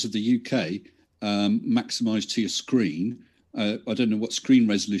photos of the UK, maximised to your screen, I don't know what screen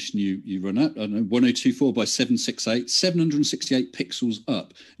resolution you run at. I don't know, 1024 by 768, 768 pixels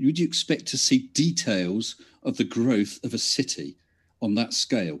up. Would you expect to see details of the growth of a city on that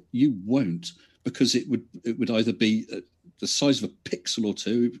scale? You won't, because it would either be the size of a pixel or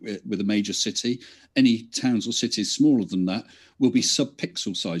two with a major city. Any towns or cities smaller than that will be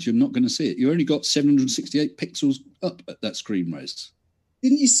sub-pixel size. You're not going to see it. You only got 768 pixels up at that screen res.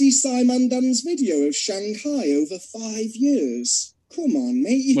 Didn't you see Simon Dan's video of Shanghai over 5 years? Come on,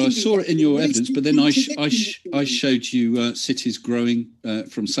 mate. Well, I saw it in your evidence, but then I showed you cities growing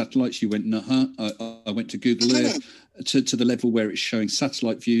from satellites. You went, I went to Google Earth to the level where it's showing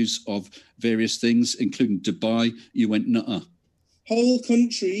satellite views of various things, including Dubai. You went, Whole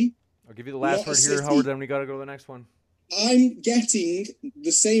country. I'll give you the last word here, Howard, then we got to go to the next one. I'm getting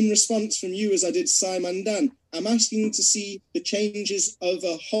the same response from you as I did Simon Dan. I'm asking to see the changes of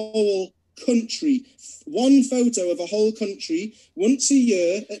a whole country. One photo of a whole country once a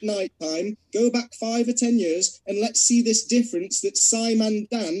year at night time. Go back 5 or 10 years and let's see this difference that Simon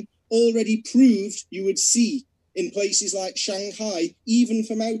Dan already proved you would see. In places like Shanghai, even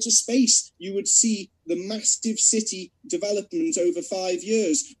from outer space, you would see the massive city development over 5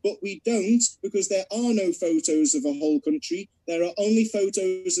 years. But we don't, because there are no photos of a whole country. There are only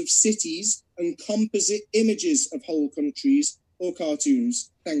photos of cities and composite images of whole countries or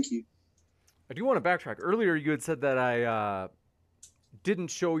cartoons. Thank you. I do want to backtrack. Earlier, you had said that I didn't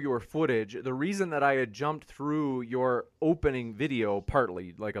show your footage. The reason that I had jumped through your opening video,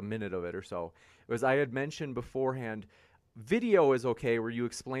 partly, like a minute of it or so, was I had mentioned beforehand, video is okay where you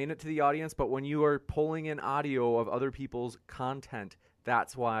explain it to the audience, but when you are pulling in audio of other people's content,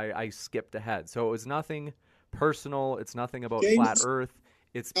 that's why I skipped ahead. So it was nothing personal. It's nothing about James, Flat Earth.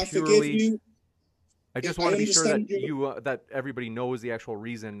 It's purely... I just want to be sure that that everybody knows the actual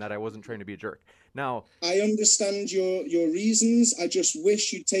reason that I wasn't trying to be a jerk. Now, I understand your reasons. I just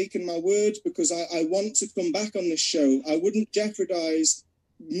wish you'd taken my word, because I want to come back on this show. I wouldn't jeopardize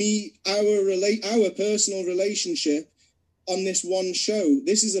our personal relationship on this one show.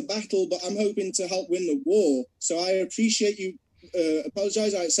 This is a battle, but I'm hoping to help win the war. So I appreciate you.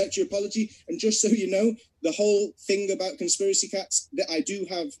 Apologize. I accept your apology. And just so you know, the whole thing about conspiracy cats, that I do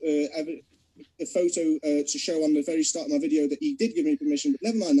have a photo to show on the very start of my video that he did give me permission, but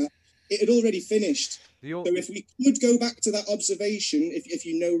never mind that. It had already finished. So if we could go back to that observation, if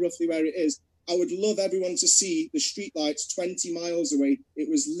you know roughly where it is, I would love everyone to see the streetlights 20 miles away. It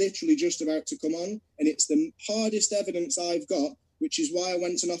was literally just about to come on, and it's the hardest evidence I've got, which is why I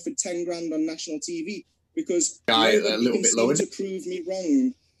went and offered 10 grand on national TV, because a little bit lower to prove me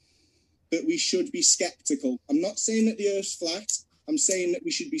wrong. That we should be skeptical. I'm not saying that the Earth's flat. I'm saying that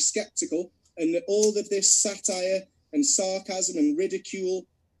we should be skeptical, and that all of this satire and sarcasm and ridicule,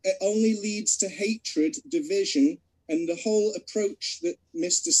 it only leads to hatred, division, and the whole approach that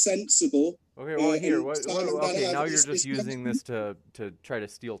Mr. Sensible. Okay, well, now you're just using this to try to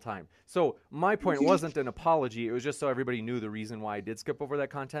steal time. So my point wasn't an apology. It was just so everybody knew the reason why I did skip over that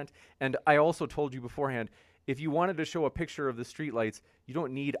content. And I also told you beforehand, if you wanted to show a picture of the streetlights, you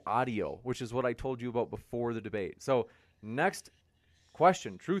don't need audio, which is what I told you about before the debate. So next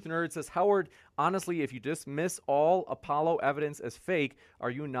question. Truth Nerd says, Howard, honestly, if you dismiss all Apollo evidence as fake, are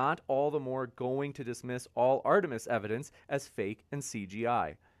you not all the more going to dismiss all Artemis evidence as fake and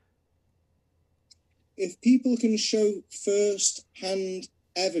CGI? If people can show first-hand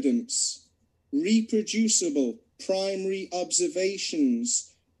evidence, reproducible primary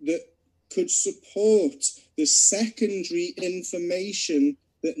observations that could support the secondary information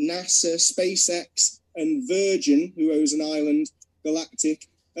that NASA, SpaceX, and Virgin, who owns an island, Galactic,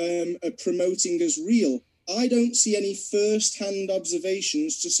 are promoting as real. I don't see any first-hand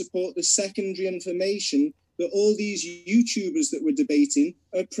observations to support the secondary information that all these YouTubers that we're debating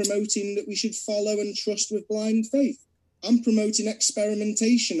are promoting that we should follow and trust with blind faith. I'm promoting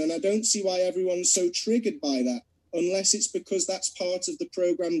experimentation, and I don't see why everyone's so triggered by that, unless it's because that's part of the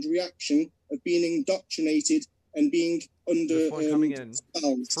programmed reaction of being indoctrinated and being under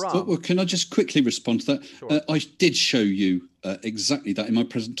Well, can I just quickly respond to that? Sure. I did show you exactly that in my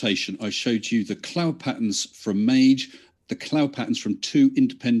presentation. I showed you the cloud patterns from MAGE, the cloud patterns from 2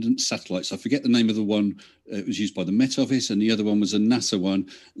 independent satellites. I forget the name of the one. It was used by the Met Office, and the other one was a NASA one.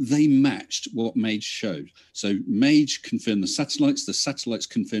 They matched what MAGE showed. So MAGE confirmed the satellites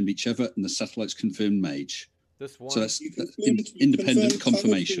confirmed each other, and the satellites confirmed MAGE. This one. So that's independent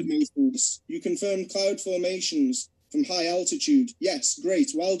confirmation. You confirmed cloud formations from high altitude. Yes,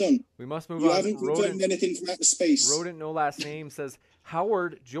 great, well done. We must move on. You haven't confirmed anything from outer space. Rodent, no last name, says,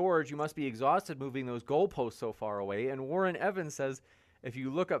 Howard, George, you must be exhausted moving those goalposts so far away. And Warren Evans says, if you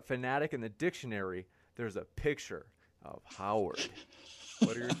look up fanatic in the dictionary, there's a picture of Howard.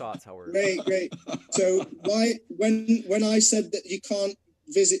 What are your thoughts, Howard? Great. So when I said that you can't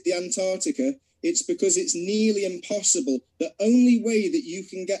visit the Antarctica, it's because it's nearly impossible. The only way that you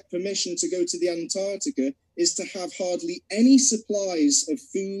can get permission to go to the Antarctica is to have hardly any supplies of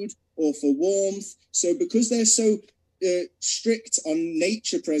food or for warmth. So because they're so strict on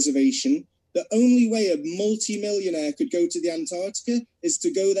nature preservation, the only way a multi-millionaire could go to the Antarctica is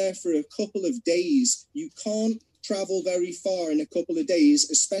to go there for a couple of days. You can't travel very far in a couple of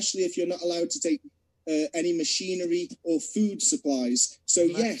days, especially if you're not allowed to take any machinery or food supplies. So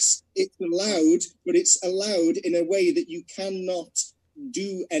yes, it's allowed, but it's allowed in a way that you cannot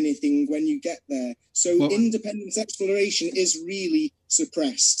do anything when you get there. So independent exploration is really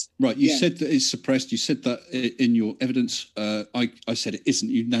suppressed. Right, you said that it's suppressed. You said that in your evidence. I said it isn't.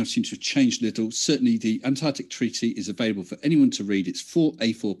 You now seem to have changed a little. Certainly, the Antarctic Treaty is available for anyone to read. It's 4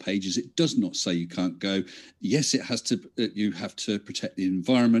 A4 pages. It does not say you can't go. Yes, it has to. You have to protect the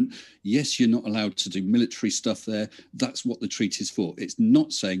environment. Yes, you're not allowed to do military stuff there. That's what the treaty is for. It's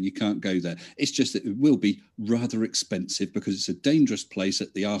not saying you can't go there. It's just that it will be rather expensive because it's a dangerous place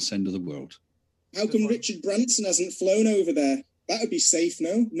at the arse end of the world. How come Richard Branson hasn't flown over there? That would be safe,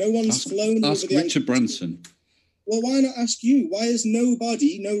 no? No one's flown over the Richard Branson. Well, why not ask you? Why has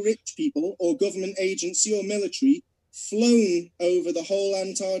nobody, no rich people or government agency or military, flown over the whole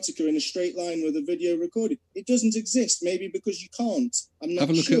Antarctica in a straight line with a video recorded? It doesn't exist. Maybe because you can't. I'm not Have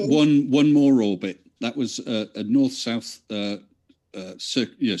a look sure. at one more orbit. That was a north-south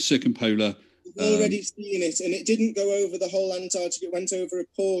circumpolar. We've already seen it, and it didn't go over the whole Antarctica. It went over a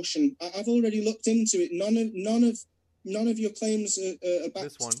portion. I've already looked into it. None of your claims are backed.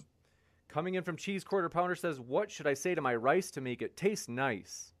 This one. Coming in from Cheese Quarter Pounder says, what should I say to my rice to make it taste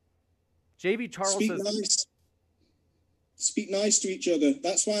nice? JV Charles says... Nice. Speak nice to each other.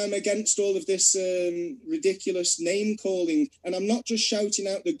 That's why I'm against all of this ridiculous name-calling. And I'm not just shouting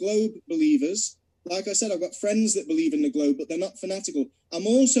out the Globe believers. Like I said, I've got friends that believe in the Globe, but they're not fanatical. I'm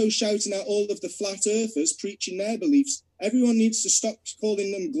also shouting out all of the flat earthers preaching their beliefs. Everyone needs to stop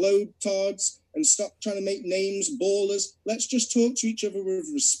calling them globe tards and stop trying to make names ballers. Let's just talk to each other with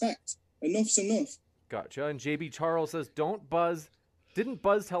respect. Enough's enough. Gotcha. And JB Charles says, didn't Buzz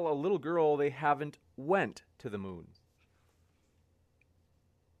tell a little girl they haven't went to the moon?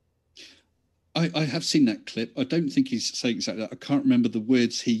 I have seen that clip. I don't think he's saying exactly that. I can't remember the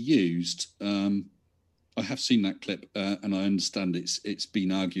words he used. I have seen that clip, and I understand it's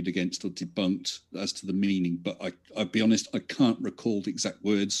been argued against or debunked as to the meaning. But I'll be honest, I can't recall the exact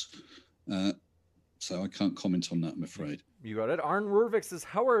words, so I can't comment on that, I'm afraid. You got it. Arn Rurvik says,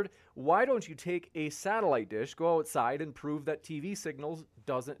 Howard, why don't you take a satellite dish, go outside, and prove that TV signals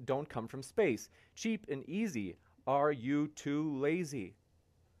don't come from space? Cheap and easy. Are you too lazy?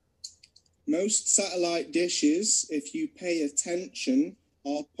 Most satellite dishes, if you pay attention,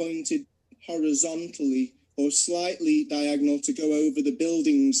 are pointed horizontally or slightly diagonal to go over the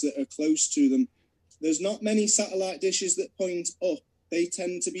buildings that are close to them. There's not many satellite dishes that point up. They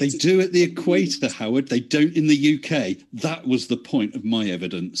tend to be... They do at the equator, Howard. They don't in the UK. That was the point of my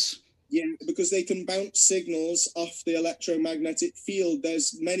evidence. Yeah, because they can bounce signals off the electromagnetic field.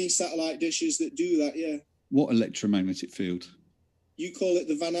 There's many satellite dishes that do that, yeah. What electromagnetic field? You call it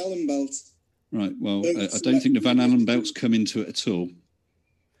the Van Allen belt. Right, well, I don't think the Van Allen belts come into it at all.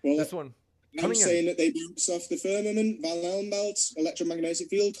 Well, this one. I'm saying that they bounce off the firmament, Van Allen belts, electromagnetic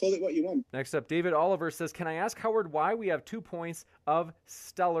field, call it what you want. Next up, David Oliver says, can I ask Howard why we have 2 points of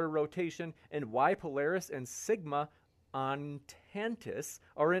stellar rotation and why Polaris and Sigma Octantis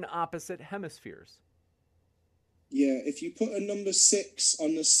are in opposite hemispheres? Yeah, if you put a number 6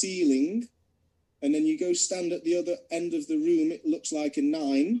 on the ceiling and then you go stand at the other end of the room, it looks like a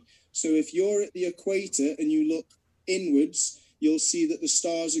 9. So if you're at the equator and you look inwards, you'll see that the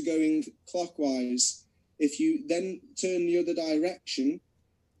stars are going clockwise. If you then turn the other direction,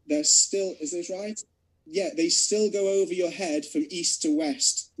 they're still, is this right? Yeah, they still go over your head from east to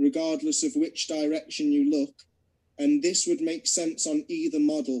west, regardless of which direction you look. And this would make sense on either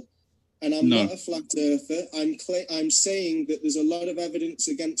model. And I'm not a flat earther. I'm saying that there's a lot of evidence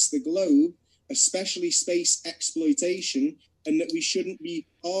against the globe, especially space exploitation, and that we shouldn't be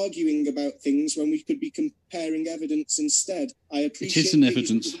arguing about things when we could be comparing evidence instead. I appreciate it is an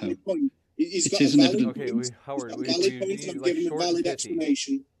evidence, Howard. It is an evidence. Okay, Howard, we need like a valid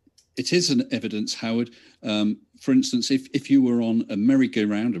explanation. It is an evidence, Howard. For instance, if you were on a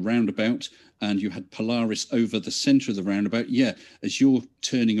merry-go-round, a roundabout, and you had Polaris over the centre of the roundabout, yeah, as you're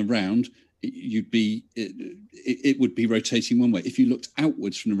turning around, it would be rotating one way. If you looked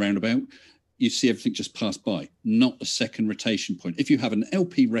outwards from the roundabout, you see everything just pass by, not a second rotation point. If you have an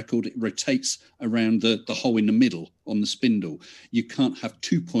LP record, it rotates around the hole in the middle on the spindle. You can't have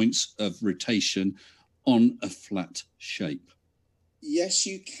 2 points of rotation on a flat shape. Yes,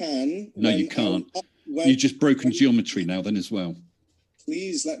 you can. No, you can't. You've just broken geometry now then as well.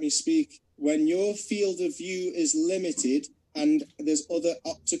 Please let me speak. When your field of view is limited and there's other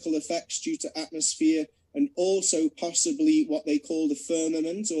optical effects due to atmosphere, and also possibly what they call the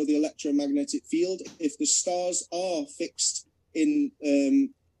firmament or the electromagnetic field. If the stars are fixed in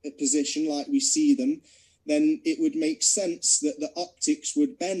a position like we see them, then it would make sense that the optics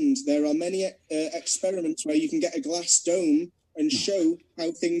would bend. There are many experiments where you can get a glass dome and show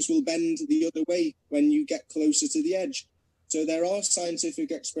how things will bend the other way when you get closer to the edge. So there are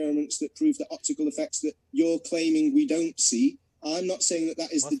scientific experiments that prove the optical effects that you're claiming we don't see. I'm not saying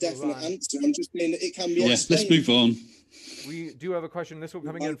that is the definite answer. I'm just saying that it can be explained. Let's move on. We do have a question. This one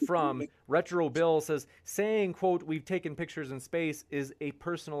coming in from Retro Bill says, saying, quote, we've taken pictures in space is a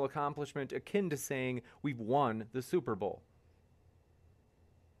personal accomplishment akin to saying we've won the Super Bowl.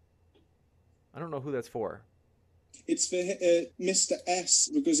 I don't know who that's for. It's for Mr. S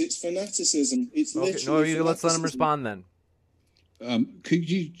because it's fanaticism. It's literally let's let him respond then. Could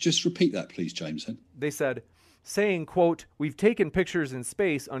you just repeat that, please, James? They said, saying, quote, we've taken pictures in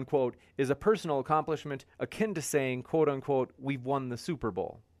space, unquote, is a personal accomplishment akin to saying, quote, unquote, we've won the Super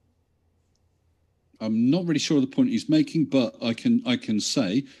Bowl. I'm not really sure of the point he's making, but I can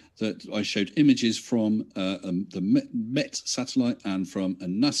say that I showed images from the Met satellite and from a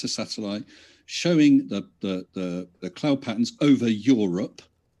NASA satellite showing the cloud patterns over Europe,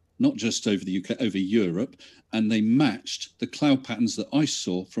 not just over the UK, over Europe, and they matched the cloud patterns that I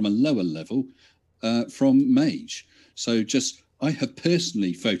saw from a lower level from MAGE. So I have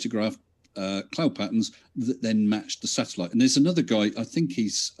personally photographed cloud patterns that then matched the satellite. And there's another guy, I think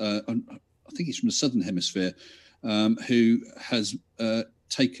he's from the Southern Hemisphere, who has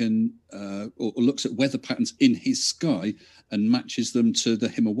taken or looks at weather patterns in his sky and matches them to the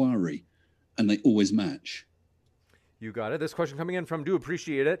Himawari, and they always match. You got it. This question coming in from Do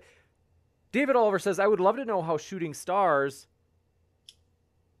Appreciate It. David Oliver says, I would love to know how shooting stars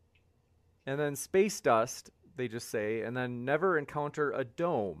and then space dust, they just say, and then never encounter a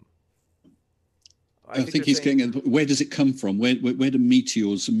dome. I think he's getting at, where does it come from? Where do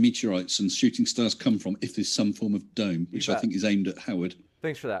meteors and meteorites and shooting stars come from if there's some form of dome, which I think is aimed at Howard?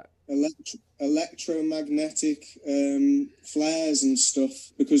 Thanks for that. electromagnetic flares and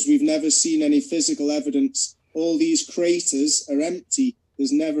stuff, because we've never seen any physical evidence. All these craters are empty.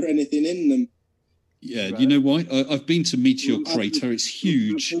 There's never anything in them. Yeah, you know why? I've been to Meteor Crater. It's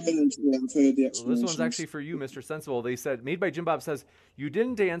huge. I've heard the explanations. Well, this one's actually for you, Mr. Sensible. They said, made by Jim Bob, says, you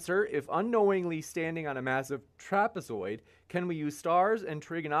didn't answer. If unknowingly standing on a massive trapezoid, can we use stars and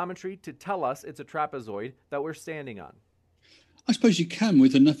trigonometry to tell us it's a trapezoid that we're standing on? I suppose you can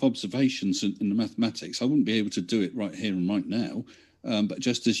with enough observations in the mathematics. I wouldn't be able to do it right here and right now. But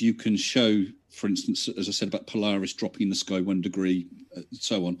just as you can show, for instance, as I said about Polaris dropping in the sky 1 degree,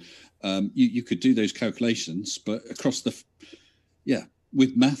 so on, you could do those calculations. But across with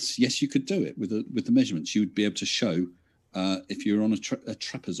maths, yes, you could do it with the measurements. You would be able to show if you're on a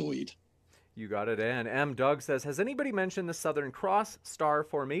trapezoid. You got it. And M. Doug says, has anybody mentioned the Southern Cross star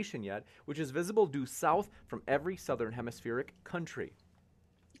formation yet, which is visible due south from every southern hemispheric country?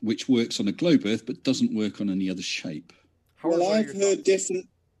 Which works on a globe Earth, but doesn't work on any other shape. Well, I've heard different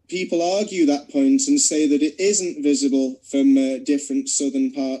people argue that point and say that it isn't visible from different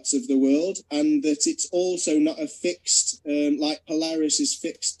southern parts of the world, and that it's also not a fixed, like Polaris is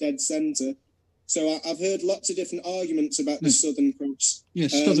fixed dead center. So I've heard lots of different arguments about the Southern Cross. Yeah,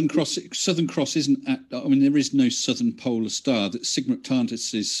 Southern Cross isn't. There is no southern polar star. That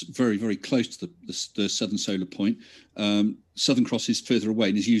Cygnus is very, very close to the southern solar point. Southern Cross is further away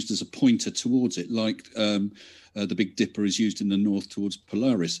and is used as a pointer towards it, like the Big Dipper is used in the north towards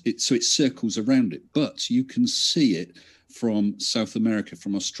Polaris. So it circles around it, but you can see it from South America,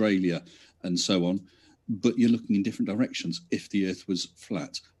 from Australia, and so on. But you're looking in different directions if the Earth was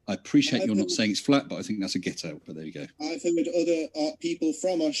flat. I appreciate you're not saying it's flat, but I think that's a get out. But there you go. I've heard other people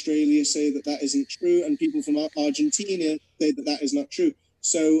from Australia say that isn't true, and people from Argentina say that is not true.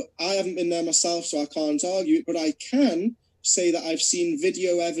 So I haven't been there myself, so I can't argue it. But I can say that I've seen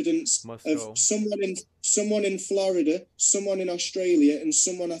video evidence of someone in Florida, someone in Australia, and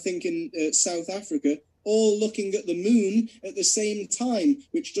someone I think in South Africa, all looking at the moon at the same time,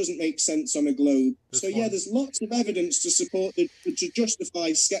 which doesn't make sense on a globe. There's lots of evidence to support to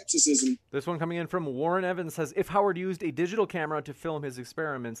justify skepticism. This one coming in from Warren Evans says, if Howard used a digital camera to film his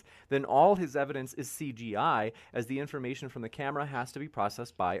experiments, then all his evidence is CGI, as the information from the camera has to be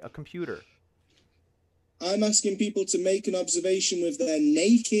processed by a computer. I'm asking people to make an observation with their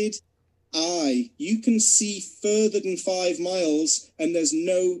naked eye. You can see further than 5 miles and there's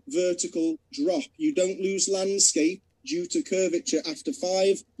no vertical drop. You don't lose landscape due to curvature after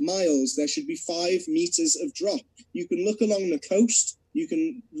 5 miles. There should be 5 meters of drop. You can look along the coast, you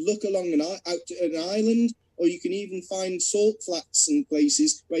can look along out to an island, or you can even find salt flats and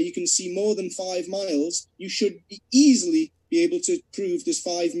places where you can see more than 5 miles. You should easily be able to prove there's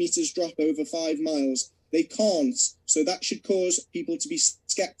 5 meters drop over 5 miles. They can't, so that should cause people to be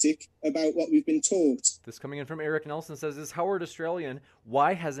skeptic about what we've been taught. This coming in from Eric Nelson says, is Howard Australian?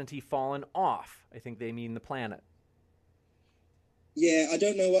 Why hasn't he fallen off? I think they mean the planet. Yeah, I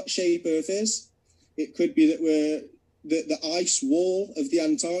don't know what shape Earth is. It could be that we're the ice wall of the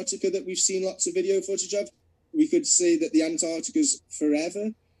Antarctica that we've seen lots of video footage of. We could say that the Antarctica's forever.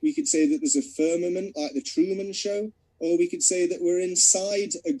 We could say that there's a firmament like the Truman Show. Or we could say that we're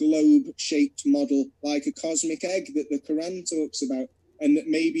inside a globe-shaped model, like a cosmic egg that the Quran talks about, and that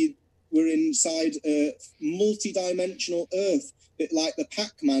maybe we're inside a multi-dimensional Earth, that like the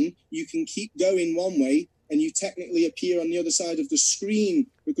Pac-Man, you can keep going one way, and you technically appear on the other side of the screen,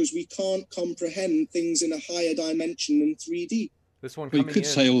 because we can't comprehend things in a higher dimension than 3D. This one coming in. You could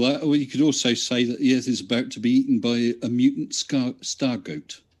say all that, or you could also say that the Earth is about to be eaten by a mutant star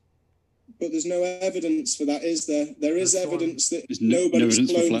goat. But there's no evidence for that, is there? There is evidence that nobody's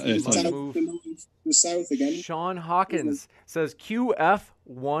flown from the south again. Sean Hawkins says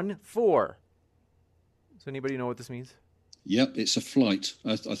QF14. Does anybody know what this means? Yep, it's a flight.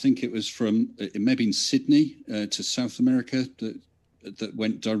 I think it was from, it may have been Sydney to South America that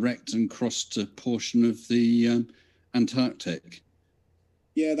went direct and crossed a portion of the Antarctic.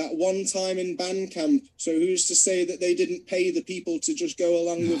 Yeah, that one time in Bandcamp. So who's to say that they didn't pay the people to just go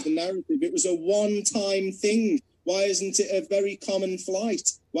along with the narrative? It was a one-time thing. Why isn't it a very common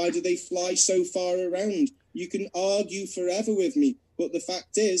flight? Why do they fly so far around? You can argue forever with me, but the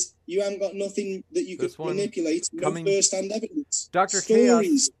fact is, you haven't got nothing that you could manipulate. No first-hand evidence. Dr.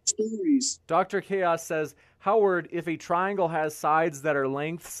 Stories. Dr. Chaos says, Howard, if a triangle has sides that are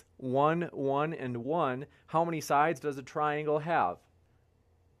lengths 1, 1, and 1, how many sides does a triangle have?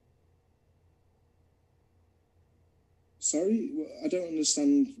 Sorry, I don't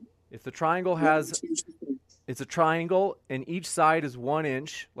understand. If the triangle has, it's a triangle and each side is 1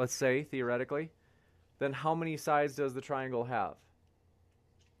 inch, let's say, theoretically, then how many sides does the triangle have?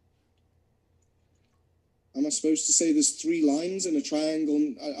 am I supposed to say there's 3 lines in a triangle?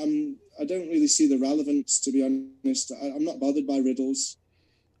 I don't really see the relevance, to be honest. I'm not bothered by riddles.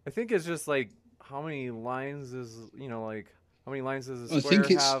 I think it's just like, how many lines is, how many lines does a square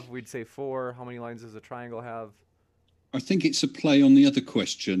have? We'd say 4. How many lines does a triangle have? I think it's a play on the other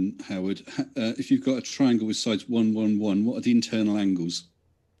question, Howard. If you've got a triangle with sides 1, 1, 1, what are the internal angles?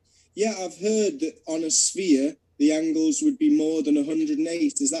 Yeah, I've heard that on a sphere, the angles would be more than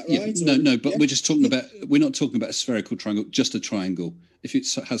 108. Is that right? No, but we're just talking about, we're not talking about a spherical triangle, just a triangle. If it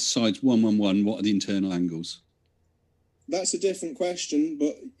has sides 1, 1, 1, what are the internal angles? That's a different question,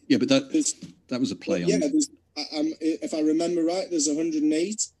 but... Yeah, but that was a play on... Yeah, if I remember right, there's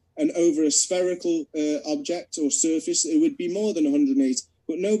 108, and over a spherical object or surface, it would be more than 108.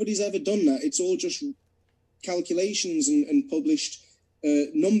 But nobody's ever done that. It's all just calculations and published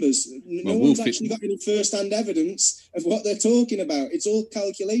numbers. No one's actually got any first-hand evidence of what they're talking about. It's all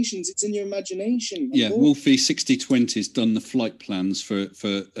calculations. It's in your imagination. Yeah, Wolfie 6020 has done the flight plans for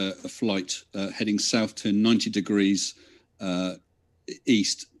a flight heading south to 90 degrees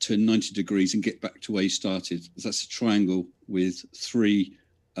east to 90 degrees and get back to where he started. That's a triangle with 3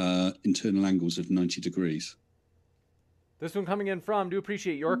 internal angles of 90 degrees. This one coming in from, do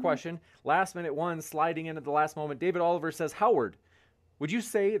appreciate your question. Last minute one, sliding in at the last moment. David Oliver says, Howard, would you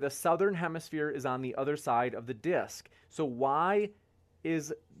say the southern hemisphere is on the other side of the disk? So why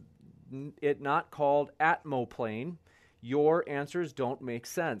is it not called atmoplane? Your answers don't make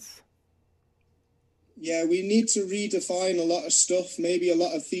sense. Yeah, we need to redefine a lot of stuff. Maybe a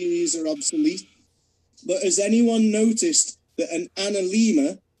lot of theories are obsolete. But has anyone noticed that an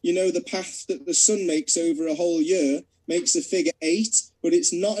analemma, the path that the sun makes over a whole year, makes a figure 8, but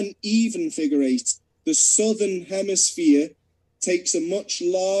it's not an even figure 8. The southern hemisphere takes a much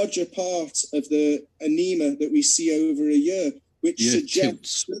larger part of the anemma that we see over a year, which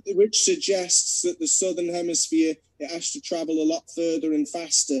suggests that the southern hemisphere, it has to travel a lot further and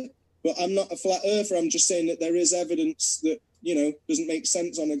faster. But I'm not a flat earther. I'm just saying that there is evidence that, doesn't make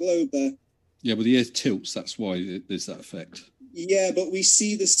sense on a globe there. Yeah, well, the Earth tilts. That's why there's that effect. Yeah, but we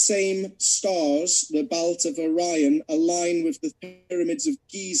see the same stars, the Belt of Orion, align with the pyramids of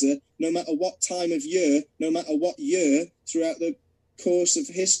Giza, no matter what time of year, no matter what year, throughout the course of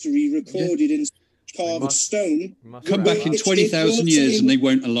history, recorded in carved stone. Come back in 20,000 years and they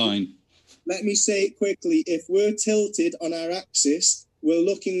won't align. Let me say it quickly. If we're tilted on our axis, we're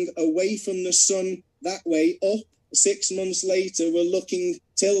looking away from the sun that way, up. 6 months later, we're looking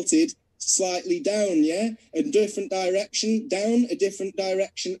tilted slightly down, a different direction down, a different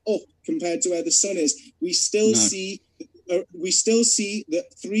direction up compared to where the sun is. We still see that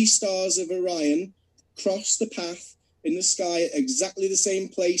 3 stars of Orion cross the path in the sky at exactly the same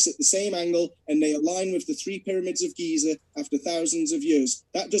place at the same angle, and they align with the 3 pyramids of Giza after thousands of years.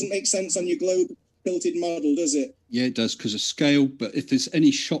 That doesn't make sense on your globe tilted model, does it? Yeah, it does, because of scale. But if there's any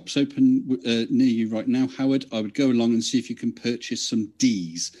shops open near you right now, Howard, I would go along and see if you can purchase some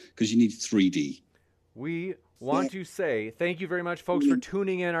Ds, because you need 3D. We want to say thank you very much, folks, for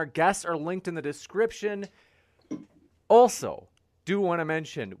tuning in. Our guests are linked in the description. Also, do want to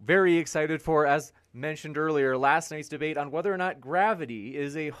mention, very excited for, as mentioned earlier, last night's debate on whether or not gravity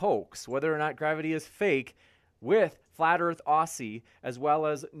is a hoax, whether or not gravity is fake, with Flat Earth Aussie, as well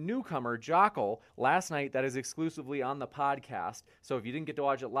as newcomer Jockle last night. That is exclusively on the podcast. So if you didn't get to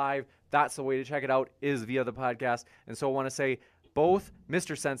watch it live, that's the way to check it out, is via the podcast. And so I want to say both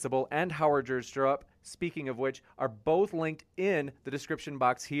Mr. Sensible and Howard Jerdstrup, speaking of which, are both linked in the description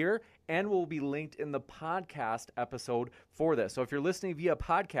box here and will be linked in the podcast episode for this. So if you're listening via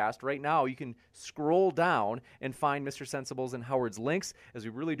podcast right now, you can scroll down and find Mr. Sensible's and Howard's links, as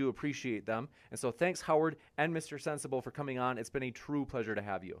we really do appreciate them. And so thanks, Howard and Mr. Sensible, for coming on. It's been a true pleasure to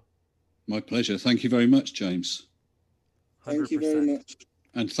have you. My pleasure. Thank you very much, James. 100%. Thank you very much.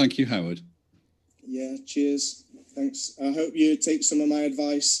 And thank you, Howard. Yeah, cheers. Thanks. I hope you take some of my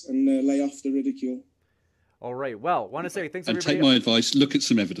advice and lay off the ridicule. All right. Well, want to say thanks, and everybody. Take my advice. Look at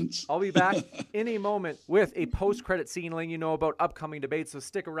some evidence. I'll be back in a moment with a post-credit scene letting you know about upcoming debates, so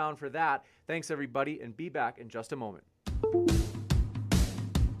stick around for that. Thanks, everybody, and be back in just a moment.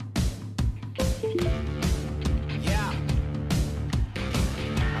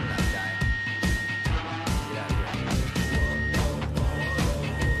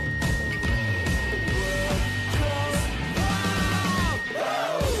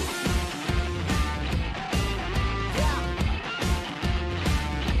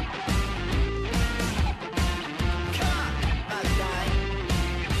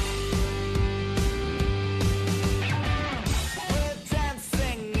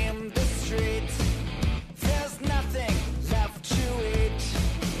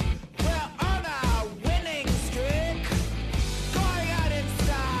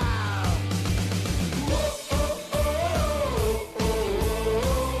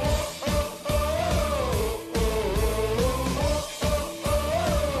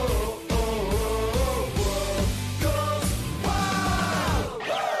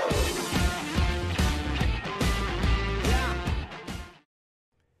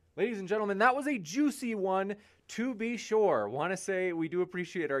 Ladies and gentlemen, that was a juicy one, to be sure. Want to say we do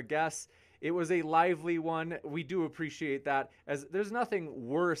appreciate our guests. It was a lively one. We do appreciate that, as there's nothing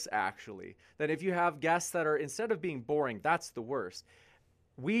worse, actually, than if you have guests that are, instead of being boring, that's the worst.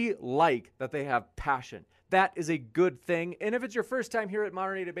 We like that they have passion. That is a good thing. And if it's your first time here at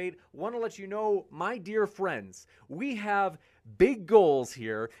Modern Day Debate, want to let you know, my dear friends, we have big goals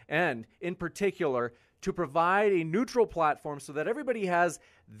here, and in particular, to provide a neutral platform so that everybody has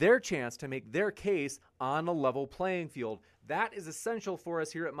their chance to make their case on a level playing field. That is essential for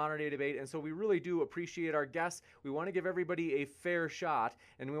us here at Modern Day Debate, and so we really do appreciate our guests. We want to give everybody a fair shot,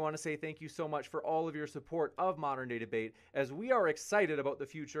 and we want to say thank you so much for all of your support of Modern Day Debate, as we are excited about the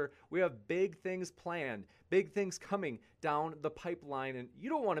future. We have big things planned, big things coming down the pipeline, and you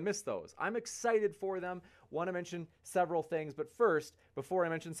don't want to miss those. I'm excited for them. Want to mention several things, but first, before I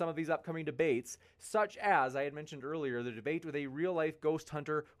mention some of these upcoming debates, such as I had mentioned earlier, the debate with a real-life ghost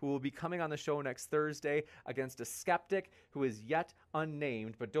hunter who will be coming on the show next Thursday against a skeptic who is yet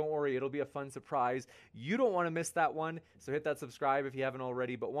unnamed, but don't worry, it'll be a fun surprise. You don't want to miss that one, so hit that subscribe if you haven't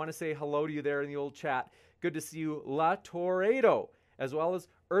already, but want to say hello to you there in the old chat. Good to see you, La Toredo, as well as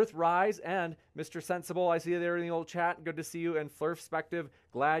Earthrise and Mr. Sensible. I see you there in the old chat. Good to see you. And Flurfspective,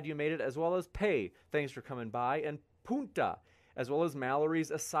 glad you made it, as well as Pay. Thanks for coming by. And Punta, as well as Mallory's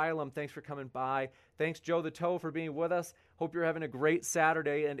Asylum. Thanks for coming by. Thanks, Joe the Toe, for being with us. Hope you're having a great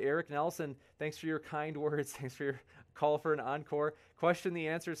Saturday. And Eric Nelson, thanks for your kind words. Thanks for your call for an encore. Question the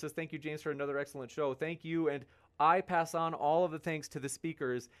answer says, thank you, James, for another excellent show. Thank you. And I pass on all of the thanks to the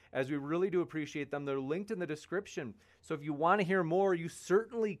speakers, as we really do appreciate them. They're linked in the description. So if you want to hear more, you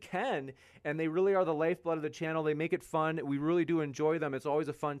certainly can. And they really are the lifeblood of the channel. They make it fun. We really do enjoy them. It's always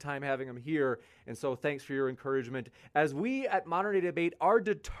a fun time having them here. And so thanks for your encouragement, as we at Modern Day Debate are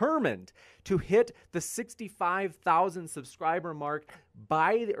determined to hit the 65,000 subscriber mark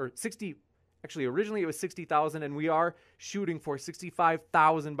originally it was 60,000, and we are shooting for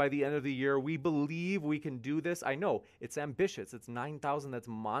 65,000 by the end of the year. We believe we can do this. I know it's ambitious. It's 9,000. That's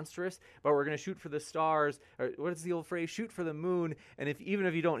monstrous, but we're going to shoot for the stars. Or what is the old phrase? Shoot for the moon. And even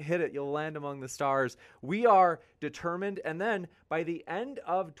if you don't hit it, you'll land among the stars. We are determined. And then by the end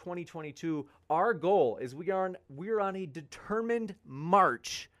of 2022, our goal is we're on a determined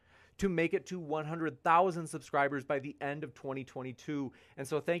march to make it to 100,000 subscribers by the end of 2022. And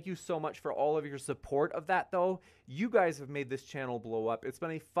so thank you so much for all of your support of that, though. You guys have made this channel blow up. It's been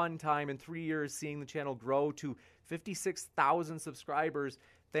a fun time in 3 years seeing the channel grow to 56,000 subscribers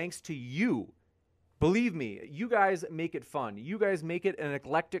thanks to you. Believe me, you guys make it fun. You guys make it an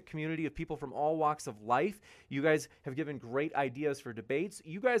eclectic community of people from all walks of life. You guys have given great ideas for debates.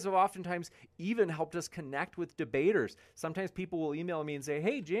 You guys have oftentimes even helped us connect with debaters. Sometimes people will email me and say,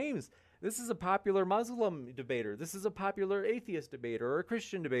 hey, James, this is a popular Muslim debater. This is a popular atheist debater or a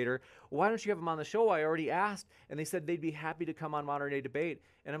Christian debater. Why don't you have them on the show? I already asked, and they said they'd be happy to come on Modern Day Debate.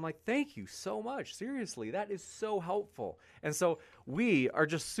 And I'm like, thank you so much. Seriously, that is so helpful. And so we are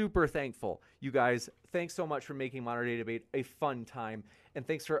just super thankful. You guys, thanks so much for making Modern Day Debate a fun time. And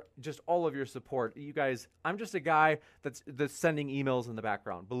thanks for just all of your support. You guys, I'm just a guy that's sending emails in the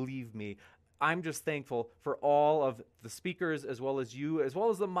background. Believe me. I'm just thankful for all of the speakers, as well as you, as well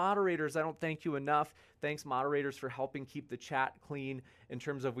as the moderators. I don't thank you enough. Thanks, moderators, for helping keep the chat clean in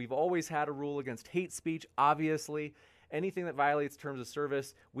terms of we've always had a rule against hate speech, obviously. Anything that violates terms of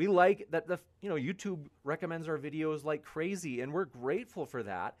service. We like that YouTube recommends our videos like crazy, and we're grateful for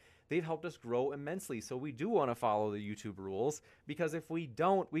that. They've helped us grow immensely, so we do want to follow the YouTube rules, because if we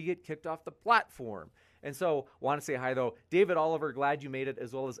don't, we get kicked off the platform. And so, want to say hi, though. David Oliver, glad you made it,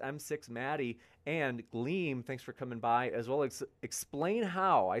 as well as M6 Maddie and Gleam, thanks for coming by, as well as Explain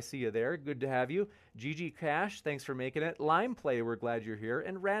How. I see you there. Good to have you. GG Cash, thanks for making it. Lime Play, we're glad you're here.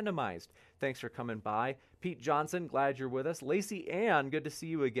 And Randomized, thanks for coming by. Pete Johnson, glad you're with us. Lacey Ann, good to see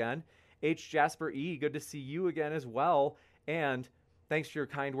you again. H. Jasper E., good to see you again as well. And thanks for your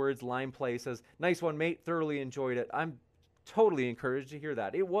kind words. Lime Play says, nice one, mate. Thoroughly enjoyed it. I'm totally encouraged to hear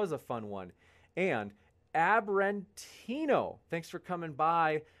that. It was a fun one. And Abrantino, thanks for coming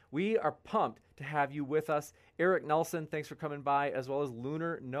by. We are pumped to have you with us. Eric Nelson, thanks for coming by, as well as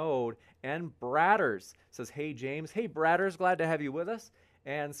Lunar Node. And Bradders says, hey, James. Hey, Bradders, glad to have you with us.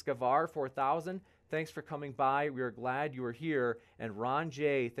 And Scavar 4000, thanks for coming by. We are glad you are here. And Ron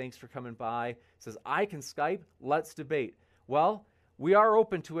J, thanks for coming by. Says, I can Skype. Let's debate. Well, we are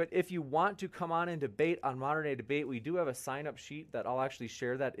open to it. If you want to come on and debate on Modern Day Debate, we do have a sign-up sheet that I'll actually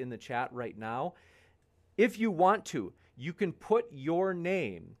share that in the chat right now. If you want to, you can put your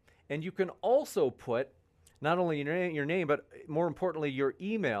name, and you can also put not only your name, but more importantly, your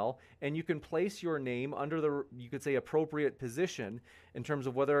email, and you can place your name under the, you could say, appropriate position in terms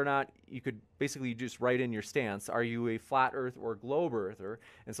of whether or not you could basically just write in your stance. Are you a flat earth or globe earther?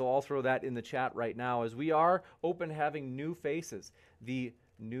 And so I'll throw that in the chat right now as we are open to having new faces. The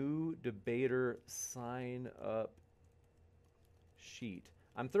new debater sign up sheet.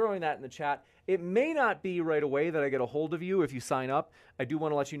 I'm throwing that in the chat. It may not be right away that I get a hold of you if you sign up. I do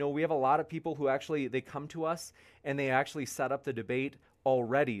want to let you know we have a lot of people who actually, they come to us and they actually set up the debate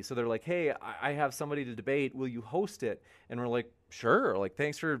already. So they're like, hey, I have somebody to debate. Will you host it? And we're like, sure. Like,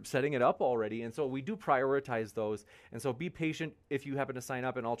 thanks for setting it up already. And so we do prioritize those. And so be patient if you happen to sign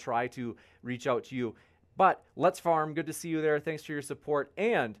up, and I'll try to reach out to you. But Let's Farm, good to see you there. Thanks for your support.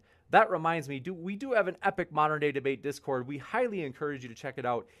 And that reminds me, we do have an epic modern day debate Discord. We highly encourage you to check it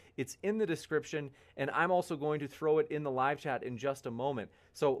out. It's in the description, and I'm also going to throw it in the live chat in just a moment.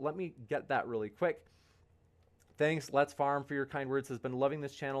 So let me get that really quick. Thanks, Let's Farm, for your kind words. Has been loving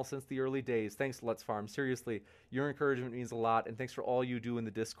this channel since the early days. Thanks, Let's Farm. Seriously, your encouragement means a lot, and thanks for all you do in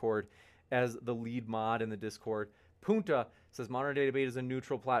the Discord as the lead mod in the Discord. Punta says, Modern Day Debate is a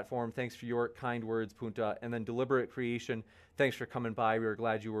neutral platform. Thanks for your kind words, Punta. And then Deliberate Creation, thanks for coming by. We were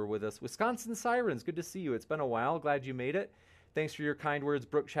glad you were with us. Wisconsin Sirens, good to see you. It's been a while. Glad you made it. Thanks for your kind words.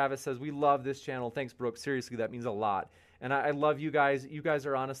 Brooke Chavez says, we love this channel. Thanks, Brooke. Seriously, that means a lot. And I love you guys. You guys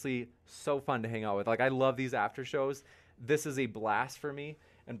are honestly so fun to hang out with. Like, I love these after shows. This is a blast for me.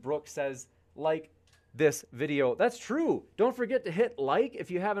 And Brooke says, like this video. That's true. Don't forget to hit like if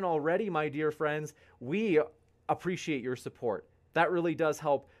you haven't already, my dear friends. We appreciate your support. That really does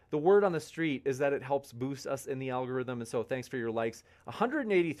help. The word on the street is that it helps boost us in the algorithm, and so thanks for your likes.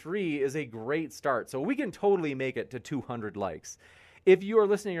 183 is a great start, so we can totally make it to 200 likes. If you are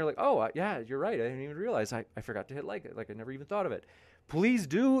listening, you're like, oh, yeah, you're right. I didn't even realize I forgot to hit like. Like, I never even thought of it. Please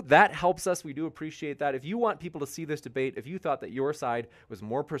do. That helps us. We do appreciate that. If you want people to see this debate, if you thought that your side was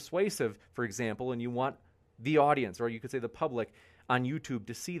more persuasive, for example, and you want the audience, or you could say the public on YouTube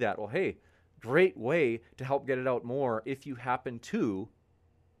to see that, well, hey, great way to help get it out more if you happen to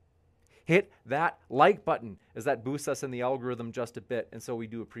hit that like button, as that boosts us in the algorithm just a bit, and so we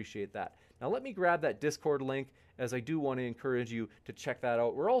do appreciate that. Now let me grab that Discord link, as I do want to encourage you to check that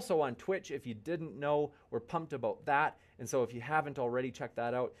out. We're also on Twitch. If you didn't know, we're pumped about that, and so if you haven't already checked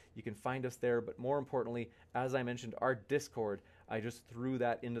that out, you can find us there. But more importantly, as I mentioned, our Discord, I just threw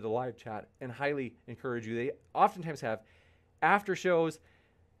that into the live chat and highly encourage you. They oftentimes have after shows.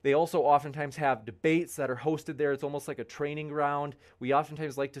 They also oftentimes have debates that are hosted there. It's almost like a training ground. We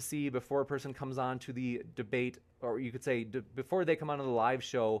oftentimes like to see, before a person comes on to the debate, or you could say before they come onto the live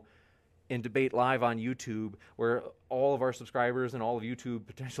show and debate live on YouTube, where all of our subscribers and all of YouTube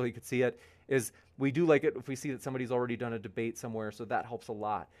potentially could see it, is we do like it if we see that somebody's already done a debate somewhere, so that helps a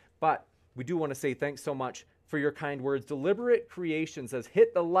lot. But we do want to say thanks so much for your kind words. Deliberate Creation says,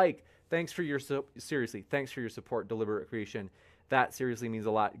 hit the like. Thanks for your, seriously, thanks for your support, Deliberate Creation. That seriously means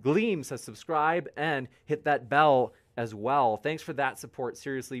a lot. Gleam says subscribe and hit that bell as well. Thanks for that support.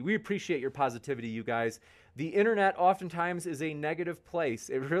 Seriously, we appreciate your positivity, you guys. The internet oftentimes is a negative place.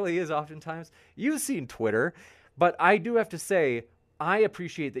 It really is oftentimes. You've seen Twitter, but I do have to say, I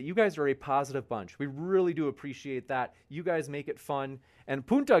appreciate that you guys are a positive bunch. We really do appreciate that. You guys make it fun. And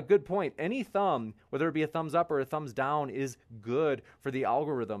Punta, good point. Any thumb, whether it be a thumbs up or a thumbs down, is good for the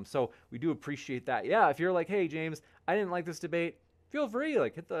algorithm. So we do appreciate that. Yeah, if you're like, hey, James, I didn't like this debate, feel free,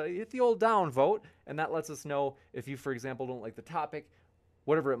 like hit the old down vote, and that lets us know if you, for example, don't like the topic,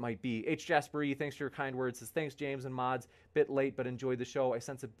 whatever it might be. H. Jaspery, thanks for your kind words. Says, thanks, James and mods. Bit late, but enjoyed the show. I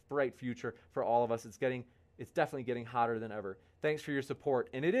sense a bright future for all of us. It's definitely getting hotter than ever. Thanks for your support.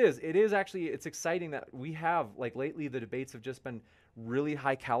 And it is actually, it's exciting that we have, like lately, the debates have just been really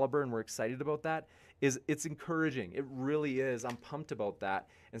high caliber, and we're excited about that. It's encouraging. It really is. I'm pumped about that.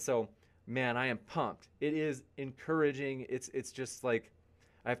 And so, man, I am pumped. It is encouraging. It's just like,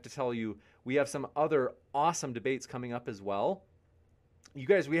 I have to tell you, we have some other awesome debates coming up as well. You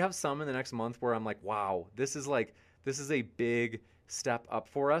guys, we have some in the next month where I'm like, wow, this is a big step up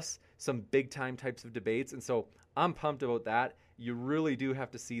for us, some big time types of debates. And so I'm pumped about that. You really do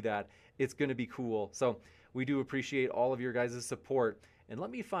have to see that. It's going to be cool. So we do appreciate all of your guys' support. And let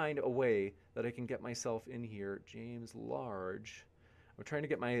me find a way that I can get myself in here. James Large. I'm trying to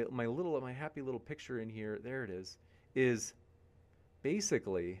get my happy little picture in here. There it is. Is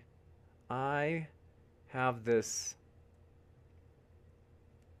basically, I have this,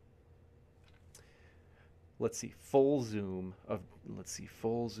 let's see, full zoom.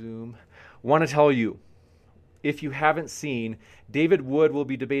 Want to tell you, if you haven't seen, David Wood will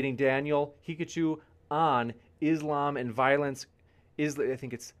be debating Daniel Hikachu on Islam and violence I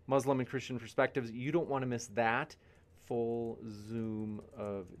think it's Muslim and Christian perspectives. You don't want to miss that full Zoom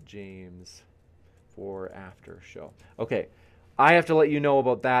of James for after show. Okay, I have to let you know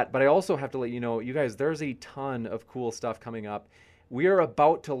about that, but I also have to let you know, you guys, there's a ton of cool stuff coming up. We are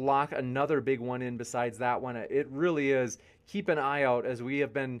about to lock another big one in besides that one. It really is. Keep an eye out, as we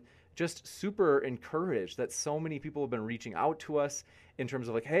have been just super encouraged that so many people have been reaching out to us in terms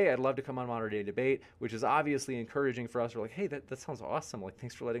of like, hey, I'd love to come on Modern Day Debate, which is obviously encouraging for us. We're like, hey, that sounds awesome. Like,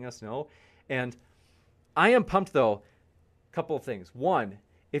 thanks for letting us know. And I am pumped, though. Couple of things. One,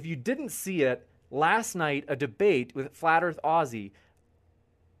 if you didn't see it, last night, a debate with Flat Earth Aussie,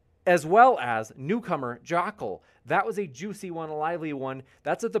 as well as newcomer Jockle. That was a juicy one, a lively one.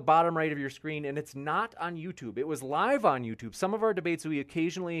 That's at the bottom right of your screen, and it's not on YouTube. It was live on YouTube. Some of our debates, we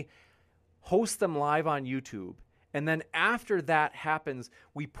occasionally host them live on YouTube. And then after that happens,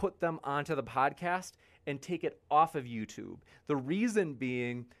 we put them onto the podcast and take it off of YouTube. The reason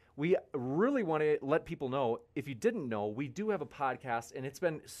being, we really want to let people know, if you didn't know, we do have a podcast, and it's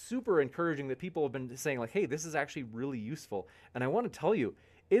been super encouraging that people have been saying like, hey, this is actually really useful. And I want to tell you,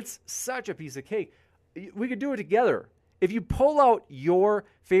 it's such a piece of cake. We could do it together. If you pull out your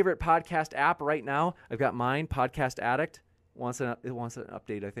favorite podcast app right now, I've got mine, Podcast Addict. It wants an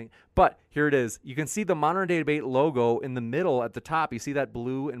update, I think. But here it is. You can see the Modern Day Debate logo in the middle at the top. You see that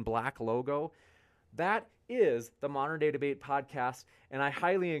blue and black logo? That is the Modern Day Debate podcast, and I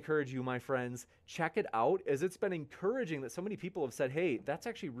highly encourage you, my friends, check it out, as it's been encouraging that so many people have said, hey, that's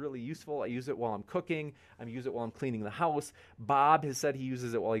actually really useful. I use it while I'm cooking. I use it while I'm cleaning the house. Bob has said he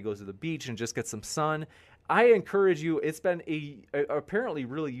uses it while he goes to the beach and just gets some sun. I encourage you. It's been apparently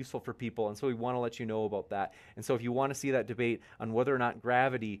really useful for people, and so we want to let you know about that. And so if you want to see that debate on whether or not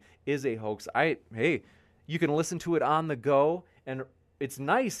gravity is a hoax, hey, you can listen to it on the go, and it's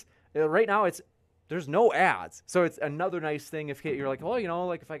nice. Right now, there's no ads, so it's another nice thing. If you're like, well,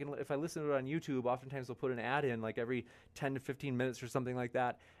 like if I listen to it on YouTube, oftentimes they'll put an ad in like every 10 to 15 minutes or something like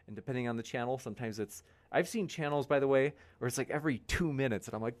that, and depending on the channel, sometimes I've seen channels, by the way, where it's like every 2 minutes,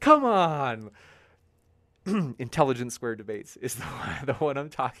 and I'm like, come on. Intelligent Square Debates is the one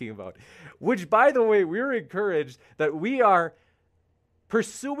I'm talking about, which, by the way, we're encouraged that we are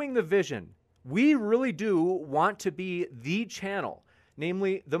pursuing the vision. We really do want to be the channel,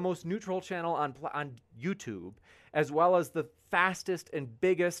 namely the most neutral channel on YouTube, as well as the fastest and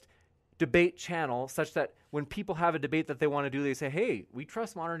biggest debate channel, such that when people have a debate that they want to do, they say, hey, we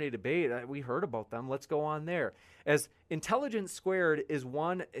trust Modern Day Debate. We heard about them. Let's go on there. As Intelligence Squared is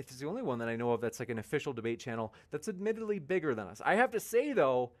one, it's the only one that I know of that's like an official debate channel that's admittedly bigger than us. I have to say,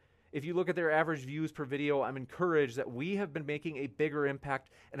 though, if you look at their average views per video, I'm encouraged that we have been making a bigger impact.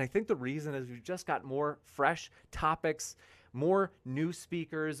 And I think the reason is we've just got more fresh topics, more new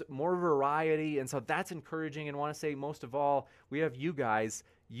speakers, more variety. And so that's encouraging. And want to say, most of all, we have you guys.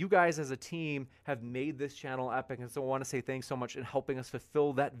 You guys as a team have made this channel epic. And so I want to say thanks so much in helping us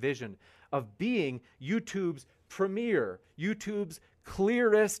fulfill that vision of being YouTube's premier, YouTube's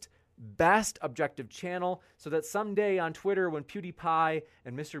clearest, best objective channel, so that someday on Twitter, when PewDiePie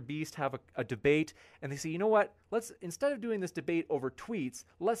and Mr. Beast have a debate and they say, you know what, let's, instead of doing this debate over tweets,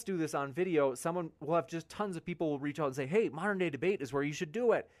 let's do this on video. Someone will have just tons of people will reach out and say, hey, Modern Day Debate is where you should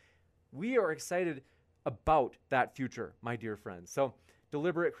do it. We are excited about that future, my dear friends. So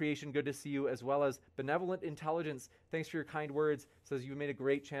Deliberate Creation, good to see you, as well as Benevolent Intelligence. Thanks for your kind words. Says you've made a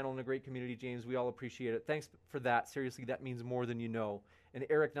great channel and a great community, James. We all appreciate it. Thanks for that. Seriously, that means more than you know. And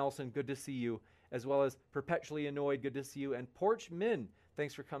Eric Nelson, good to see you, as well as Perpetually Annoyed, good to see you. And Porch Min,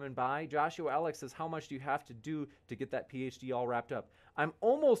 thanks for coming by. Joshua Alex says, how much do you have to do to get that PhD all wrapped up? I'm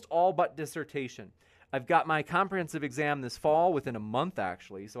almost all but dissertation. I've got my comprehensive exam this fall, within a month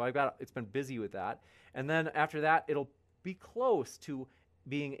actually, so it's been busy with that. And then after that, it'll be close to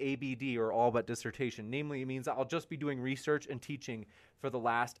being ABD, or all but dissertation. Namely, it means I'll just be doing research and teaching for the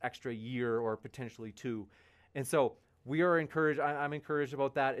last extra year or potentially 2. And so we are encouraged. I'm encouraged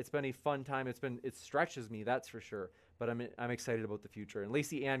about that. It's been a fun time. It stretches me, that's for sure. But I'm excited about the future. And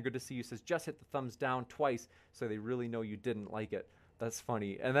Lacey Ann, good to see you, says just hit the thumbs down twice so they really know you didn't like it. That's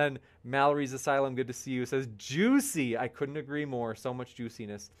funny. And then Mallory's Asylum, good to see you, says juicy. I couldn't agree more. So much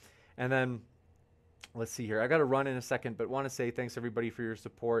juiciness. And then let's see here. I got to run in a second, but want to say thanks everybody for your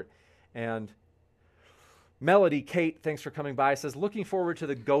support. And Melody Kate, thanks for coming by, says looking forward to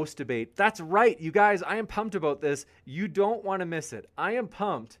the ghost debate. That's right, you guys. I am pumped about this. You don't want to miss it. I am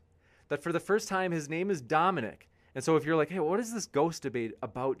pumped that for the first time his name is Dominic. And so if you're like, hey, what is this ghost debate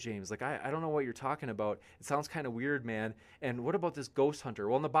about, James? Like, I don't know what you're talking about. It sounds kind of weird, man. And what about this ghost hunter?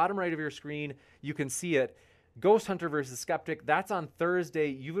 Well, on the bottom right of your screen, you can see it. Ghost Hunter versus Skeptic. That's on Thursday.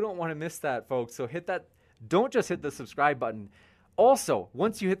 You don't want to miss that, folks. So hit that. Don't just hit the subscribe button. Also,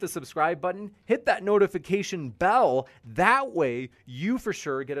 once you hit the subscribe button, hit that notification bell. That way, you for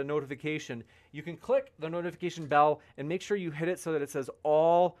sure get a notification. You can click the notification bell and make sure you hit it so that it says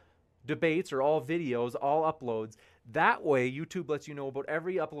all debates or all videos, all uploads. That way, YouTube lets you know about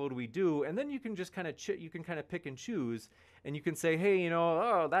every upload we do, and then you can just kind of pick and choose, and you can say, hey,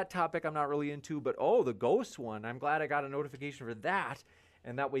 that topic I'm not really into, but the ghost one, I'm glad I got a notification for that,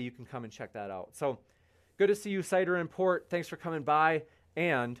 and that way you can come and check that out. So, good to see you, Cider and Port. Thanks for coming by,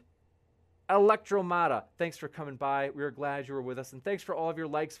 and Electromata, thanks for coming by. We are glad you were with us, and thanks for all of your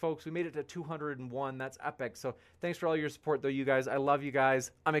likes, folks. We made it to 201. That's epic. So thanks for all your support, though, you guys. I love you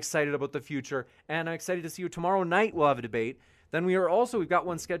guys. I'm excited about the future, and I'm excited to see you tomorrow night. We'll have a debate. Then we've got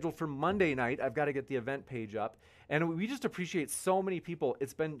one scheduled for Monday night. I've got to get the event page up, and we just appreciate so many people.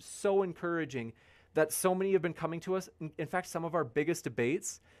 It's been so encouraging that so many have been coming to us. In fact, some of our biggest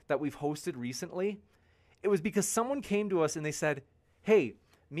debates that we've hosted recently, it was because someone came to us and they said, hey,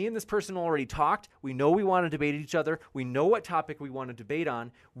 me and this person already talked. We know we want to debate each other. We know what topic we want to debate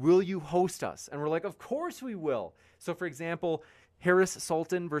on. Will you host us? And we're like, of course we will. So, for example, Harris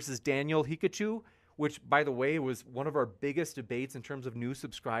Sultan versus Daniel Hikachu, which, by the way, was one of our biggest debates in terms of new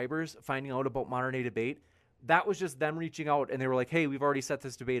subscribers finding out about Modern Day Debate. That was just them reaching out, and they were like, hey, we've already set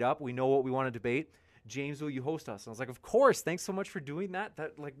this debate up. We know what we want to debate. James, will you host us? And I was like, of course. Thanks so much for doing that.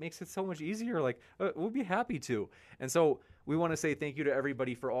 That makes it so much easier. We'll be happy to. And so we want to say thank you to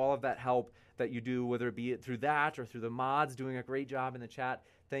everybody for all of that help that you do, whether it be through that or through the mods doing a great job in the chat.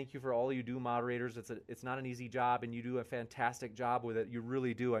 Thank you for all you do, moderators. It's not an easy job, and you do a fantastic job with it. You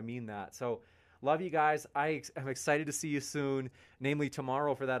really do. I mean that. So love you guys. I'm excited to see you soon, namely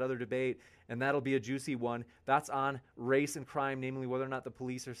tomorrow for that other debate, and that'll be a juicy one. That's on race and crime, namely whether or not the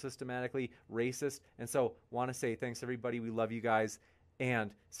police are systematically racist. And so want to say thanks, everybody. We love you guys,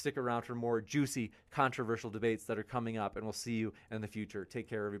 and stick around for more juicy, controversial debates that are coming up, and we'll see you in the future. Take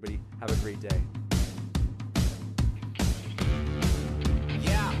care, everybody. Have a great day.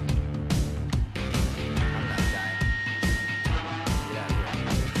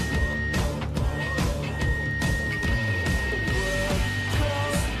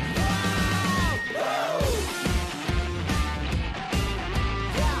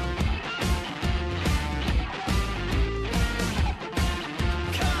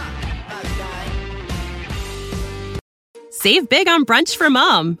 Save big on brunch for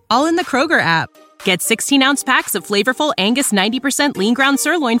mom, all in the Kroger app. Get 16-ounce packs of flavorful Angus 90% lean ground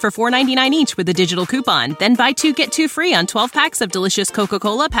sirloin for $4.99 each with a digital coupon. Then buy 2, get 2 free on 12 packs of delicious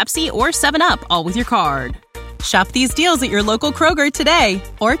Coca-Cola, Pepsi, or 7-Up, all with your card. Shop these deals at your local Kroger today,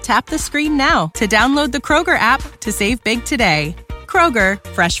 or tap the screen now to download the Kroger app to save big today. Kroger,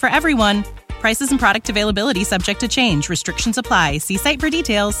 fresh for everyone. Prices and product availability subject to change. Restrictions apply. See site for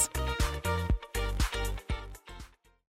details.